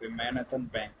control of a Manhattan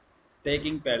bank,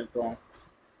 taking Peltron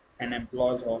and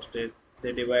employs hostage.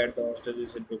 They divide the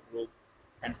hostages into groups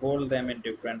and hold them in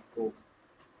different rooms,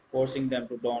 forcing them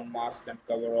to don masks and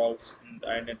coveralls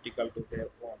identical to their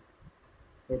own,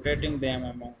 rotating them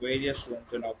among various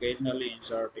rooms and occasionally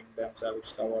inserting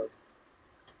themselves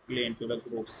covertly into the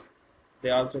groups. They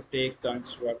also take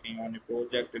turns working on a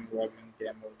project involving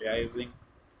demobilizing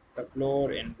the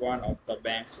floor in one of the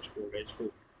bank's storage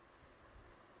rooms.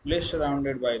 Police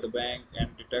surrounded by the bank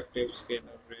and detectives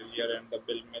Skinner, Frazier, and the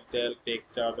Bill Mitchell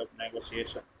take charge of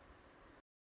negotiation.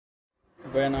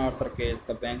 When Arthur Case,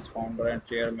 the bank's founder and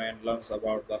chairman, learns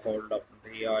about the holdup,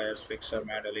 he hires fixer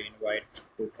Madeline White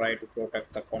to try to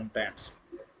protect the contents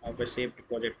of a safe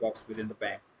deposit box within the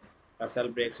bank. Russell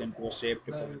breaks into a safe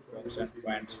deposit box and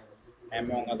finds,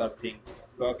 among other things,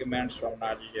 documents from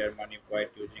Nazi Germany.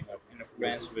 White, using her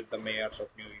influence with the mayors of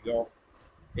New York,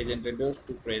 is introduced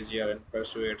to Frazier and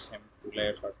persuades him to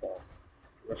let her talk.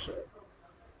 Russell,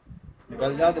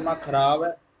 निकल जाओ, दिमाग खराब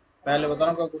है। पहले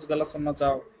बताओ क्या कुछ गलत सुनना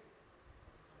चाहो।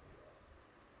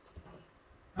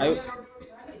 आयो,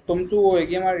 तुमसे वो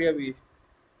होगी हमारी अभी।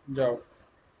 जाओ।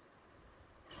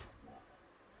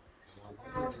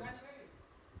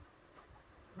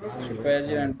 So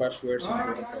Frazier and persuades him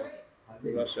to talk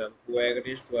to Russell, who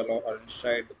agrees to allow her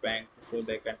inside the bank so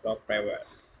they can talk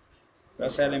privately.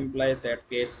 Russell implies that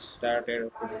Case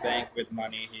started his bank with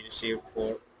money he received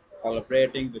for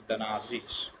collaborating with the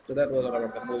Nazis. So that was all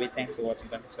about the movie. Thanks for watching.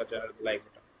 Consider channel like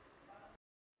button.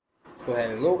 So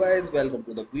hello guys, welcome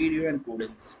to the video, and today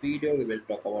in this video we will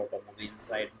talk about the movie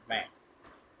Inside Man.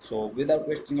 So without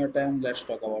wasting your time, let's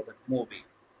talk about the movie.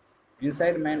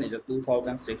 Inside Man is a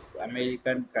 2006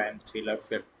 American crime thriller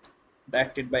film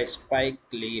directed by Spike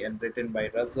Lee and written by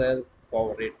Russell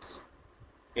Kovritz.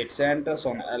 It centers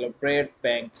on an elaborate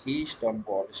bank heist on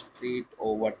Wall Street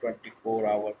over a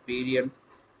 24-hour period.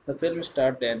 The film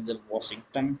stars Denzel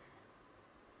Washington,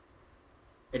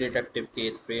 a detective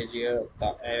Keith Frazier,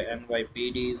 the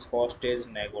NYPD's hostage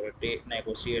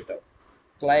negotiator,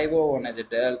 Clive Owen as a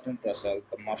Dalton Russell,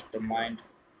 the mastermind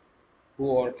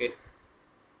who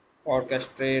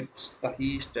orchestrates the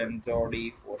heist, and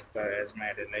Jodie Foster as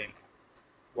Madeline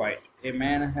White, a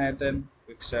Manhattan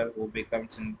fixer who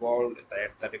becomes involved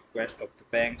at the request of the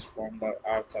bank's founder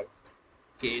Arthur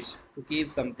Case to keep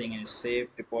something in a safe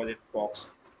deposit box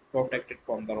protected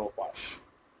from the robbers.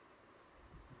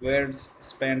 Wirtz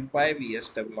spent 5 years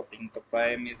developing the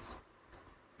premise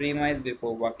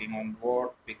before working on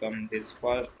what became his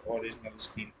first original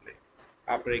screenplay.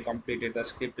 After he completed the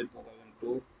script in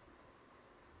 2002,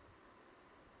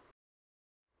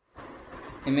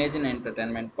 Imagine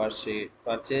Entertainment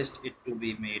purchased it to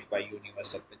be made by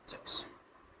Universal Pictures,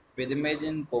 with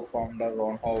Imagine co-founder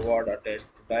Ron Howard attached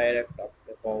to direct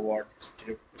after Howard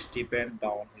stepped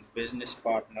down. His business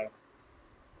partner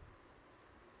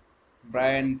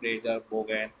Brian Grazer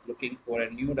began looking for a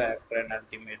new director and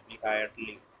ultimately hired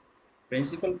Lee.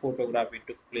 Principal photography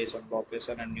took place on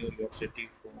location in New York City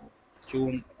from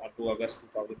June to August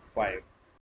 2005.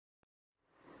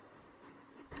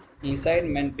 Inside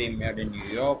Man premiered in New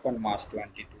York on March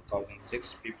 20,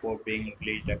 2006 before being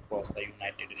released across the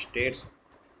United States.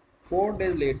 4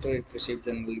 days later, it received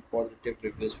generally positive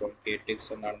reviews from critics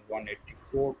and earned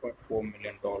 $184.4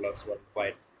 million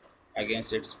worldwide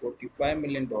against its $45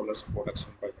 million production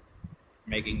budget,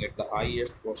 making it the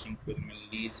highest grossing film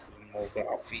in Lee's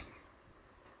filmography.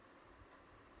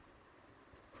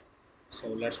 So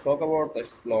let's talk about the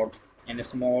plot in a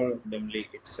small dimly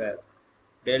itself.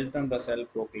 Dalton Russell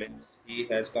proclaims he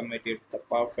has committed the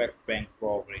perfect bank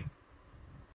robbery.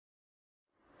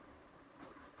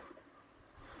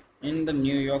 In the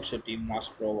New York City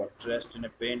mask rover, dressed in a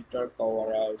painted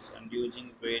coveralls and using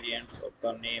variants of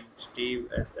the name Steve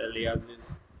as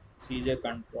aliases, seizes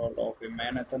control of a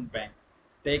Manhattan bank,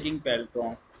 taking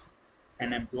Peltron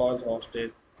and employs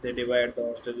hostage. They divide the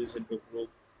hostages into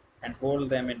groups and hold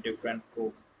them in different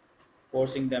rooms,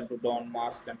 forcing them to don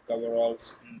masks and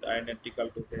coveralls identical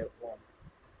to their own,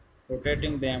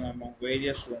 rotating them among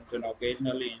various rooms and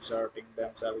occasionally inserting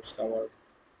themselves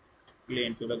covertly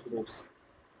into the groups.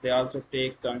 They also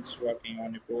take turns working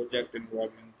on a project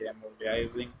involving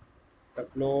demobilizing the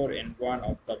floor in one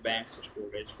of the bank's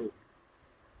storage rooms.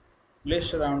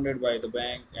 Police surrounded by the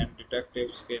bank and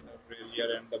detectives Skinner,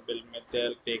 Frazier, and the Bill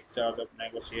Mitchell take charge of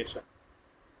negotiation.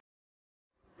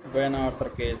 When Arthur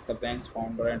Case, the bank's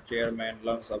founder and chairman,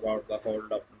 learns about the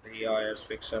holdup, he hires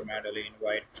fixer Madeline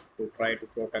White to try to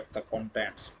protect the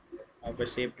contents of a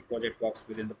safe deposit box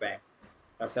within the bank.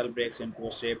 Russell breaks into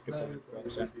a safe deposit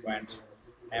box and finds,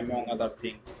 among other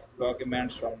things,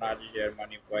 documents from Nazi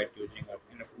Germany. White, using her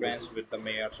influence with the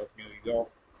mayors of New York,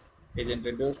 is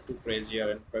introduced to Frazier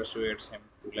and persuades him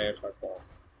to let her talk.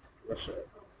 Russell,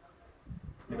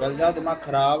 निकल जाओ, दिमाग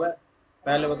खराब है।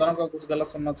 पहले बताओ क्या कुछ गलत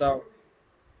सुनना चाहो।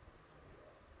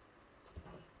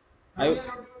 आयो,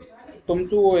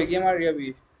 तुमसे वो होगी हमारी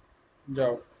अभी।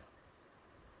 जाओ।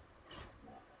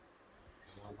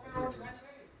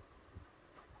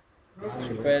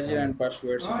 So Frazier and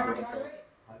persuades him to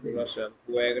talk to Russell,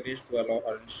 who agrees to allow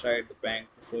her inside the bank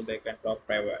so they can talk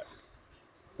private.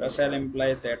 Russell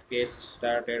implies that Case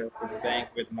started his bank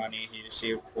with money he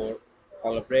received for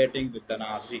collaborating with the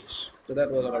Nazis. So that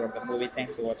was all about the movie.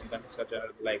 Thanks for watching. Consider channel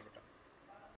the like button.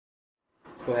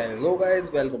 So hello guys,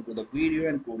 welcome to the video,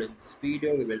 and today in this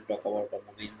video we will talk about the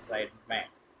movie Inside Man.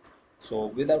 So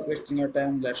without wasting your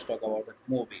time, let's talk about the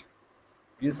movie.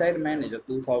 Inside Man is a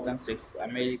 2006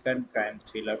 American crime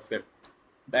thriller film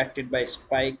directed by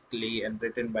Spike Lee and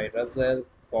written by Russell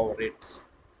Kovaritz.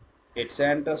 It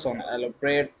centers on an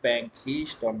elaborate bank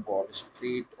heist on Wall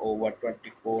Street over a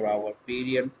 24-hour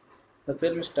period. The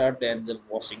film stars Denzel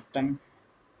Washington,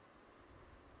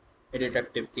 a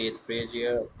detective Keith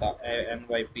Frazier, the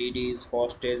NYPD's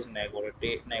hostage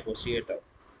negotiator,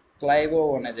 Clive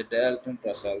Owen as a Dalton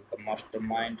Russell, the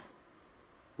mastermind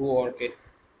who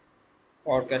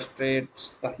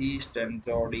orchestrates the heist, and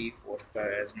Jodie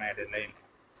Foster as Madeline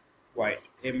White,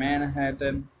 a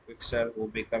Manhattan fixer who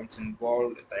becomes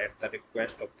involved at the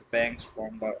request of the bank's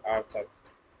founder Arthur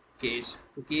Case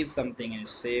to keep something in a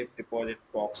safe deposit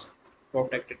box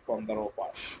protected from the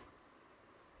robbers.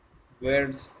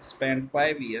 Wirtz spent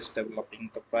 5 years developing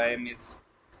the premise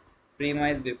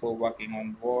before working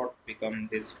on what became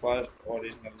his first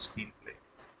original screenplay.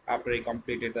 After he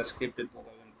completed the script in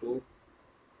 2002,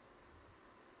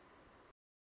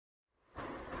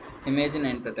 Imagine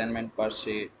Entertainment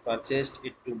purchased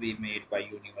it to be made by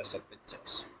Universal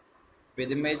Pictures,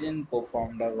 with Imagine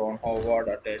co-founder Ron Howard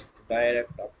attached to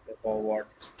direct after Howard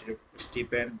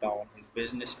stepped down. His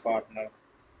business partner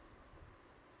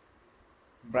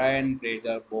Brian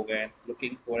Grazer began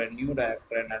looking for a new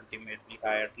director and ultimately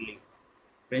hired Lee.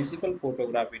 Principal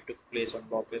photography took place on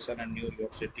location in New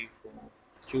York City from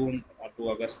June to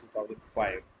August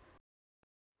 2005.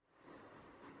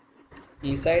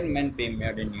 Inside Man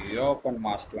premiered in New York on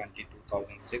March 20,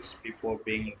 2006 before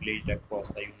being released across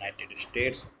the United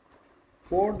States.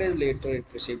 4 days later, it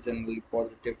received generally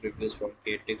positive reviews from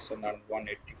critics and earned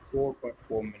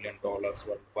 $184.4 million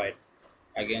worldwide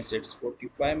against its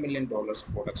 $45 million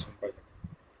production budget,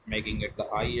 making it the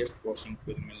highest grossing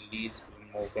film in Lee's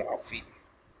filmography.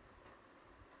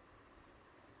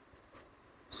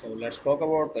 So let's talk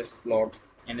about its plot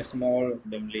in a small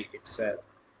dimly itself.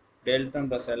 Dalton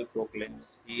Russell proclaims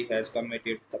he has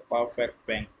committed the perfect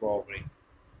bank robbery.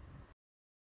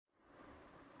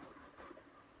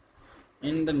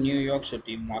 In the New York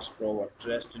City mask rover,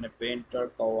 dressed in a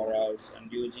painter coveralls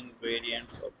and using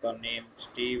variants of the name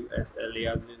Steve as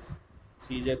aliases,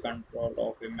 seizes control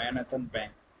of a Manhattan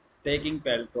bank, taking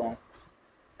Peltron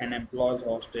and employs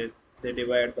hostage. They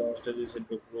divide the hostages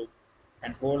into groups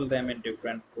and hold them in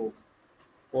different rooms,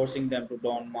 forcing them to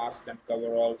don masks and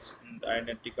coveralls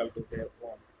identical to their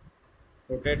own,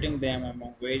 rotating them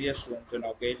among various rooms and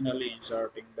occasionally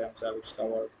inserting themselves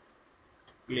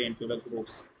covertly into the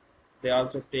groups. They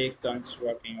also take turns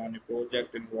working on a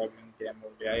project involving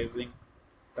demoralizing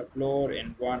the floor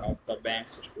in one of the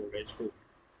bank's storage rooms.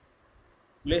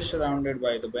 Police surrounded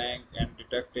by the bank and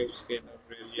detectives Skinner,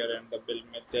 Frazier, and the Bill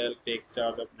Mitchell take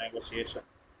charge of negotiation.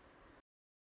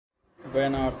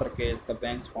 When Arthur Case, the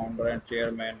bank's founder and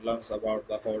chairman, learns about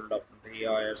the holdup, he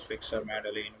hires fixer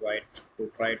Madeline White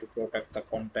to try to protect the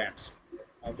contents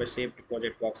of a safe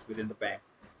deposit box within the bank.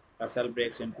 Russell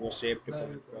breaks into a safe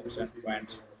deposit box and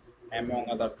finds, among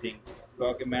other things,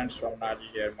 documents from Nazi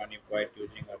Germany. White,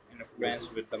 using her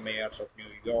influence with the mayors of New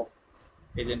York,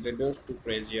 is introduced to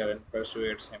Frazier and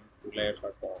persuades him to let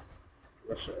her talk.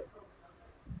 Russell,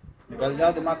 निकल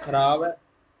जाओ, दिमाग खराब है।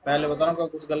 पहले बताओ क्या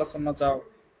कुछ गलत सुनना चाहो।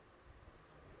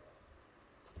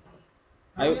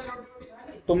 आयो,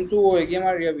 तुमसे वो होगी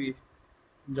हमारी अभी।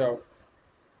 जाओ।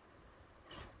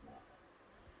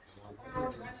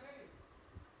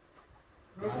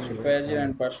 So Frazier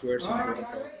and persuades him to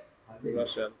talk to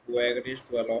Russell, who agrees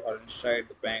to allow her inside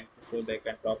the bank so they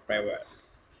can talk private.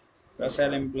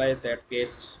 Russell implies that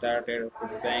Case started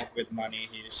his bank with money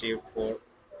he received for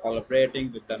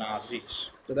collaborating with the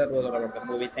Nazis. So that was all about the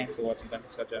movie. Thanks for watching.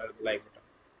 Consider channel like button.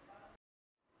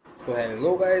 So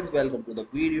hello guys, welcome to the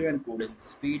video, and today in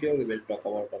this video we will talk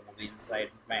about the movie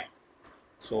Inside Man.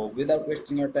 So without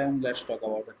wasting your time, let's talk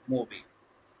about the movie.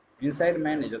 Inside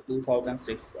Man is a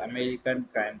 2006 American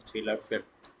crime thriller film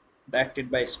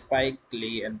directed by Spike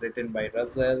Lee and written by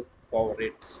Russell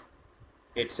Kovaritz.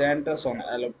 It centers on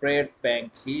an elaborate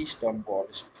bank heist on Wall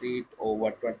Street over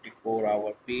a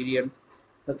 24-hour period.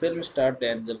 The film stars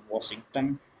Denzel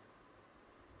Washington,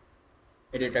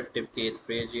 a detective Keith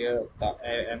Frazier, the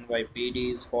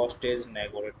NYPD's hostage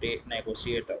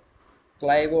negotiator,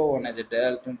 Clive Owen as a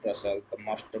Dalton Russell, the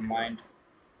mastermind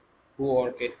who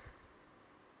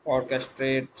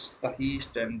orchestrates the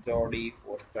heist, and Jodie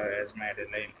Foster as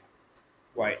Madeline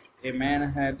White, a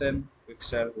Manhattan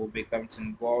fixer who becomes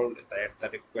involved at the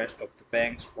request of the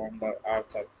bank's founder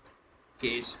Arthur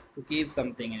Case to keep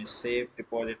something in a safe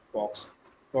deposit box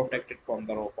protected from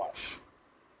the robbers.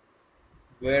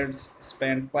 Wades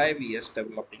spent 5 years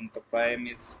developing the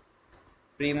premise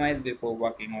before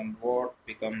working on what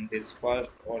became his first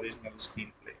original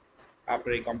screenplay.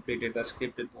 After he completed the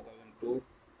script in 2002,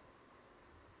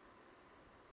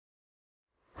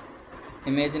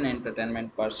 Imagine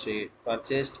Entertainment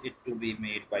purchased it to be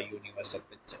made by Universal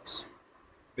Pictures,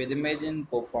 with Imagine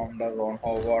co-founder Ron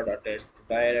Howard attached to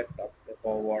direct after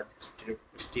Howard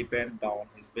stepped down.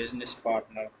 His business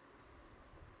partner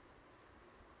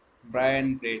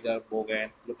Brian Grazer began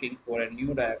looking for a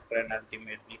new director and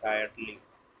ultimately hired Lee.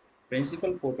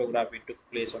 Principal photography took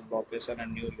place on location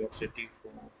in New York City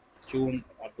from June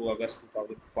to August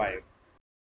 2005.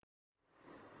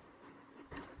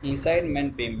 Inside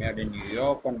Men premiered in New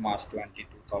York on March 20,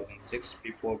 2006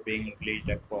 before being released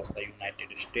across the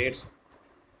United States.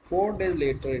 4 days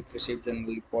later, it received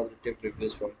generally positive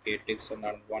reviews from critics and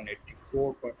earned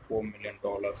 $184.4 million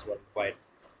worldwide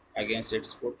against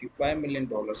its $45 million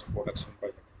production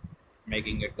budget,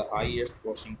 making it the highest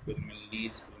grossing film in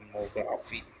Lee's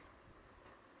filmography.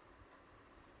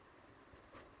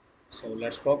 So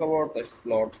let's talk about its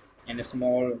plot in a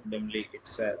small dimly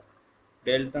itself.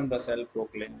 Dalton Russell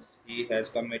proclaims he has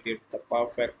committed the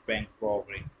perfect bank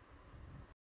robbery.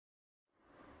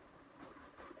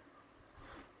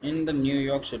 In the New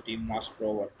York City mask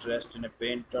rover, dressed in a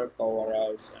painter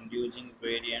coveralls and using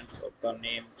variants of the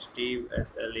name Steve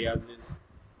as aliases,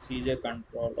 seizes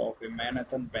control of a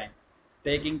Manhattan bank,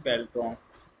 taking Peltron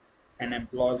and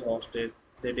employs hostage.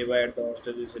 They divide the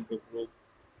hostages into groups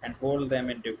and hold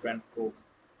them in different rooms,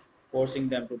 forcing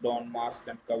them to don masks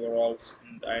and coveralls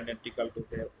identical to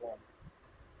their own,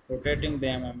 rotating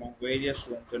them among various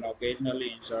rooms and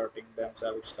occasionally inserting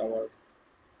themselves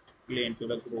covertly into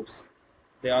the groups.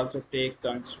 They also take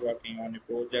turns working on a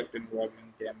project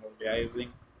involving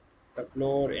demoralizing the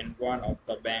floor in one of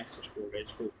the bank's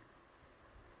storage rooms.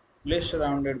 Police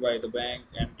surrounded by the bank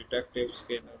and detectives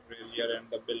Skinner, Frazier, and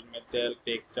the Bill Mitchell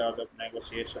take charge of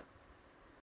negotiation.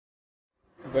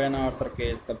 When Arthur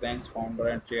Case, the bank's founder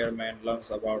and chairman, learns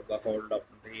about the holdup,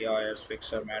 he hires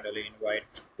fixer Madeline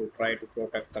White to try to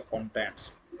protect the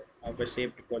contents of a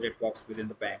safe deposit box within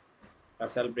the bank.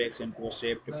 Russell breaks into a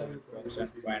safe deposit box and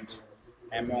finds,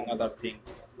 among other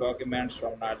things, documents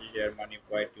from Nazi Germany.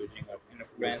 White, using her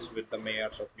influence with the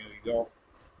mayors of New York,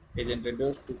 is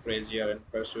introduced to Frazier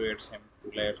and persuades him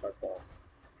to let her talk.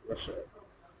 Russell,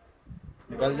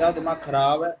 निकल जाओ, दिमाग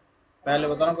खराब है। पहले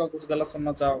बताओ क्या कुछ गलत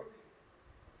सुनना चाहो।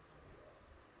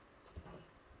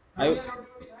 आयो,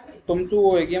 तुमसे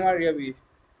वो होगी हमारी अभी।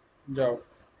 जाओ।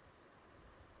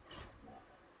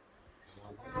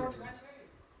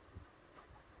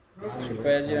 So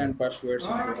Frazier and persuades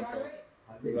him to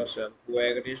talk to Russell, who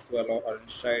agrees to allow her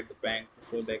inside the bank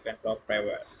so they can talk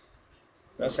privately.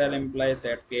 Russell implies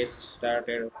that Case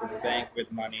started his bank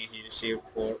with money he received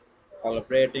for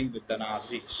collaborating with the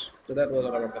Nazis. So that was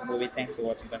all about the movie. Thanks for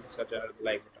watching. Consider channel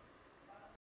like button.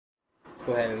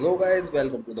 So hello guys,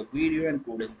 welcome to the video, and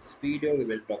today in this video we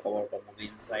will talk about the movie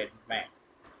Inside Man.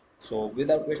 So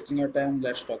without wasting your time,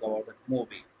 let's talk about the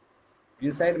movie.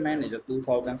 Inside Man is a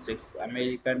 2006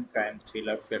 American crime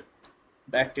thriller film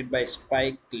directed by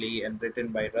Spike Lee and written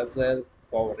by Russell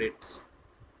Kovaritz.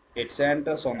 It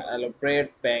centers on an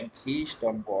elaborate bank heist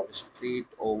on Wall Street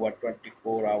over a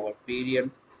 24-hour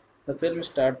period. The film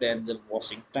stars Denzel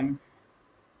Washington,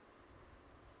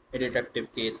 a detective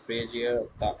Keith Frazier,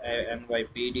 the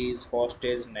NYPD's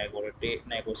hostage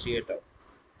negotiator,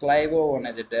 Clive Owen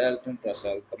as a Dalton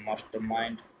Russell, the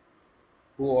mastermind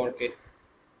who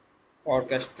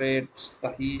orchestrates the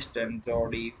heist, and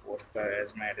Jodie Foster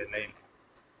as Madeline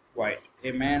White,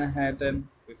 a Manhattan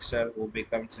fixer who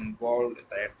becomes involved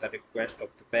at the request of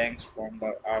the bank's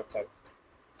founder Arthur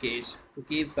case to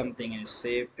keep something in a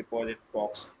safe deposit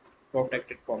box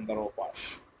protected from the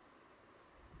robbers.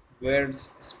 Wirtz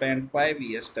spent 5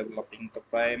 years developing the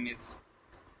premise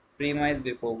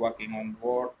before working on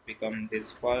what became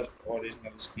his first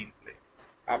original screenplay.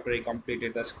 After he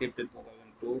completed the script in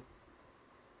 2002,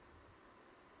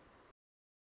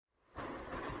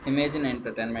 Imagine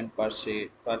Entertainment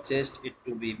purchased it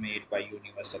to be made by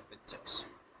Universal Pictures.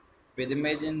 With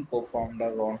Imagine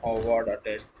co-founder Ron Howard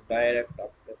attached to direct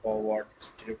after Howard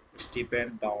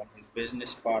stepped down, his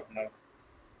business partner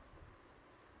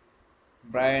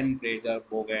Brian Grazer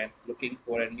began looking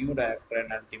for a new director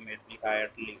and ultimately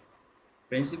hired Lee.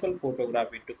 Principal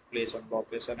photography took place on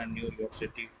location in New York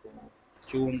City from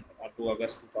June to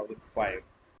August 2005.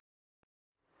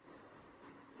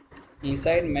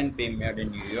 Inside Men premiered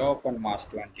in New York on March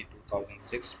 20,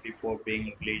 2006 before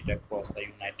being released across the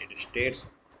United States.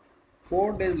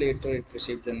 4 days later, it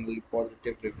received generally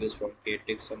positive reviews from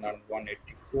critics and earned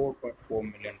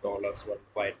 $184.4 million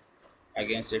worldwide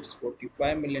against its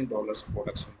 $45 million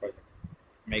production budget,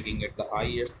 making it the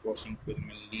highest grossing film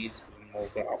in Lee's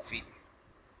filmography.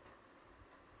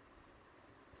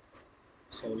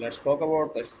 So let's talk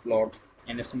about its plot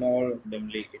in a small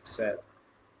dimly itself.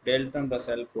 Dalton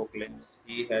Russell proclaims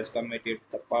he has committed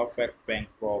the perfect bank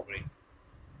robbery.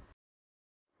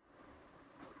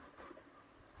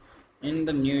 In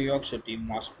the New York City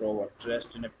masked robber,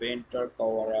 dressed in a painter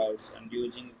coveralls and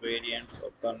using variants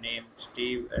of the name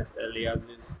Steve as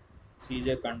aliases,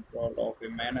 seizes control of a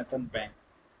Manhattan bank,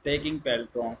 taking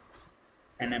Peltron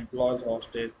and employs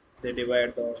hostage. They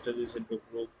divide the hostages into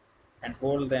groups and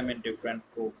hold them in different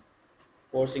rooms,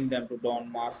 forcing them to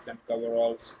don masks and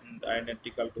coveralls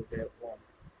identical to their own,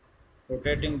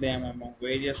 rotating them among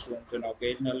various rooms and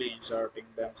occasionally inserting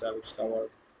themselves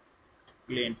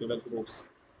covertly into the groups.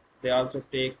 They also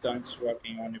take turns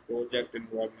working on a project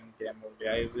involving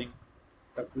demoralizing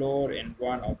the floor in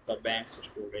one of the bank's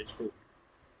storage rooms.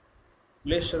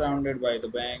 Police surrounded by the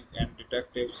bank and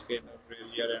detectives Skinner,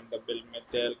 Frazier, and the Bill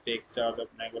Mitchell take charge of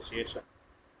negotiation.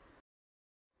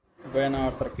 When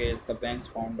Arthur Case, the bank's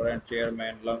founder and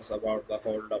chairman, learns about the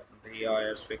holdup, he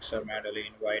hires fixer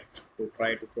Madeline White to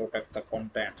try to protect the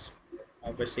contents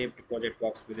of a safe deposit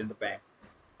box within the bank.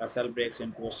 Russell breaks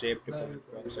into a safe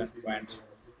deposit box and finds,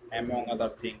 among other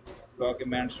things,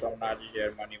 documents from Nazi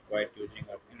Germany. White, using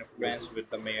her influence with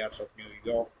the mayors of New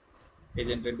York, is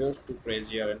introduced to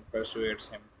Frazier and persuades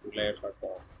him to let her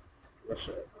talk.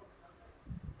 Russell,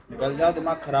 निकल जाओ,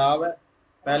 दिमाग खराब है।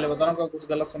 पहले बताओ क्या कुछ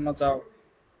गलत सुनना चाहो।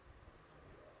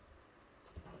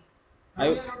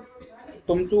 आयो,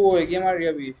 तुमसे वो होगी हमारी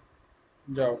अभी।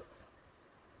 जाओ।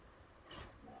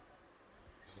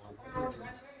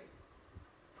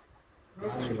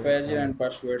 So Frazier and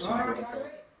persuades him to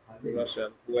talk to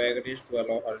Russell, who agrees to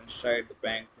allow her inside the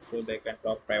bank so they can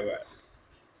talk privately.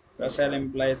 Russell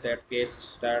implies that Case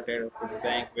started his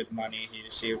bank with money he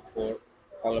received for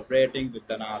collaborating with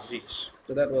the Nazis.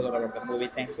 So that was all about the movie.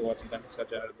 Thanks for watching. Consider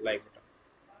channel like button.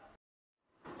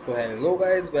 So hello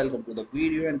guys, welcome to the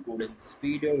video, and today in this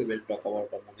video we will talk about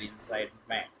the movie Inside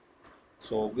Man.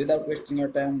 So without wasting your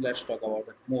time, let's talk about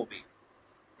the movie.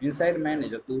 Inside Man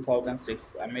is a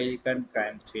 2006 American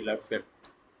crime thriller film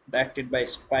directed by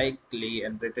Spike Lee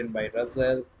and written by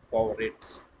Russell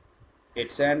Kovritz.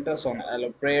 It centers on an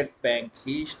elaborate bank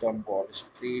heist on Wall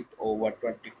Street over a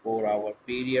 24-hour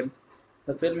period.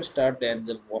 The film stars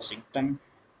Denzel Washington,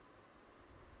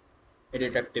 a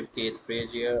detective Keith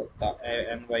Frazier, the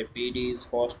NYPD's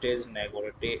hostage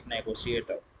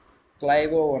negotiator,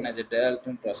 Clive Owen as a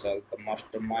Dalton Russell, the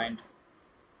mastermind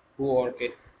who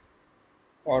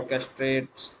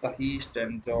orchestrates the heist,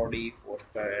 and Jodie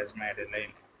Foster as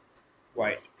Madeline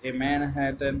White, a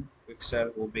Manhattan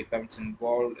fixer who becomes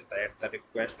involved at the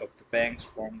request of the bank's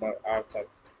founder Arthur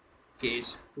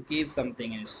Case to keep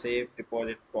something in a safe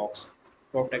deposit box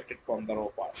protected from the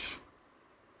robbers.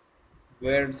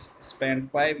 Wirtz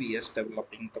spent 5 years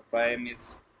developing the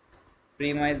premise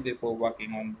before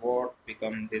working on what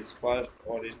became his first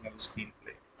original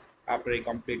screenplay. After he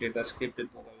completed the script in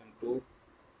 2002,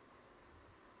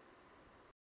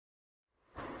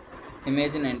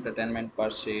 Imagine Entertainment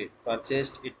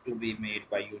purchased it to be made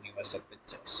by Universal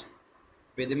Pictures.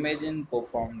 With Imagine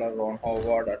co-founder Ron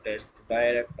Howard attached to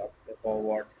direct after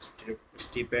Howard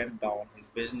stepped down, his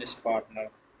business partner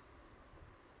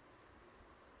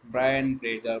Brian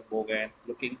Grazer began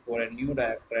looking for a new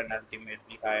director and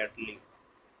ultimately hired Lee.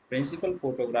 Principal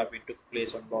photography took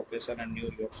place on location in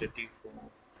New York City from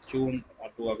June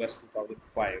to August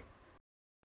 2005.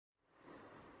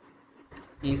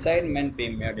 Inside Men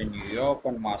premiered in New York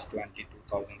on March 20,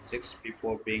 2006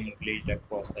 before being released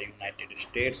across the United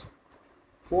States.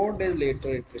 4 days later,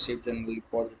 it received generally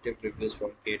positive reviews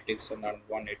from critics and earned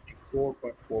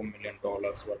 $184.4 million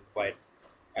worldwide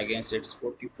against its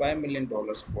 $45 million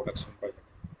production budget,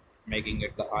 making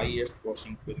it the highest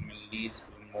grossing film in Lee's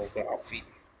filmography.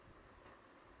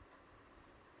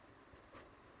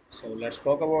 So let's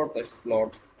talk about its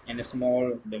plot. In a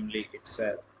small, dimly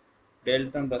itself,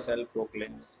 Dalton Russell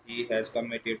proclaims he has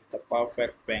committed the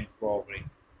perfect bank robbery.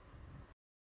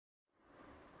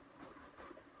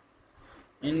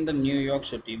 In the New York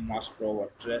City mask rover,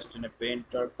 dressed in a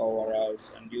painted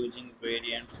coveralls and using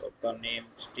variants of the name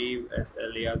Steve as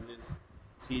aliases,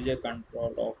 seizes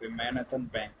control of a Manhattan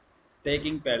bank,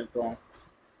 taking Peltron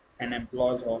and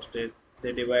employs hostage.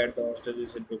 They divide the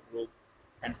hostages into groups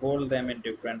and hold them in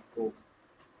different rooms,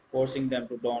 forcing them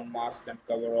to don masks and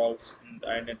coveralls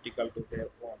identical to their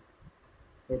own,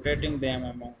 rotating them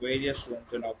among various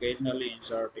rooms and occasionally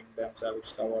inserting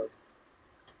themselves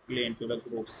covertly into the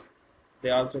groups. They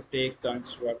also take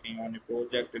turns working on a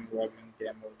project involving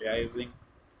demoralizing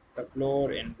the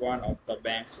floor in one of the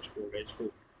bank's storage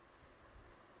rooms.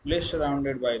 Police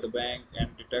surrounded by the bank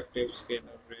and detectives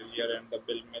Skinner, Frazier, and the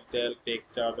Bill Mitchell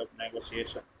take charge of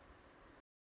negotiation.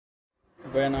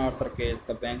 When Arthur Case,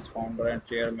 the bank's founder and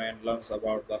chairman, learns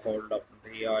about the holdup,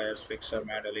 he hires fixer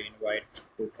Madeline White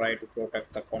to try to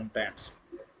protect the contents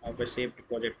of a safe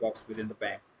deposit box within the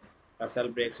bank. Russell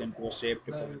breaks into a safe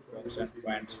deposit box and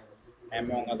finds,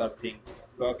 among other things,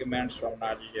 documents from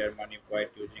Nazi Germany.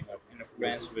 White, using her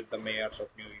influence with the mayors of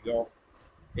New York,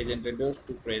 is introduced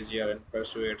to Frazier and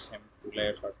persuades him to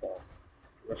let her talk.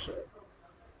 Russell,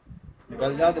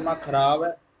 निकल जाओ, दिमाग खराब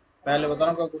है। पहले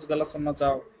बताओ क्या कुछ गलत सुनना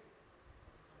चाहो।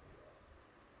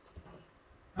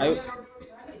 आयो,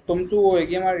 तुमसे वो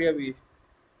होगी हमारी अभी।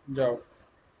 जाओ।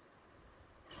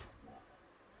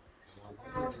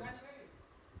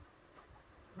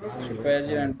 So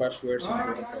Frazier and persuades him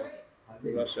to talk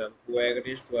to Russell, who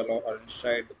agrees to allow her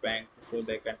inside the bank so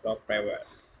they can talk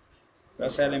privately.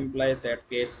 Russell implies that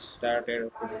Case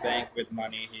started his bank with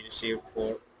money he received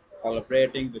for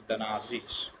collaborating with the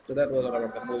Nazis. So that was all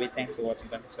about the movie. Thanks for watching.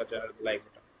 Consider channel like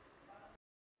button.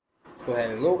 So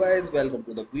hello guys, welcome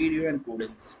to the video, and today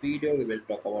in this video we will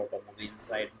talk about the movie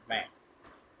Inside Man.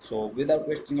 So without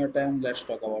wasting your time, let's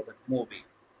talk about the movie.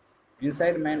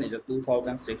 Inside Man is a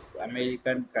 2006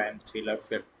 American crime thriller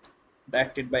film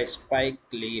directed by Spike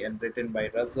Lee and written by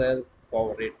Russell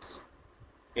Kovritz.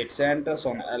 It centers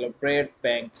on an elaborate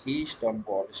bank heist on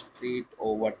Wall Street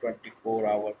over a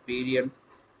 24-hour period.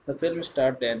 The film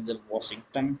stars Denzel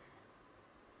Washington,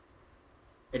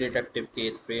 a detective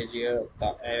Keith Frazier,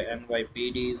 the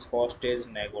NYPD's hostage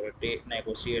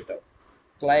negotiator,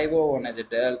 Clive Owen as a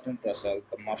Dalton Russell,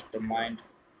 the mastermind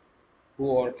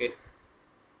who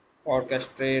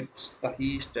orchestrates the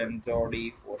heist, and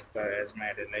Jodie Foster as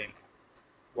Madeline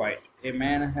White, a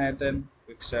Manhattan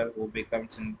fixer who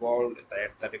becomes involved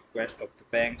at the request of the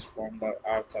bank's founder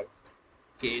Arthur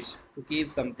Case to keep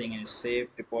something in a safe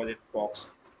deposit box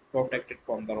protected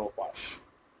from the robbers.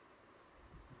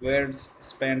 Wirtz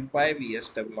spent 5 years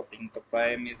developing the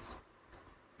premise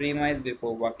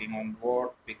before working on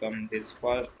what became his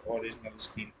first original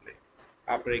screenplay.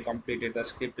 After he completed the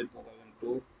script in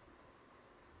 2002,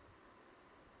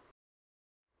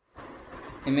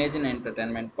 Imagine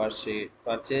Entertainment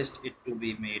purchased it to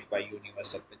be made by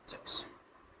Universal Pictures,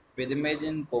 with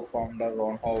Imagine co-founder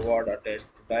Ron Howard attached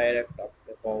to direct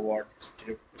after Howard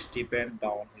stepped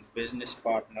down. His business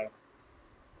partner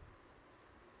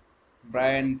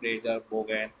Brian Grazer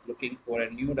began looking for a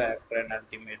new director and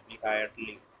ultimately hired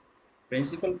Lee.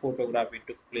 Principal photography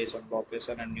took place on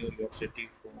location in New York City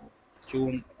from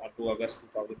June to August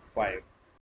 2005.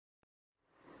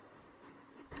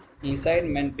 Inside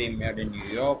Man premiered in New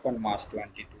York on March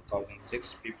 20,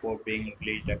 2006 before being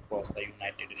released across the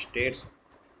United States.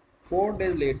 4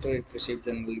 days later, it received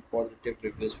generally positive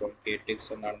reviews from critics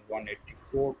and earned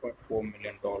 $184.4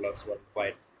 million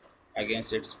worldwide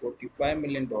against its $45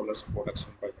 million production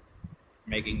budget,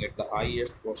 making it the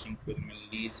highest grossing film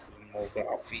in Lee's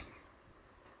filmography.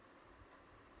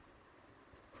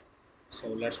 So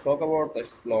let's talk about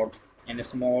its plot. In a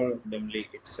small, dimly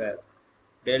itself,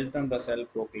 Dalton Russell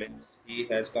proclaims he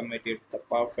has committed the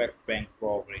perfect bank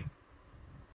robbery.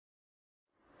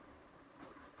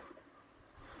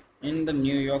 In the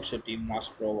New York City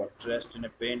mask rover, dressed in a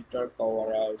painted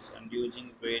coveralls and using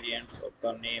variants of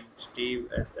the name Steve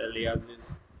as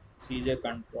aliases, seizes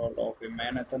control of a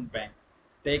Manhattan bank,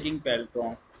 taking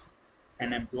Peltron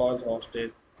and employs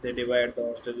hostage. They divide the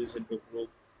hostages into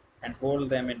groups and hold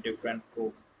them in different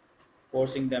rooms,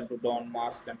 forcing them to don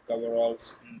masks and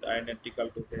coveralls identical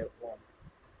to their own,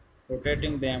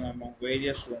 rotating them among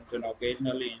various rooms and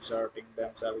occasionally inserting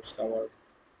themselves covered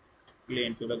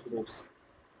into the groups.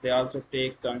 They also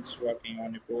take turns working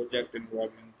on a project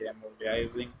involving them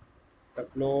organizing the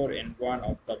floor in one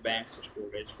of the bank's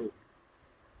storage rooms.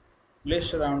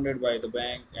 Police surrounded by the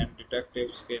bank and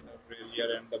detectives Skinner,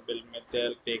 Frazier, and the Bill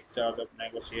Mitchell take charge of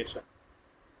negotiation.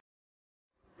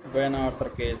 When Arthur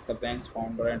Case, the bank's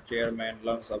founder and chairman,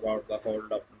 learns about the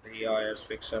holdup, he hires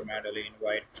fixer Madeline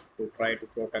White to try to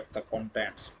protect the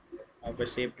contents of a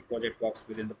safe deposit box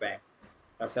within the bank.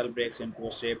 Russell breaks into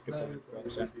a safe deposit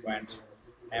box and finds,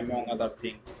 among other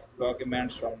things,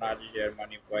 documents from Nazi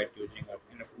Germany. White, using her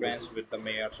influence with the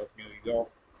mayors of New York,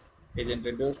 is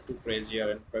introduced to Frazier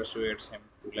and persuades him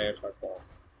to let her talk.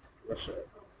 Russell,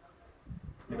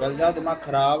 निकल जाओ, दिमाग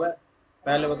खराब है।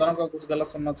 पहले बताओ क्या कुछ गलत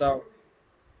सुनना चाहो।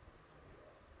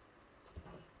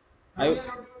 आयो,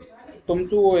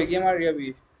 तुमसे वो होगी हमारी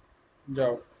अभी।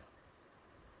 जाओ।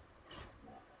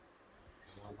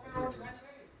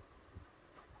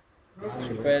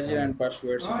 So Frazier and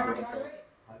persuades him to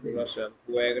talk to Russell,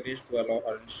 who agrees to allow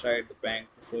her inside the bank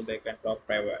so they can talk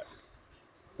private.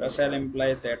 Russell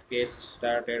implies that Case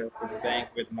started his bank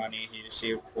with money he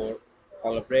received for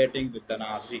collaborating with the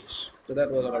Nazis. So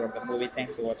that was all about the movie.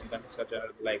 Thanks for watching. Consider channel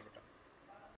like button.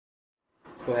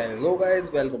 So hello guys,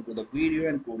 welcome to the video,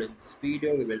 and today in this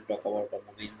video we will talk about the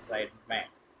movie Inside Man.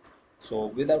 So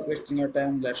without wasting your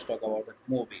time, let's talk about the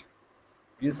movie.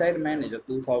 Inside Man is a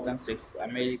 2006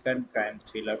 American crime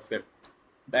thriller film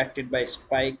directed by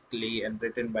Spike Lee and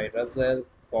written by Russell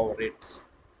Kovaritz.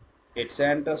 It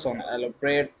centers on an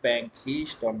elaborate bank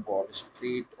heist on Wall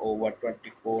Street over a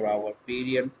 24-hour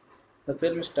period. The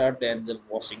film stars Denzel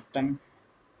Washington,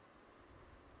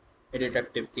 a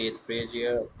detective Keith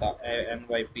Frazier, the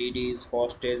NYPD's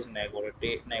hostage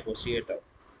negotiator,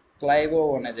 Clive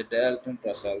Owen as a Dalton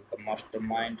Russell, the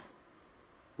mastermind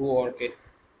who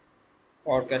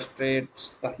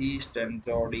orchestrates the heist, and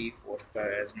Jodie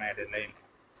Foster as Madeline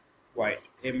White,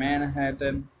 a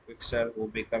Manhattan fixer who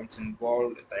becomes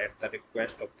involved at the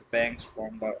request of the bank's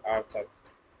founder Arthur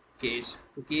Case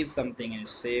to keep something in a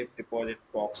safe deposit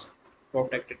box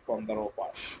protected from the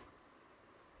robbers.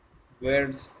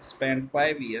 Wirtz spent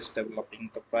 5 years developing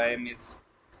the premise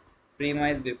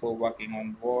before working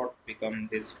on what became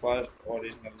his first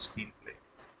original screenplay.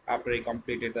 After he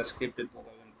completed the script in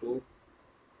 2002,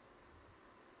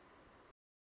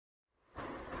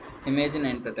 Imagine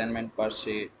Entertainment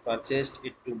purchased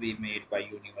it to be made by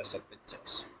Universal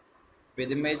Pictures,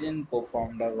 with Imagine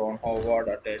co-founder Ron Howard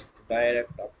attached to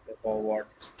direct after Howard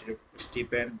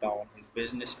stepped down. His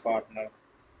business partner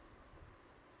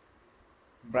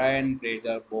Brian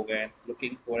Grazer began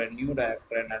looking for a new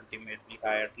director and ultimately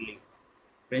hired Lee.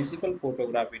 Principal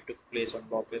photography took place on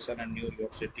location in New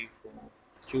York City from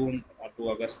June to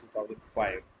August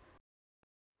 2005.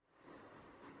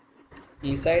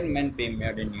 Inside Man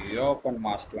premiered in New York on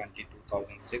March 20,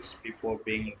 2006 before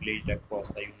being released across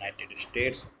the United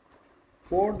States.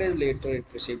 4 days later, it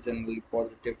received generally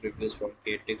positive reviews from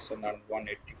critics and earned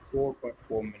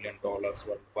 $184.4 million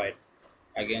worldwide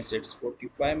against its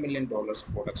 $45 million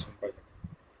production budget,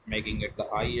 making it the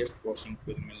highest grossing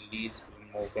film in Lee's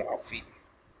filmography.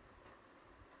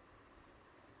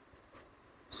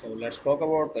 So let's talk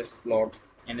about its plot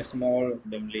in a small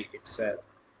dimly itself.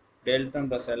 Dalton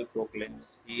Russell proclaims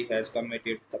he has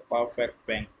committed the perfect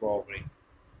bank robbery.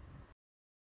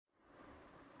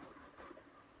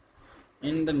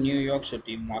 In the New York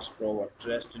City mask rover,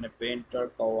 dressed in a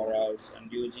painter coveralls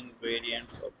and using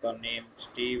variants of the name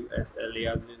Steve as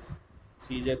aliases,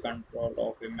 seizes control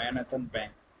of a Manhattan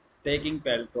bank, taking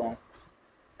Peltron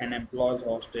and employs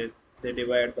hostage. They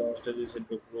divide the hostages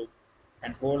into groups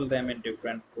and hold them in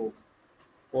different rooms,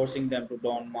 forcing them to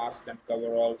don masks and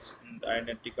coveralls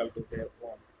identical to their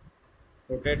own,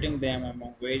 rotating them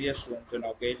among various rooms and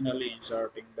occasionally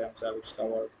inserting themselves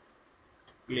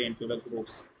covertly into the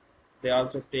groups. They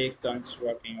also take turns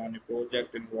working on a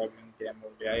project involving them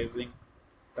organizing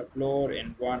the floor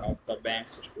in one of the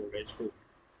bank's storage rooms.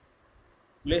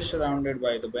 Police surrounded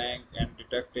by the bank and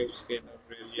detectives Skinner,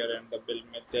 Frazier, and the Bill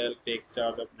Mitchell take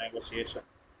charge of negotiation.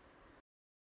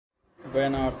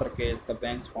 When Arthur Case, the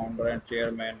bank's founder and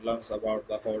chairman, learns about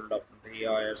the holdup, he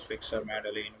hires fixer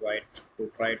Madeline White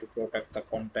to try to protect the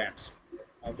contents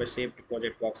of a safe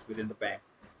deposit box within the bank.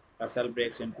 Russell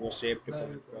breaks into a safe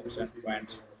deposit box and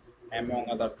finds, among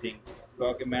other things,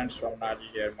 documents from Nazi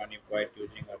Germany. White,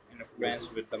 using her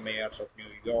influence with the mayors of New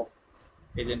York,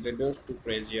 is introduced to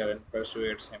Frazier and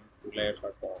persuades him to let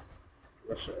her talk.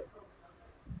 Russell,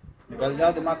 निकल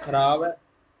जाओ, दिमाग खराब है।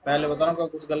 पहले बताओ क्या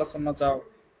कुछ गलत सुनना चाहो।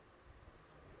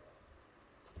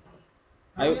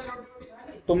 आयो,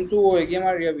 तुमसे वो होगी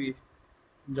हमारी अभी।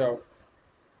 जाओ।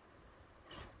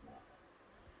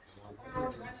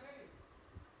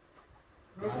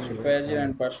 So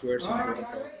Ferdinand persuades him to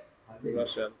talk to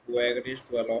Russell, who agrees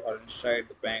to allow her inside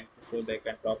the bank so they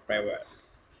can talk private.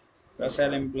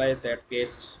 Russell implies that Case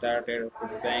started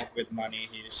his bank with money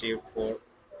he received for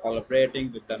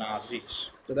collaborating with the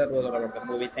Nazis. So that was all about the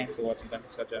movie. Thanks for watching.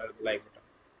 Consider channel like button.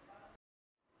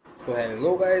 So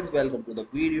hello guys, welcome to the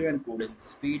video, and today in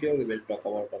this video we will talk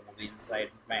about the movie Inside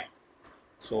Man.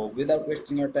 So without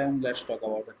wasting your time, let's talk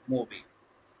about that movie.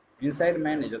 Inside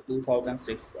Man is a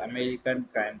 2006 American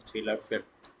crime thriller film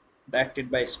directed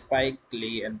by Spike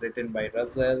Lee and written by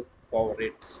Russell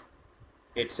Kovaritz.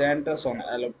 It centers on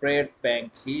an elaborate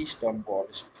bank heist on Wall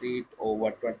Street over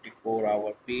a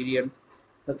 24-hour period.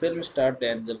 The film stars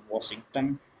Denzel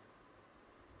Washington,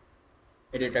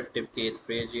 a detective Keith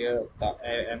Frazier, the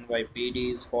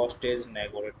NYPD's hostage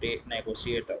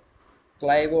negotiator,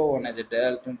 Clive Owen as a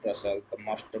Dalton Russell, the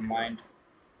mastermind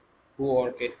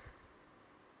who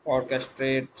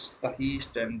orchestrates the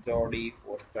heist, and Jodie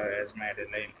Foster as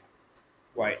Madeline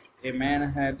White, a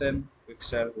Manhattan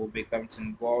fixer who becomes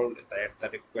involved at the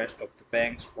request of the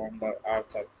bank's founder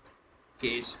Arthur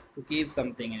Case to keep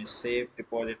something in a safe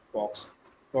deposit box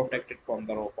protected from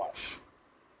the robbers.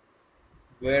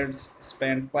 Wirtz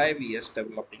spent 5 years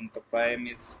developing the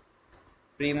premise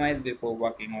before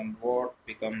working on what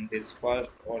became his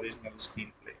first original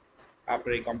screenplay.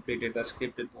 After he completed the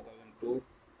script in 2002,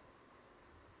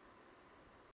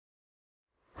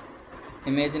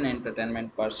 Imagine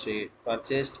Entertainment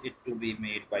purchased it to be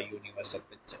made by Universal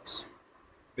Pictures,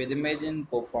 with Imagine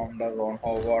co-founder Ron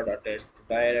Howard attached to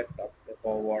direct after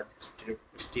Howard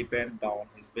stepped down.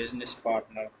 His business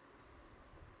partner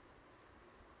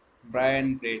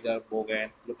Brian Grazer began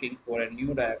looking for a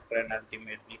new director and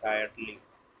ultimately hired Lee.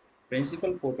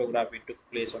 Principal photography took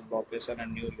place on location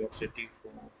in New York City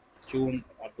from June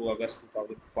to August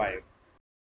 2005.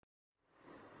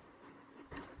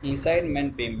 Inside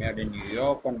Men premiered in New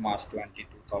York on March 20,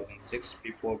 2006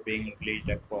 before being released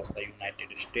across the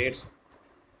United States.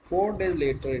 4 days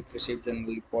later, it received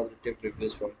generally positive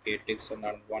reviews from critics and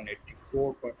earned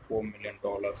 $184.4 million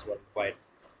worldwide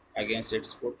against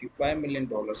its $45 million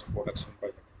production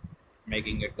budget,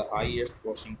 making it the highest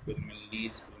grossing film in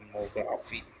Lee's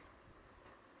filmography.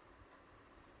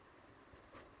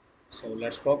 So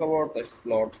let's talk about its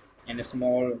plot in a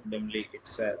small dimly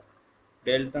itself.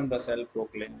 Dalton Russell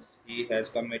proclaims he has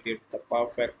committed the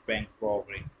perfect bank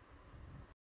robbery.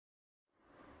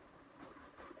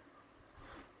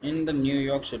 In the New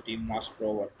York City mask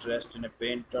rover, dressed in a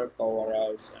painter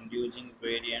coveralls and using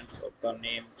variants of the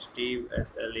name Steve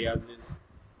as aliases,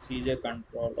 seizes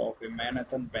control of a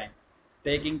Manhattan bank,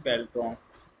 taking Peltron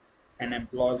and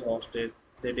employs hostage.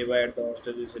 They divide the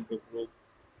hostages into groups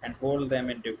and hold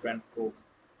them in different rooms,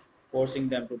 forcing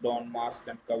them to don masks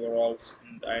and coveralls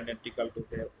identical to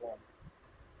their own,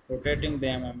 rotating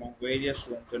them among various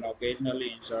rooms and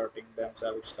occasionally inserting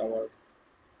themselves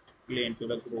covertly into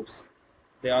the groups.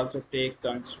 They also take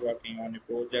turns working on a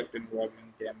project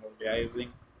involving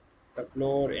demoralizing the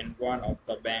floor in one of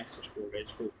the bank's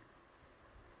storage rooms.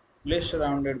 Police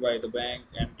surrounded by the bank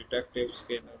and detectives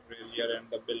Skinner, Frazier, and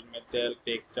the Bill Mitchell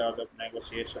take charge of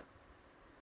negotiation.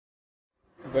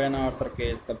 When Arthur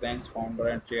Case, the bank's founder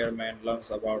and chairman, learns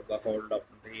about the holdup,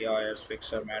 he hires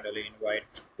fixer Madeline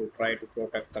White to try to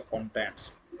protect the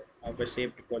contents of a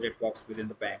safe deposit box within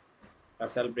the bank.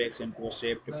 Russell breaks into a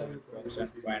safe deposit box and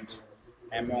finds,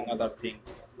 among other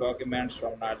things, documents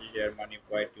from Nazi Germany.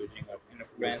 White, using her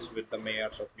influence with the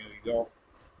mayors of New York,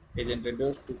 is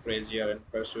introduced to Frazier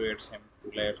and persuades him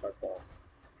to let her talk.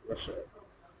 Russell,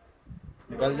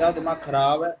 निकल जाओ, दिमाग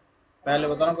खराब है। पहले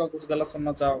बताओ क्या कुछ गलत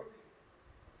सुनना चाहो।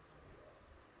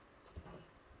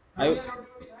 आयो,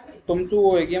 तुमसे वो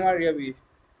होगी हमारी अभी।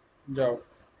 जाओ।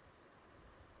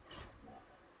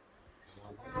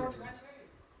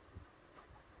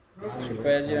 So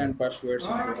Ferdinand persuades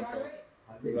him to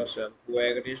talk to Russell, who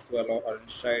agrees to allow her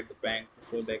inside the bank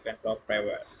so they can talk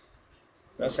private.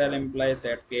 Russell implies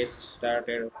that Case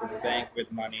started his bank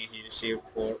with money he received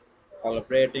for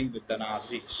collaborating with the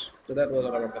Nazis. So that was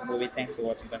all about the movie. Thanks for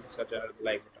watching. Consider channel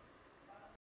like button.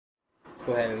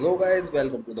 So hello guys,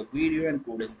 welcome to the video, and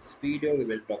today in this video we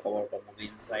will talk about the movie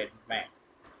Inside Man.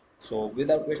 So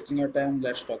without wasting your time,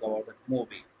 let's talk about that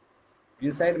movie.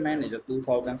 Inside Man is a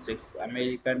 2006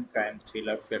 American crime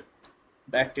thriller film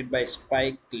directed by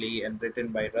Spike Lee and written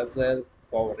by Russell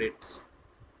Kovaritz.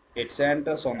 It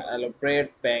centers on an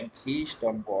elaborate bank heist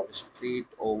on Wall Street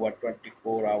over a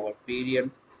 24-hour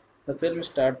period. The film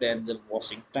stars Denzel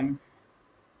Washington,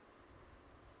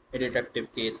 a detective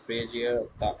Keith Frazier,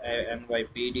 the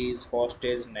NYPD's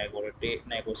hostage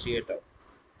negotiator,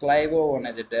 Clive Owen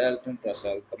as a Dalton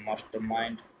Russell, the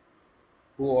mastermind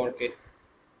who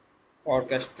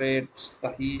orchestrates the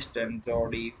heist and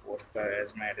Jodie Foster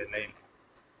as Madeline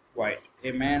White,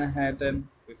 a Manhattan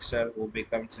fixer who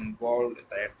becomes involved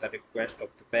at the request of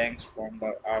the bank's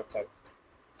founder Arthur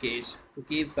Case to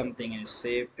keep something in his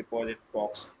safe deposit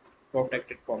box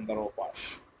protected from the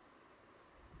robbers.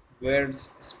 Wirtz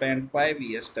spent 5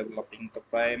 years developing the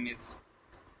premise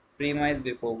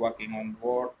before working on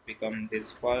what became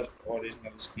his first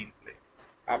original screenplay.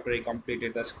 After he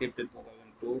completed the script in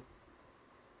 2002,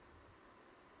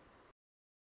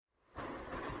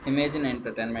 Imagine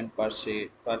Entertainment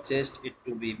purchased it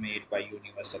to be made by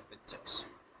Universal Pictures.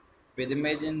 With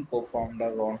Imagine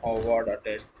co-founder Ron Howard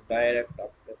attached to direct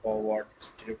after Howard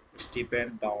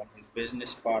stepped down, his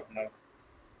business partner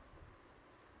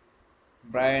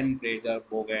Brian Grazer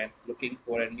began looking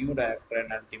for a new director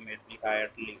and ultimately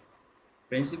hired Lee.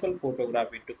 Principal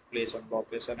photography took place on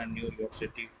location in New York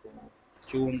City from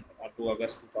June to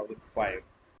August 2005.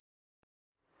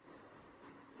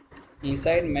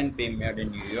 Inside Men premiered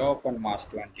in New York on March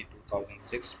 20,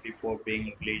 2006 before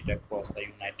being released across the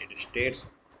United States.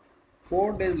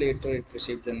 4 days later, it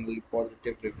received generally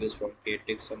positive reviews from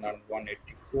critics and earned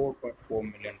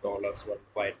 $184.4 million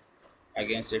worldwide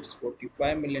against its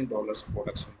 $45 million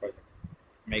production budget,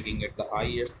 making it the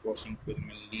highest grossing film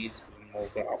in Lee's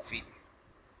filmography.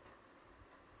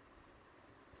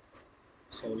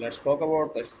 So let's talk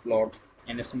about its plot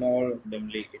in a small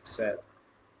dimly itself.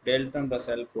 Dalton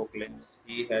Russell proclaims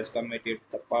he has committed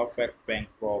the perfect bank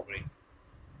robbery.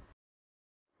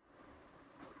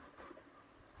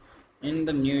 In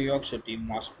the New York City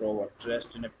masked robber,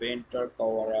 dressed in a painter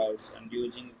coveralls and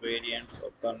using variants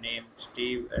of the name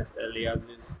Steve as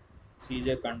aliases,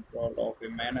 seizes control of a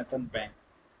Manhattan bank,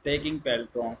 taking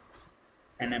Peltron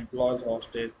and employs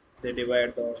hostage. They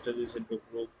divide the hostages into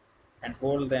groups and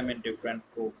hold them in different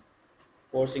rooms,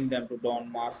 forcing them to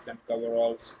don masks and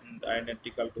coveralls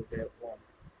identical to their own,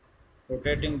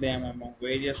 rotating them among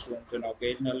various rooms and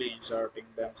occasionally inserting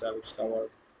themselves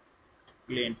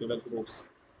covertly into the groups.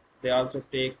 They also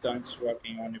take turns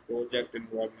working on a project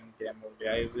involving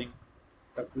demoralizing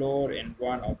the floor in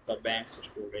one of the bank's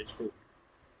storage rooms.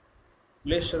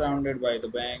 Police surrounded by the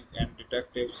bank and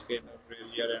detectives Skinner,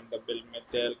 Frazier, and the Bill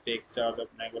Mitchell take charge of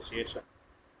negotiation.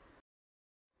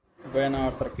 When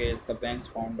Arthur Case, the bank's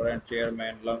founder and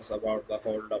chairman, learns about the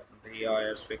holdup, he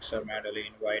hires fixer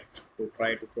Madeline White to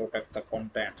try to protect the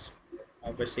contents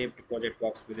of a safe deposit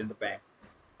box within the bank.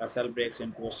 Russell breaks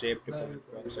into a safe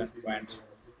deposit box and finds,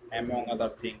 among other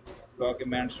things,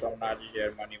 documents from Nazi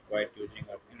Germany. White, using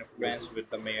her influence with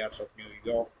the mayors of New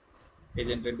York, is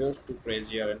introduced to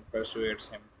Frazier and persuades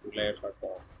him to let her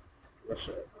talk.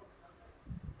 Russell,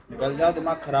 निकल जाओ,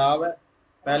 दिमाग खराब है।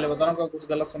 पहले बताओ क्या कुछ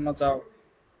गलत सुनना चाहो।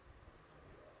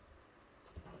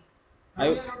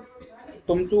 आयो,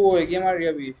 तुमसे वो होगी हमारी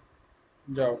अभी।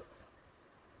 जाओ।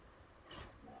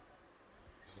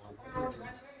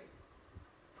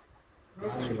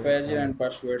 So Frazier and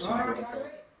persuades him to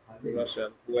talk to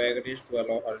Russell, who agrees to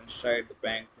allow her inside the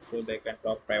bank so they can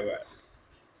talk privately.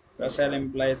 Russell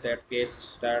implies that Case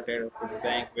started his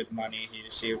bank with money he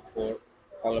received for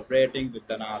collaborating with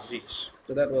the Nazis.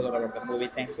 So that was all about the movie.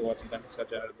 Thanks for watching. Consider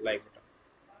subscribe the like button.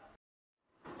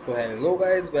 So hello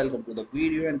guys, welcome to the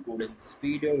video, and today in this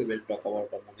video we will talk about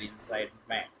the movie Inside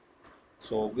Man.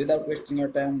 So without wasting your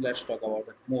time, let's talk about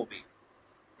the movie.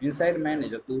 Inside Man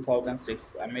is a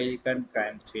 2006 American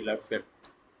crime thriller film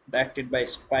directed by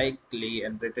Spike Lee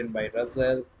and written by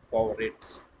Russell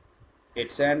Kovritz.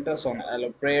 It centers on an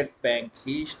elaborate bank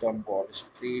heist on Wall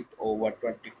Street over a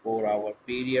 24-hour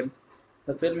period.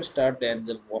 The film stars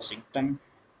Denzel Washington,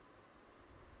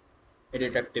 a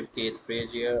detective Keith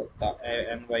Frazier, the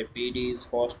NYPD's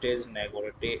hostage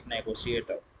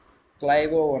negotiator,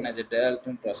 Clive Owen as a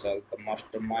Dalton Russell, the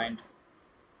mastermind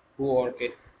who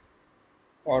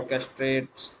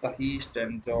orchestrates the heist,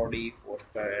 and Jodie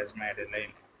Foster as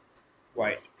Madeline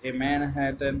White, a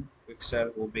Manhattan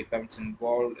fixer who becomes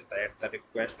involved at the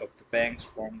request of the bank's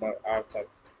founder Arthur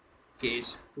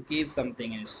Case to keep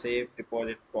something in his safe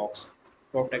deposit box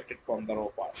protected from the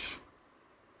robbers.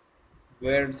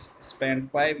 Wirtz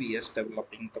spent 5 years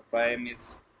developing the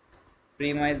premise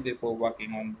before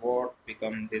working on what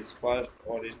became his first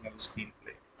original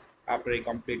screenplay. After he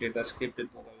completed the script in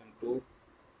 2002,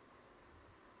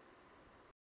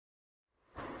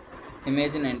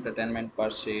 Imagine Entertainment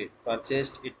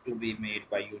purchased it to be made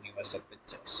by Universal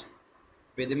Pictures.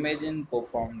 With Imagine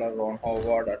co-founder Ron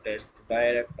Howard attached to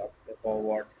direct after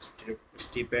Howard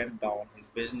stepped down, his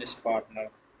business partner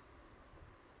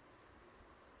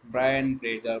Brian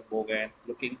Grazer began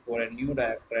looking for a new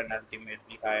director and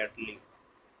ultimately hired Lee.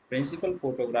 Principal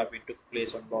photography took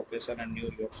place on location in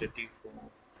New York City from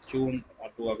June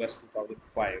to August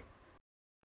 2005.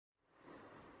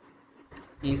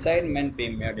 Inside Men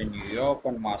premiered in New York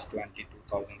on March 20,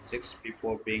 2006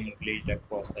 before being released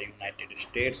across the United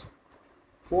States.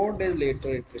 4 days later,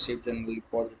 it received generally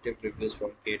positive reviews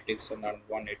from critics and earned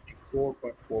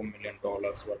 $184.4 million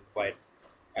worldwide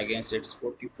against its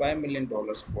 $45 million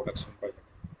production budget,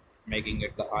 making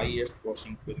it the highest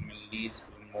grossing film in Lee's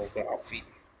filmography.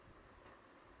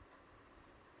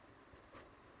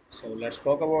 So let's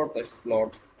talk about its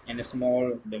plot. In a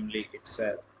small, dimly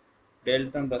itself,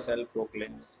 Dalton Russell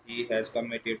proclaims he has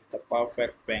committed the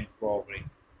perfect bank robbery.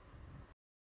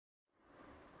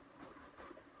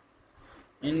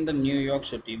 In the New York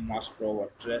City masked robber,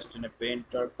 dressed in a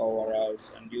painter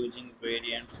coveralls and using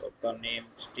variants of the name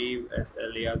Steve as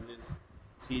aliases,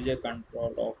 seizes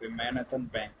control of a Manhattan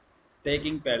bank,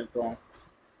 taking Peltron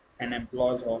and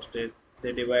employs hostage.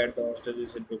 They divide the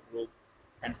hostages into groups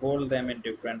and hold them in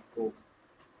different rooms,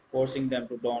 forcing them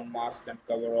to don masks and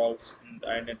coveralls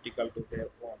identical to their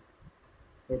own,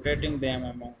 rotating them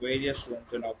among various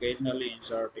rooms and occasionally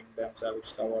inserting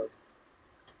themselves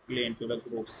covertly into the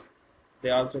groups. They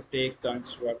also take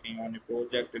turns working on a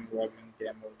project involving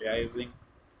demoralizing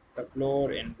the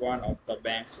floor in one of the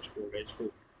bank's storage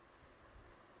rooms.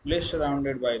 Police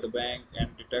surrounded by the bank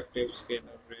and detectives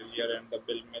Skinner, Frazier, and the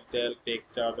Bill Mitchell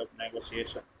take charge of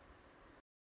negotiation.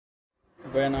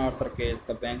 When Arthur Case,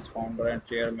 the bank's founder and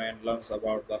chairman, learns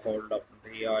about the holdup,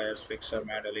 he hires fixer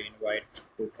Madeline White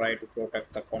to try to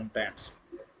protect the contents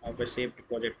of a safe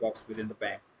deposit box within the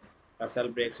bank. Russell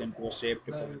breaks into a safe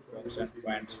deposit box and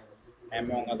finds,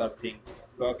 among other things,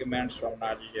 documents from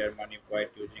Nazi Germany.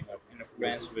 White, using her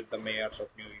influence with the mayors of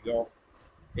New York,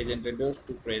 is introduced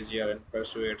to Frazier and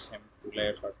persuades him to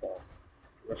let her talk.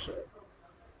 Russell,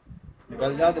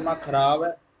 निकल जाओ, दिमाग खराब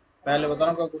है। पहले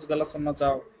बताओ क्या कुछ गलत सुनना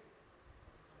चाहो।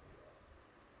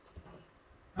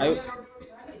 आयो,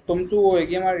 तुमसे वो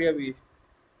होगी हमारी अभी।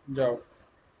 जाओ।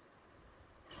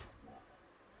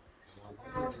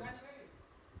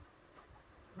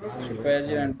 So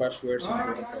Frazier and persuades him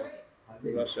to talk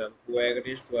to Russell, who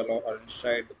agrees to allow her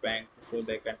inside the bank so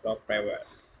they can talk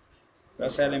privately.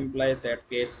 Russell implies that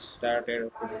Case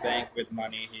started his bank with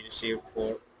money he received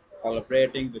for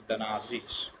collaborating with the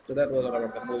Nazis. So that was all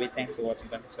about the movie. Thanks for watching.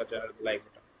 Consider channel like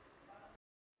button.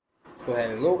 So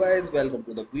hello guys, welcome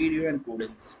to the video, and today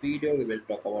in this video we will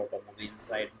talk about the movie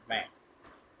Inside Man.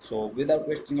 So without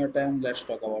wasting your time, let's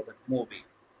talk about the movie.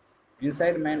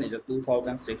 Inside Man is a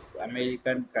 2006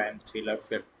 American crime thriller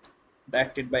film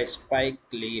directed by Spike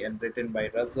Lee and written by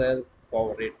Russell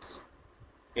Kovritz.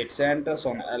 It centers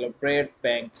on an elaborate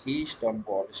bank heist on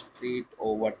Wall Street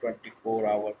over a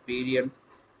 24-hour period.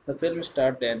 The film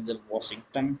stars Denzel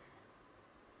Washington,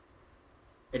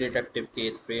 a detective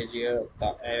Keith Frazier,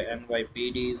 the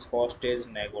NYPD's hostage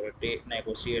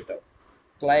negotiator,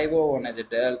 Clive Owen as a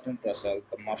Dalton Russell,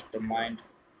 the mastermind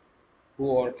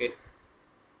who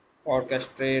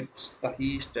orchestrates the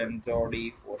heist, and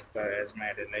Jodie Foster as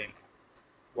Madeline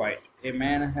White, a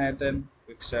Manhattan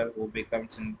fixer who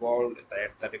becomes involved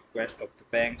at the request of the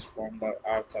bank's founder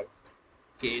Arthur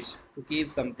Case to keep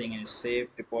something in a safe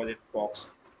deposit box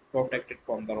protected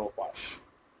from the robbers.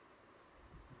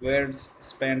 Wirtz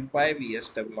spent 5 years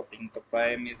developing the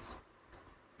premise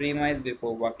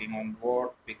before working on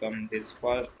what became his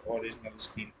first original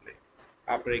screenplay.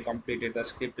 After he completed the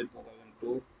script in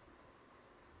 2002,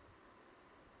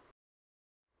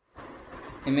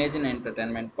 Imagine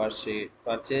Entertainment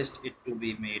purchased it to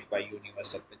be made by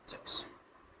Universal Pictures,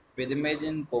 with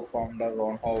Imagine co-founder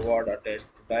Ron Howard attached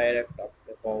to direct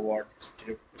after Howard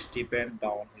stepped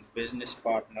down. His business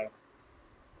partner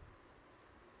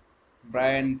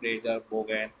Brian Grazer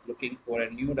began looking for a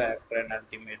new director and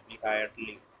ultimately hired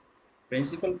Lee.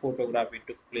 Principal photography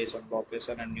took place on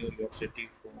location in New York City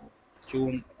from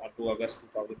June to August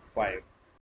 2005.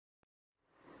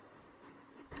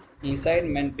 Inside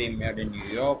Men premiered in New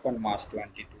York on March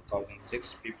 20,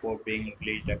 2006 before being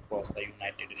released across the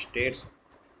United States.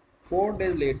 4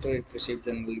 days later, it received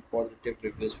generally positive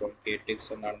reviews from critics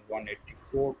and earned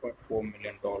 $184.4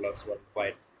 million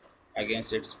worldwide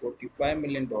against its $45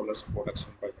 million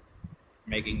production budget,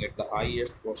 making it the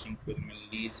highest grossing film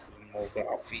in Lee's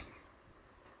filmography.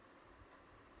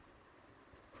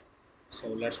 So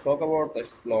let's talk about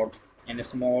its plot. In a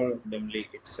small, dimly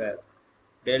itself,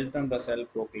 Dalton Russell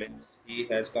proclaims he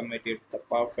has committed the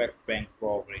perfect bank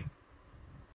robbery.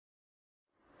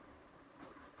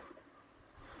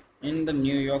 In the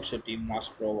New York City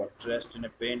masked robber, dressed in a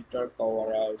painter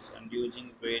coveralls and using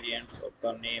variants of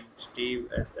the name Steve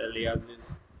as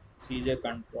aliases, seizes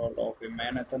control of a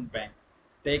Manhattan bank,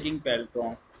 taking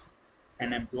Peltron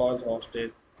and employs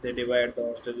hostage. They divide the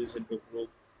hostages into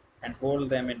groups and hold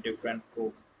them in different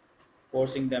rooms,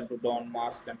 forcing them to don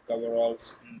masks and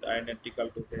coveralls identical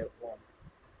to their own,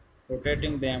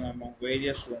 rotating them among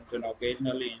various rooms and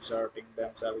occasionally inserting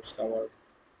themselves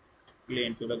covertly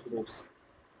into the groups.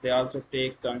 They also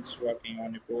take turns working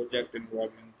on a project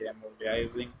involving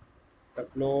demobilizing the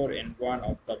floor in one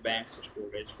of the bank's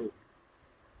storage rooms.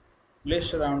 Police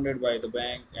surrounded by the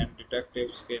bank and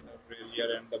detectives Skinner, Frazier,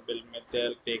 and the Bill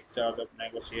Mitchell take charge of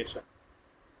negotiation.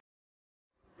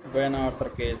 When Arthur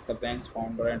Case, the bank's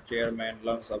founder and chairman,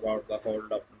 learns about the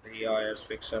holdup, he hires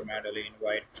fixer Madeline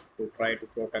White to try to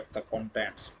protect the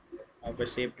contents of a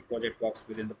safe deposit box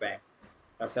within the bank.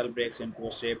 Russell breaks into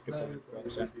a safe deposit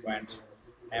box and finds,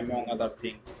 among other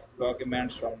things,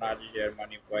 documents from Nazi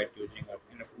Germany. White, using her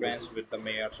influence with the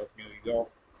mayors of New York,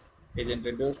 is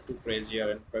introduced to Frazier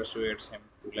and persuades him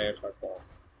to let her talk.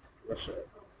 Russell,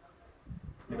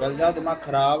 निकल जाओ, दिमाग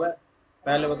खराब है।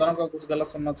 पहले बताओ क्या कुछ गलत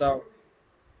सुनना चाहो।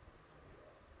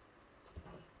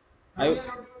 आयो,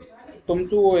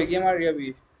 तुमसे वो होगी हमारी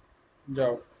अभी।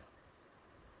 जाओ।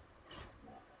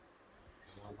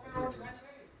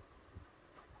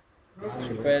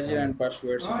 So Frazier and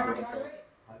persuades him to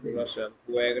talk to Russell,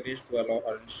 who agrees to allow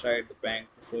her inside the bank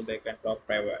so they can talk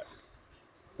private.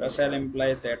 Russell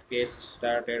implies that Case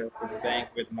started his bank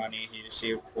with money he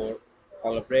received for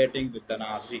collaborating with the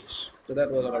Nazis. So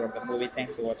that was all about the movie.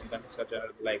 Thanks for watching. Consider channel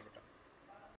like button.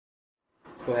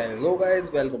 So hello guys,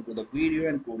 welcome to the video,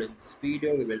 and today in this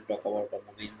video we will talk about the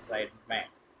movie Inside Man.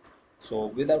 So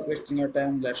without wasting your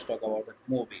time, let's talk about the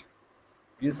movie.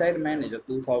 Inside Man is a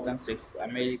 2006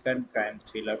 American crime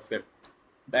thriller film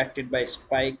directed by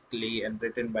Spike Lee and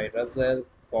written by Russell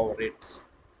Kovaritz.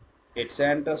 It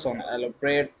centers on an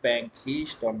elaborate bank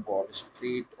heist on Wall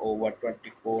Street over a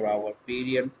 24-hour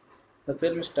period. The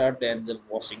film stars Denzel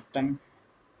Washington,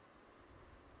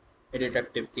 a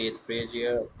detective Keith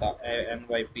Frazier, the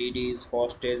NYPD's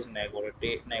hostage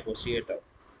negotiator,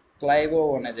 Clive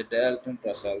Owen as a Dalton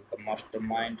Russell, the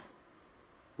mastermind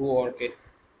who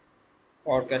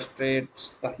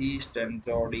orchestrates the heist, and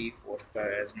Jodie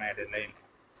Foster as Madeline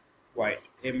White,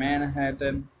 a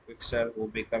Manhattan fixer who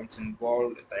becomes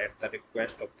involved at the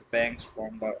request of the bank's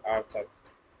founder Arthur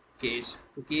Case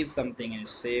to keep something in a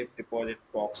safe deposit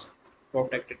box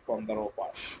protected from the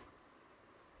robbers.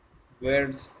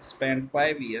 Wirtz spent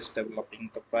 5 years developing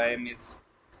the premise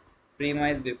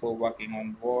before working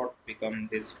on what became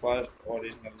his first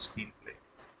original screenplay.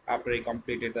 After he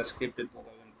completed the script in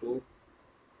 2002,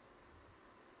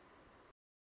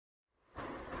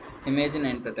 Imagine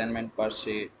Entertainment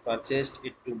purchased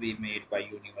it to be made by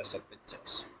Universal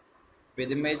Pictures,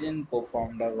 with Imagine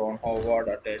co-founder Ron Howard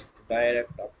attached to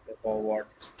direct after Howard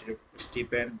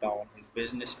stepped down. His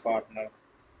business partner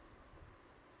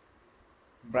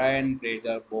Brian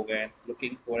Grazer began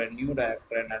looking for a new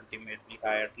director and ultimately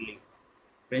hired Lee.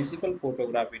 Principal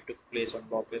photography took place on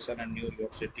location in New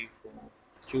York City from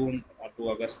June to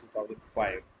August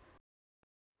 2005.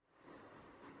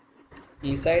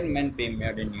 Inside Man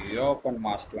premiered in New York on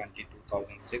March 20,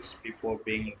 2006 before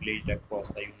being released across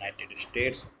the United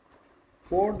States.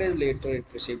 4 days later, it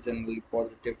received generally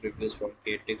positive reviews from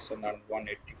critics and earned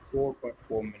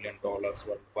 $184.4 million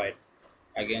worldwide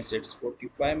against its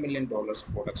 $45 million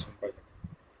production budget,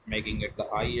 making it the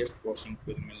highest grossing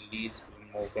film in Lee's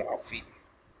filmography.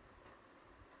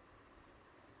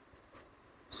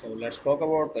 So let's talk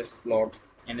about its plot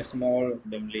in a small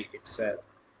dimly itself.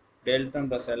 Dalton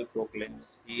Russell proclaims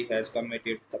he has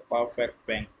committed the perfect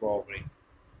bank robbery.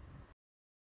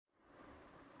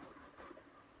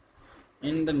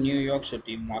 In the New York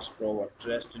City mask rover,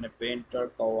 dressed in a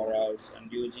painter coveralls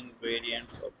and using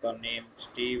variants of the name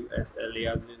Steve as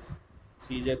aliases,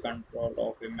 seizes control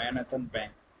of a Manhattan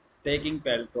bank, taking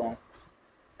Peltron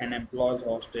and employs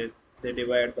hostage. They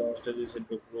divide the hostages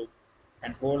into groups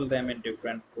and hold them in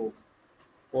different rooms,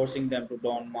 forcing them to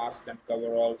don masks and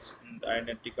coveralls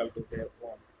identical to their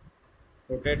own,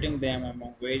 rotating them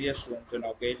among various rooms and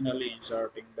occasionally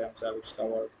inserting themselves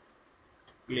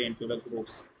covertly into the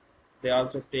groups. They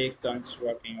also take turns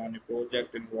working on a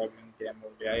project involving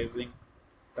demobilizing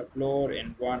the floor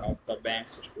in one of the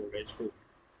bank's storage rooms.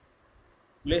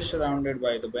 Police surrounded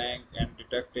by the bank and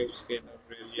detectives Skinner,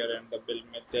 Frazier, and the Bill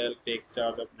Mitchell take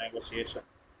charge of negotiation.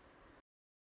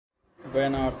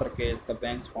 When Arthur Case, the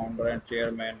bank's founder and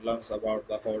chairman, learns about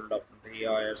the holdup, he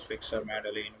hires fixer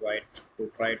Madeline White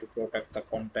to try to protect the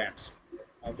contents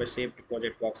of a safe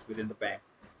deposit box within the bank.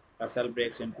 Russell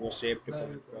breaks into a safe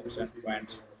deposit box and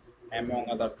finds, among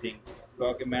other things,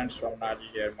 documents from Nazi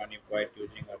Germany. White,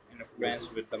 using her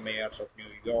influence with the mayors of New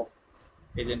York,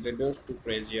 is introduced to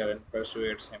Frazier and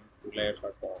persuades him to let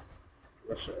her talk.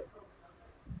 Russell,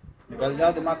 निकल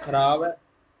जाओ, दिमाग खराब है।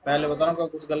 पहले बताओ का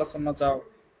कुछ गलत सुनना चाहो।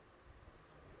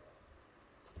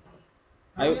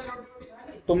 आयो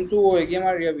तुम सु होएगी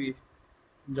हमारी अभी।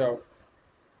 जाओ।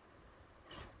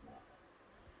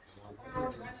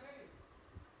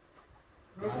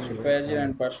 So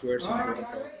Fajian persuades him to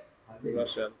talk to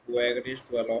Russell, who agrees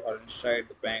to allow her inside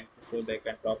the bank so they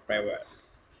can talk private.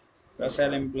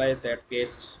 Russell implies that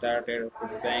Case started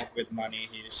his bank with money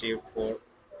he received for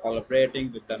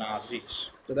collaborating with the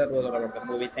Nazis. So that was all about the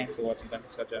movie. Thanks for watching.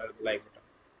 Consider channel like button.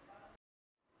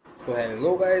 So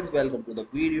hello guys, welcome to the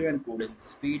video, and today in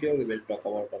this video we will talk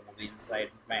about the movie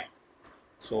Inside Man.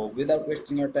 So without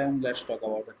wasting your time, let's talk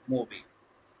about the movie.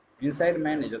 Inside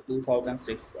Man is a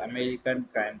 2006 American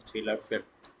crime thriller film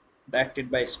directed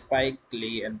by Spike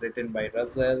Lee and written by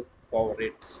Russell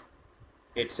Kovaritz.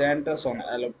 It centers on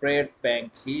an elaborate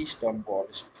bank heist on Wall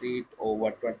Street over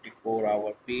a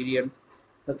 24-hour period.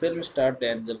 The film stars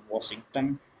Denzel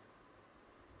Washington,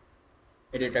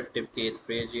 a detective Keith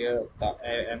Frazier, the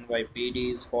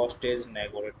NYPD's hostage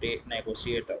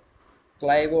negotiator,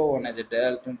 Clive Owen as a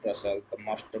Dalton Russell, the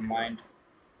mastermind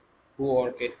who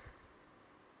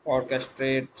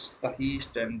orchestrates the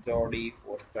heist, and Jodie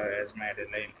Foster as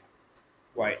Madeline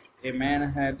White, a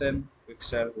Manhattan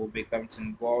fixer who becomes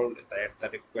involved at the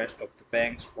request of the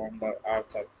bank's founder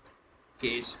Arthur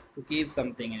Case to keep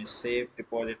something in a safe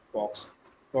deposit box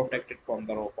protected from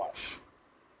the robbers.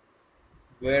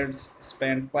 Wirtz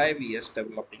spent 5 years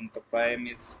developing the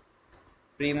premise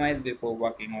before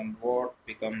working on what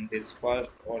became his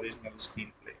first original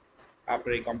screenplay.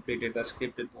 After he completed the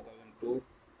script in 2002,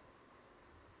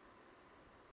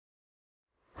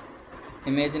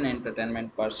 Imagine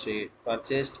Entertainment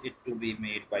purchased it to be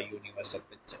made by Universal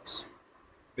Pictures,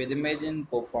 with Imagine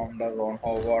co-founder Ron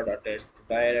Howard attached to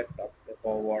direct after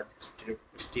Howard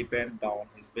stepped down.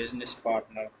 His business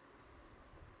partner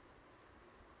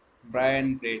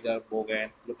Brian Grazer began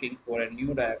looking for a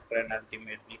new director and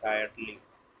ultimately hired Lee.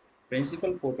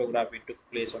 Principal photography took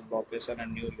place on location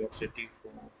in New York City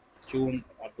from June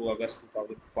to August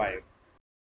 2005.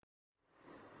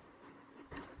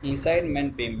 Inside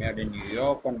Man premiered in New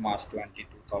York on March 20,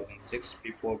 2006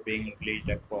 before being released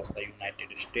across the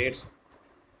United States.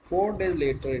 4 days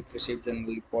later, it received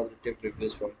generally positive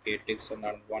reviews from critics and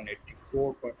earned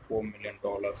 $184.4 million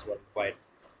worldwide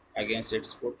against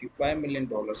its $45 million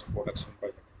production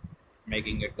budget,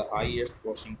 making it the highest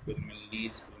grossing film in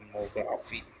Lee's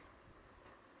filmography.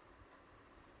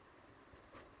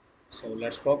 So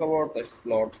let's talk about its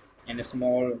plot in a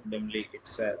small dimly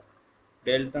itself.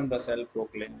 Dalton Russell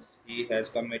proclaims he has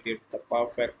committed the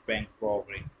perfect bank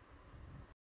robbery.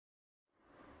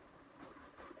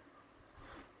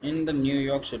 In the New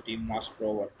York City mask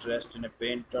rover, dressed in a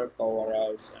painter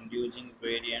coveralls and using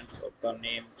variants of the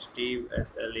name Steve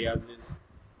as aliases,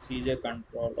 seizes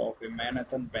control of a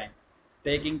Manhattan bank,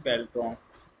 taking Peltron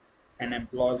and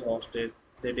employs hostage.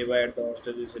 They divide the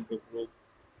hostages into groups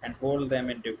and hold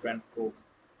them in different rooms,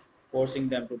 forcing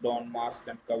them to don masks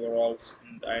and coveralls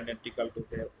identical to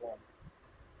their own,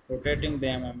 rotating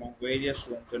them among various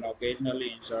rooms and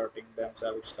occasionally inserting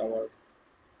themselves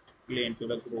covertly into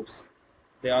the groups.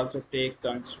 They also take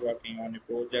turns working on a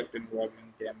project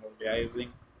involving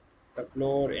demoralizing the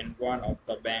floor in one of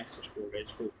the bank's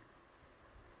storage rooms.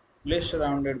 Police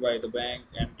surrounded by the bank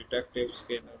and detectives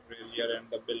Skinner, Frazier, and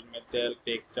the Bill Mitchell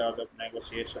take charge of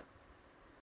negotiation.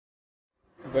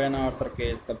 When Arthur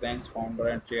Case, the bank's founder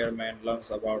and chairman, learns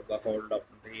about the holdup,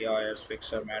 he hires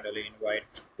fixer Madeline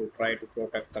White to try to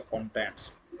protect the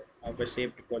contents of a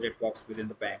safe deposit box within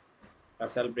the bank.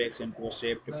 Russell breaks into a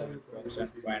safe deposit box and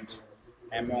finds,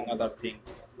 among other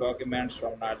things, documents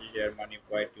from Nazi Germany.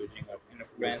 White, using her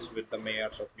influence with the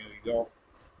mayors of New York,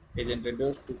 is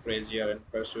introduced to Frazier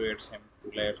and persuades him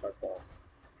to let her talk.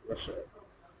 Russell,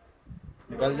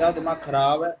 निकल जाओ, दिमाग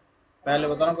खराब है। पहले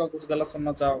बताओ का कुछ गलत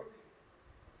सुनना चाहो।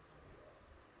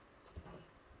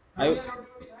 आयो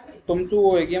तुम सु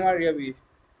होएगी हमारी अभी।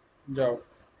 जाओ।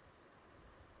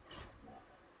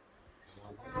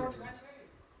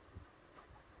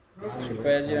 So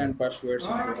Fajian persuades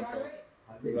him to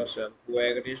talk to Russell, who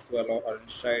agrees to allow her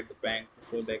inside the bank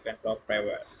so they can talk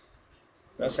private.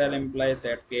 Russell implies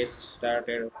that Case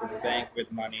started his bank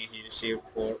with money he received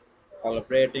for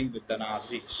collaborating with the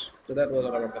Nazis. So that was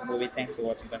all about the movie. Thanks for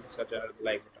watching. Consider channel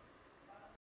like button.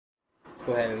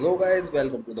 So hello guys,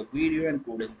 welcome to the video, and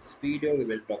today in this video we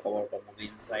will talk about the movie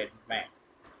Inside Man.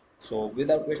 So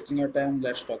without wasting your time,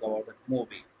 let's talk about the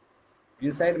movie.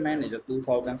 Inside Man is a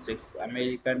 2006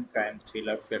 American crime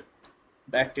thriller film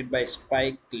directed by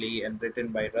Spike Lee and written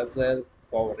by Russell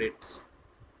Kovaritz.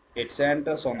 It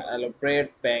centers on an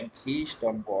elaborate bank heist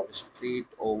on Wall Street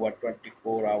over a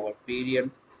 24-hour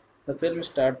period. The film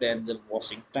starred Denzel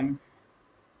Washington,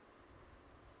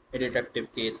 a detective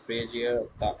Keith Frazier,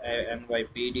 the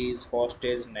NYPD's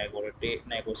hostage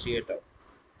negotiator,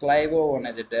 Clive Owen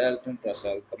as a Dalton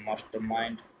Russell, the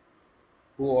mastermind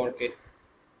who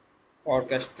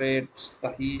orchestrates the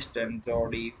heist, and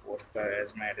Jodie Foster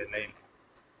as Madeline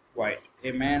White,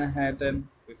 a Manhattan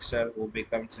fixer who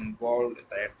becomes involved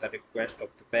at the request of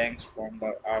the bank's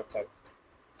founder Arthur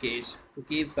Case to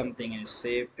keep something in a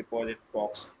safe deposit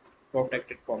box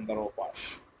protected from the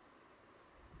robbers.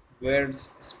 Wirtz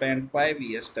spent 5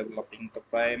 years developing the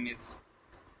premise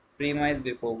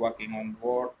before working on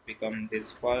what became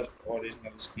his first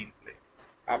original screenplay.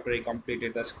 After he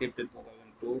completed the script in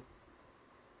 2002,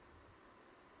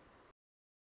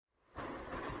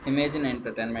 Imagine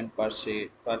Entertainment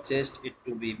purchased it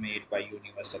to be made by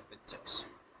Universal Pictures,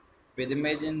 with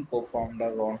Imagine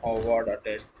co-founder Ron Howard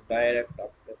attached to direct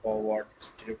after Howard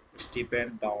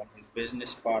stepped down. His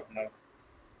business partner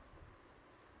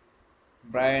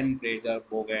Brian Grazer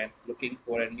began looking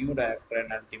for a new director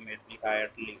and ultimately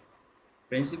hired Lee.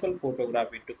 Principal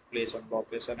photography took place on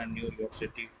location in New York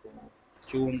City from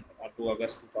June to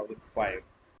August 2005.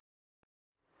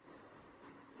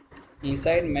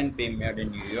 Inside Men premiered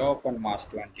in New York on March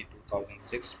 20,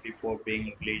 2006 before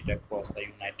being released across the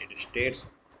United States.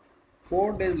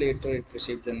 4 days later, it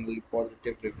received generally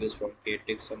positive reviews from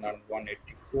critics and earned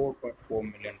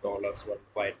 $184.4 million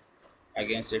worldwide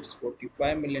against its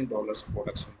 $45 million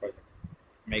production budget,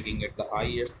 making it the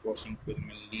highest grossing film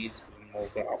in Lee's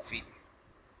filmography.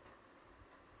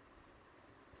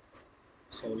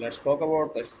 So let's talk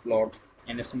about its plot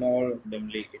in a small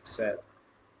dimly itself.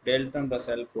 Dalton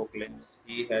Russell proclaims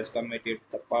he has committed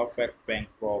the perfect bank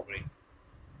robbery.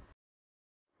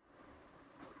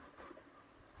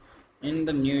 In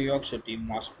the New York City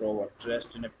mask rover,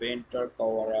 dressed in a painter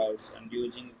coveralls and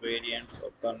using variants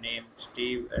of the name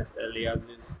Steve as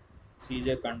aliases,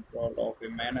 seizes control of a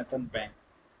Manhattan bank,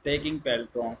 taking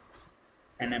Peltron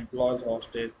and employs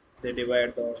hostage. They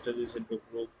divide the hostages into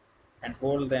groups and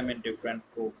hold them in different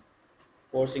rooms,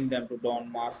 forcing them to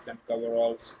don masks and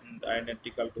coveralls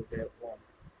identical to their own,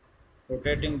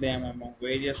 rotating them among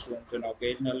various rooms and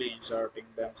occasionally inserting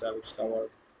themselves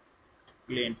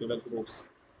covertly into the groups.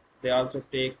 They also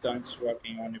take turns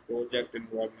working on a project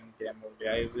involving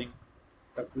demoralizing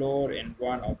the floor in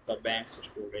one of the bank's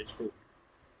storage rooms.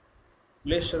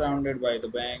 Police surrounded by the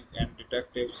bank and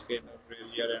detectives Skinner,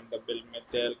 Frazier, and the Bill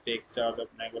Mitchell take charge of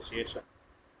negotiation.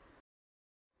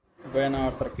 When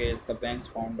Arthur Case, the bank's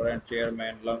founder and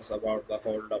chairman, learns about the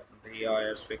holdup, he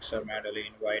hires fixer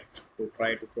Madeline White to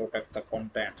try to protect the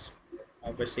contents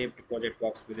of a safe deposit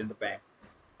box within the bank.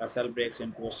 Russell breaks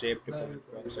into a safe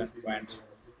deposit box and finds,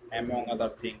 among other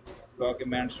things,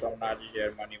 documents from Nazi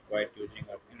Germany. White, using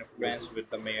her influence with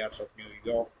the mayors of New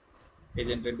York, is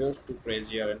introduced to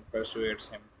Frazier and persuades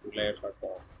him to let her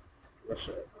talk.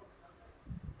 Russell,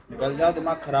 निकल जाओ,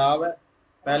 दिमाग खराब है।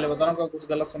 पहले बताओ ना, कुछ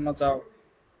गलत सुनना चाहो।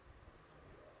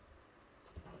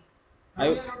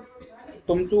 आयो,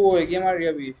 तुमसे वो होगी हमारी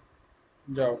अभी।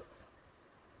 जाओ।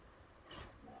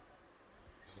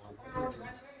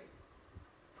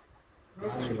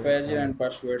 So Frazier and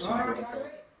persuades him to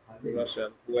talk to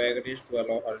Russell, who agrees to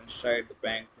allow her inside the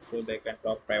bank so they can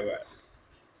talk privately.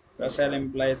 Russell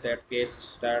implies that Case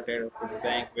started his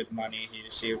bank with money he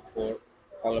received for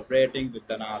collaborating with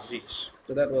the Nazis.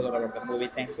 So that was all about the movie.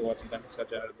 Thanks for watching. Consider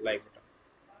subscribe the like button.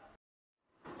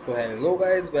 So hello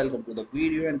guys, welcome to the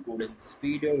video, and today in this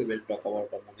video we will talk about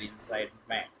the movie Inside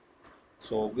Man.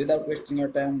 So without wasting your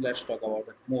time, let's talk about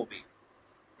the movie.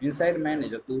 Inside Man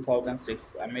is a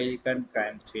 2006 American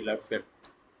crime thriller film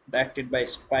directed by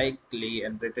Spike Lee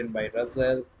and written by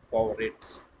Russell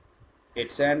Kovritz.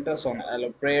 It centers on an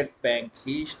elaborate bank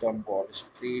heist on Wall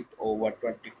Street over a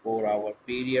 24-hour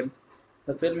period.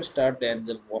 The film starred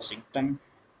Denzel Washington,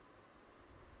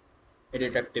 a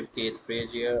detective Keith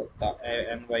Frazier, the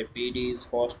NYPD's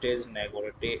hostage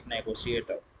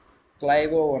negotiator,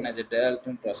 Clive Owen as a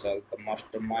Dalton Russell, the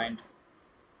mastermind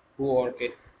who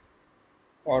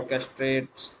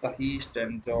orchestrates the heist,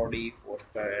 and Jodie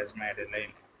Foster as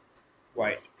Madeline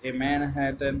White, a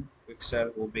Manhattan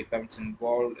fixer who becomes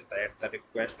involved at the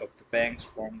request of the bank's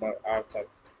founder Arthur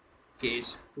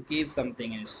Case to keep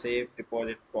something in a safe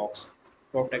deposit box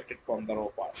protected from the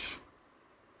robbers.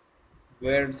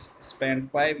 Wirtz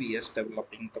spent 5 years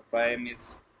developing the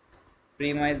premise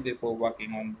before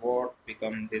working on what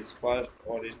became his first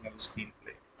original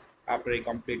screenplay. After he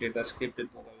completed the script in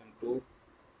 2002,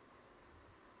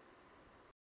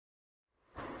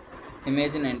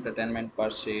 Imagine Entertainment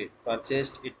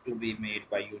purchased it to be made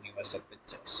by Universal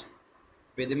Pictures,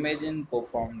 with Imagine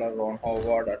co-founder Ron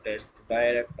Howard attached to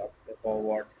direct after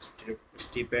Howard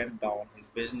stepped down his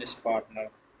business partner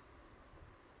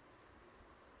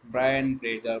Brian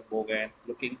Grazer Bogan,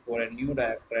 looking for a new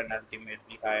director and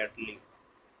ultimately hired Lee.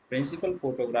 Principal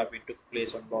photography took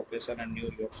place on location in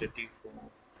New York City from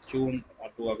June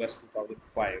to August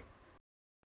 2005.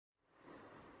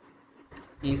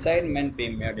 Inside Men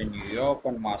premiered in New York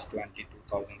on March 20,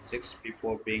 2006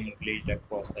 before being released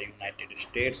across the United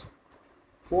States.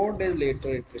 4 days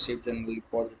later, it received generally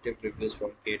positive reviews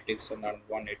from critics and earned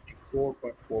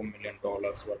 $184.4 million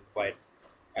worldwide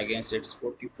against its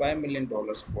 $45 million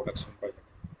production budget,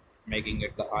 making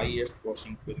it the highest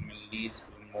grossing film in Lee's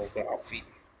filmography.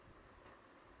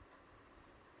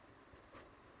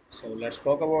 So let's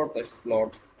talk about its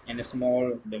plot in a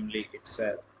small dimly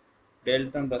itself.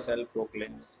 Dalton Russell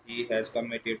proclaims he has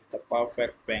committed the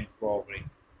perfect bank robbery.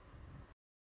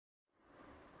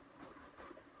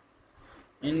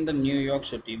 In the New York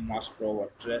City mask rover,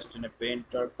 dressed in a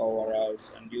painter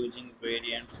coveralls and using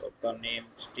variants of the name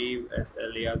Steve as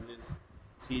aliases,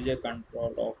 seizes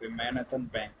control of a Manhattan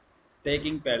bank,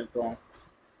 taking Peltron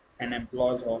and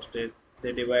employs hostage.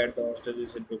 They divide the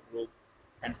hostages into groups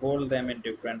and hold them in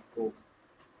different rooms,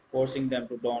 forcing them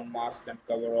to don masks and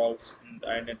coveralls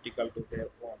identical to their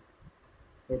own,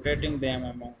 rotating them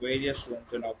among various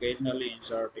rooms and occasionally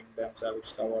inserting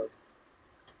themselves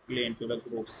covertly into the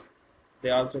groups. They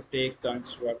also take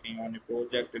turns working on a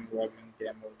project involving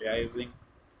demoralizing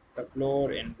the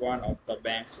floor in one of the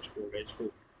bank's storage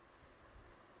rooms.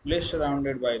 Police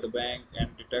surrounded by the bank and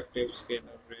detectives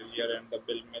Skinner, Frazier, and the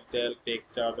Bill Mitchell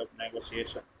take charge of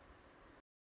negotiation.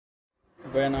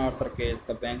 When Arthur Case,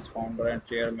 the bank's founder and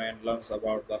chairman, learns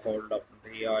about the holdup,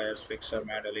 he hires fixer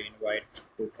Madeline White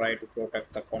to try to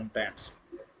protect the contents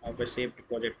of a safe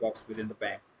deposit box within the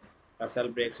bank. Russell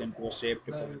breaks into a safe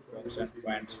deposit box and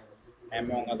finds,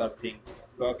 among other things,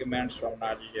 documents from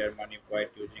Nazi Germany.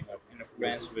 White, using her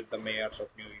influence with the mayors of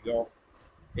New York,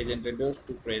 is introduced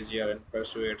to Frazier and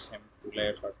persuades him to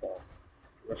let her talk.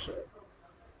 Russell,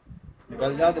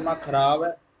 निकल जाओ दिमाग खराब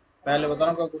है पहले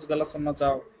बताओ क्या कुछ गलत सुनना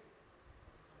चाहो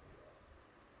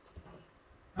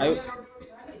आयो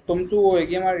तुमसे वो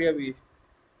होगी हमारी अभी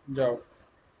जाओ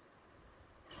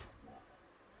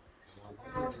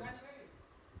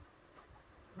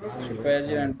So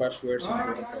Frazier and persuades him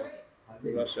to talk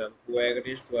to Russell, who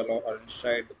agrees to allow her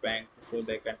inside the bank so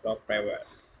they can talk private.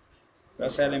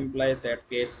 Russell implies that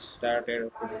Case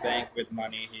started his bank with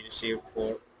money he received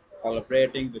for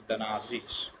collaborating with the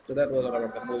Nazis. So that was all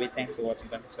about the movie. Thanks for watching.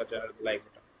 Consider channel like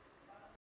button.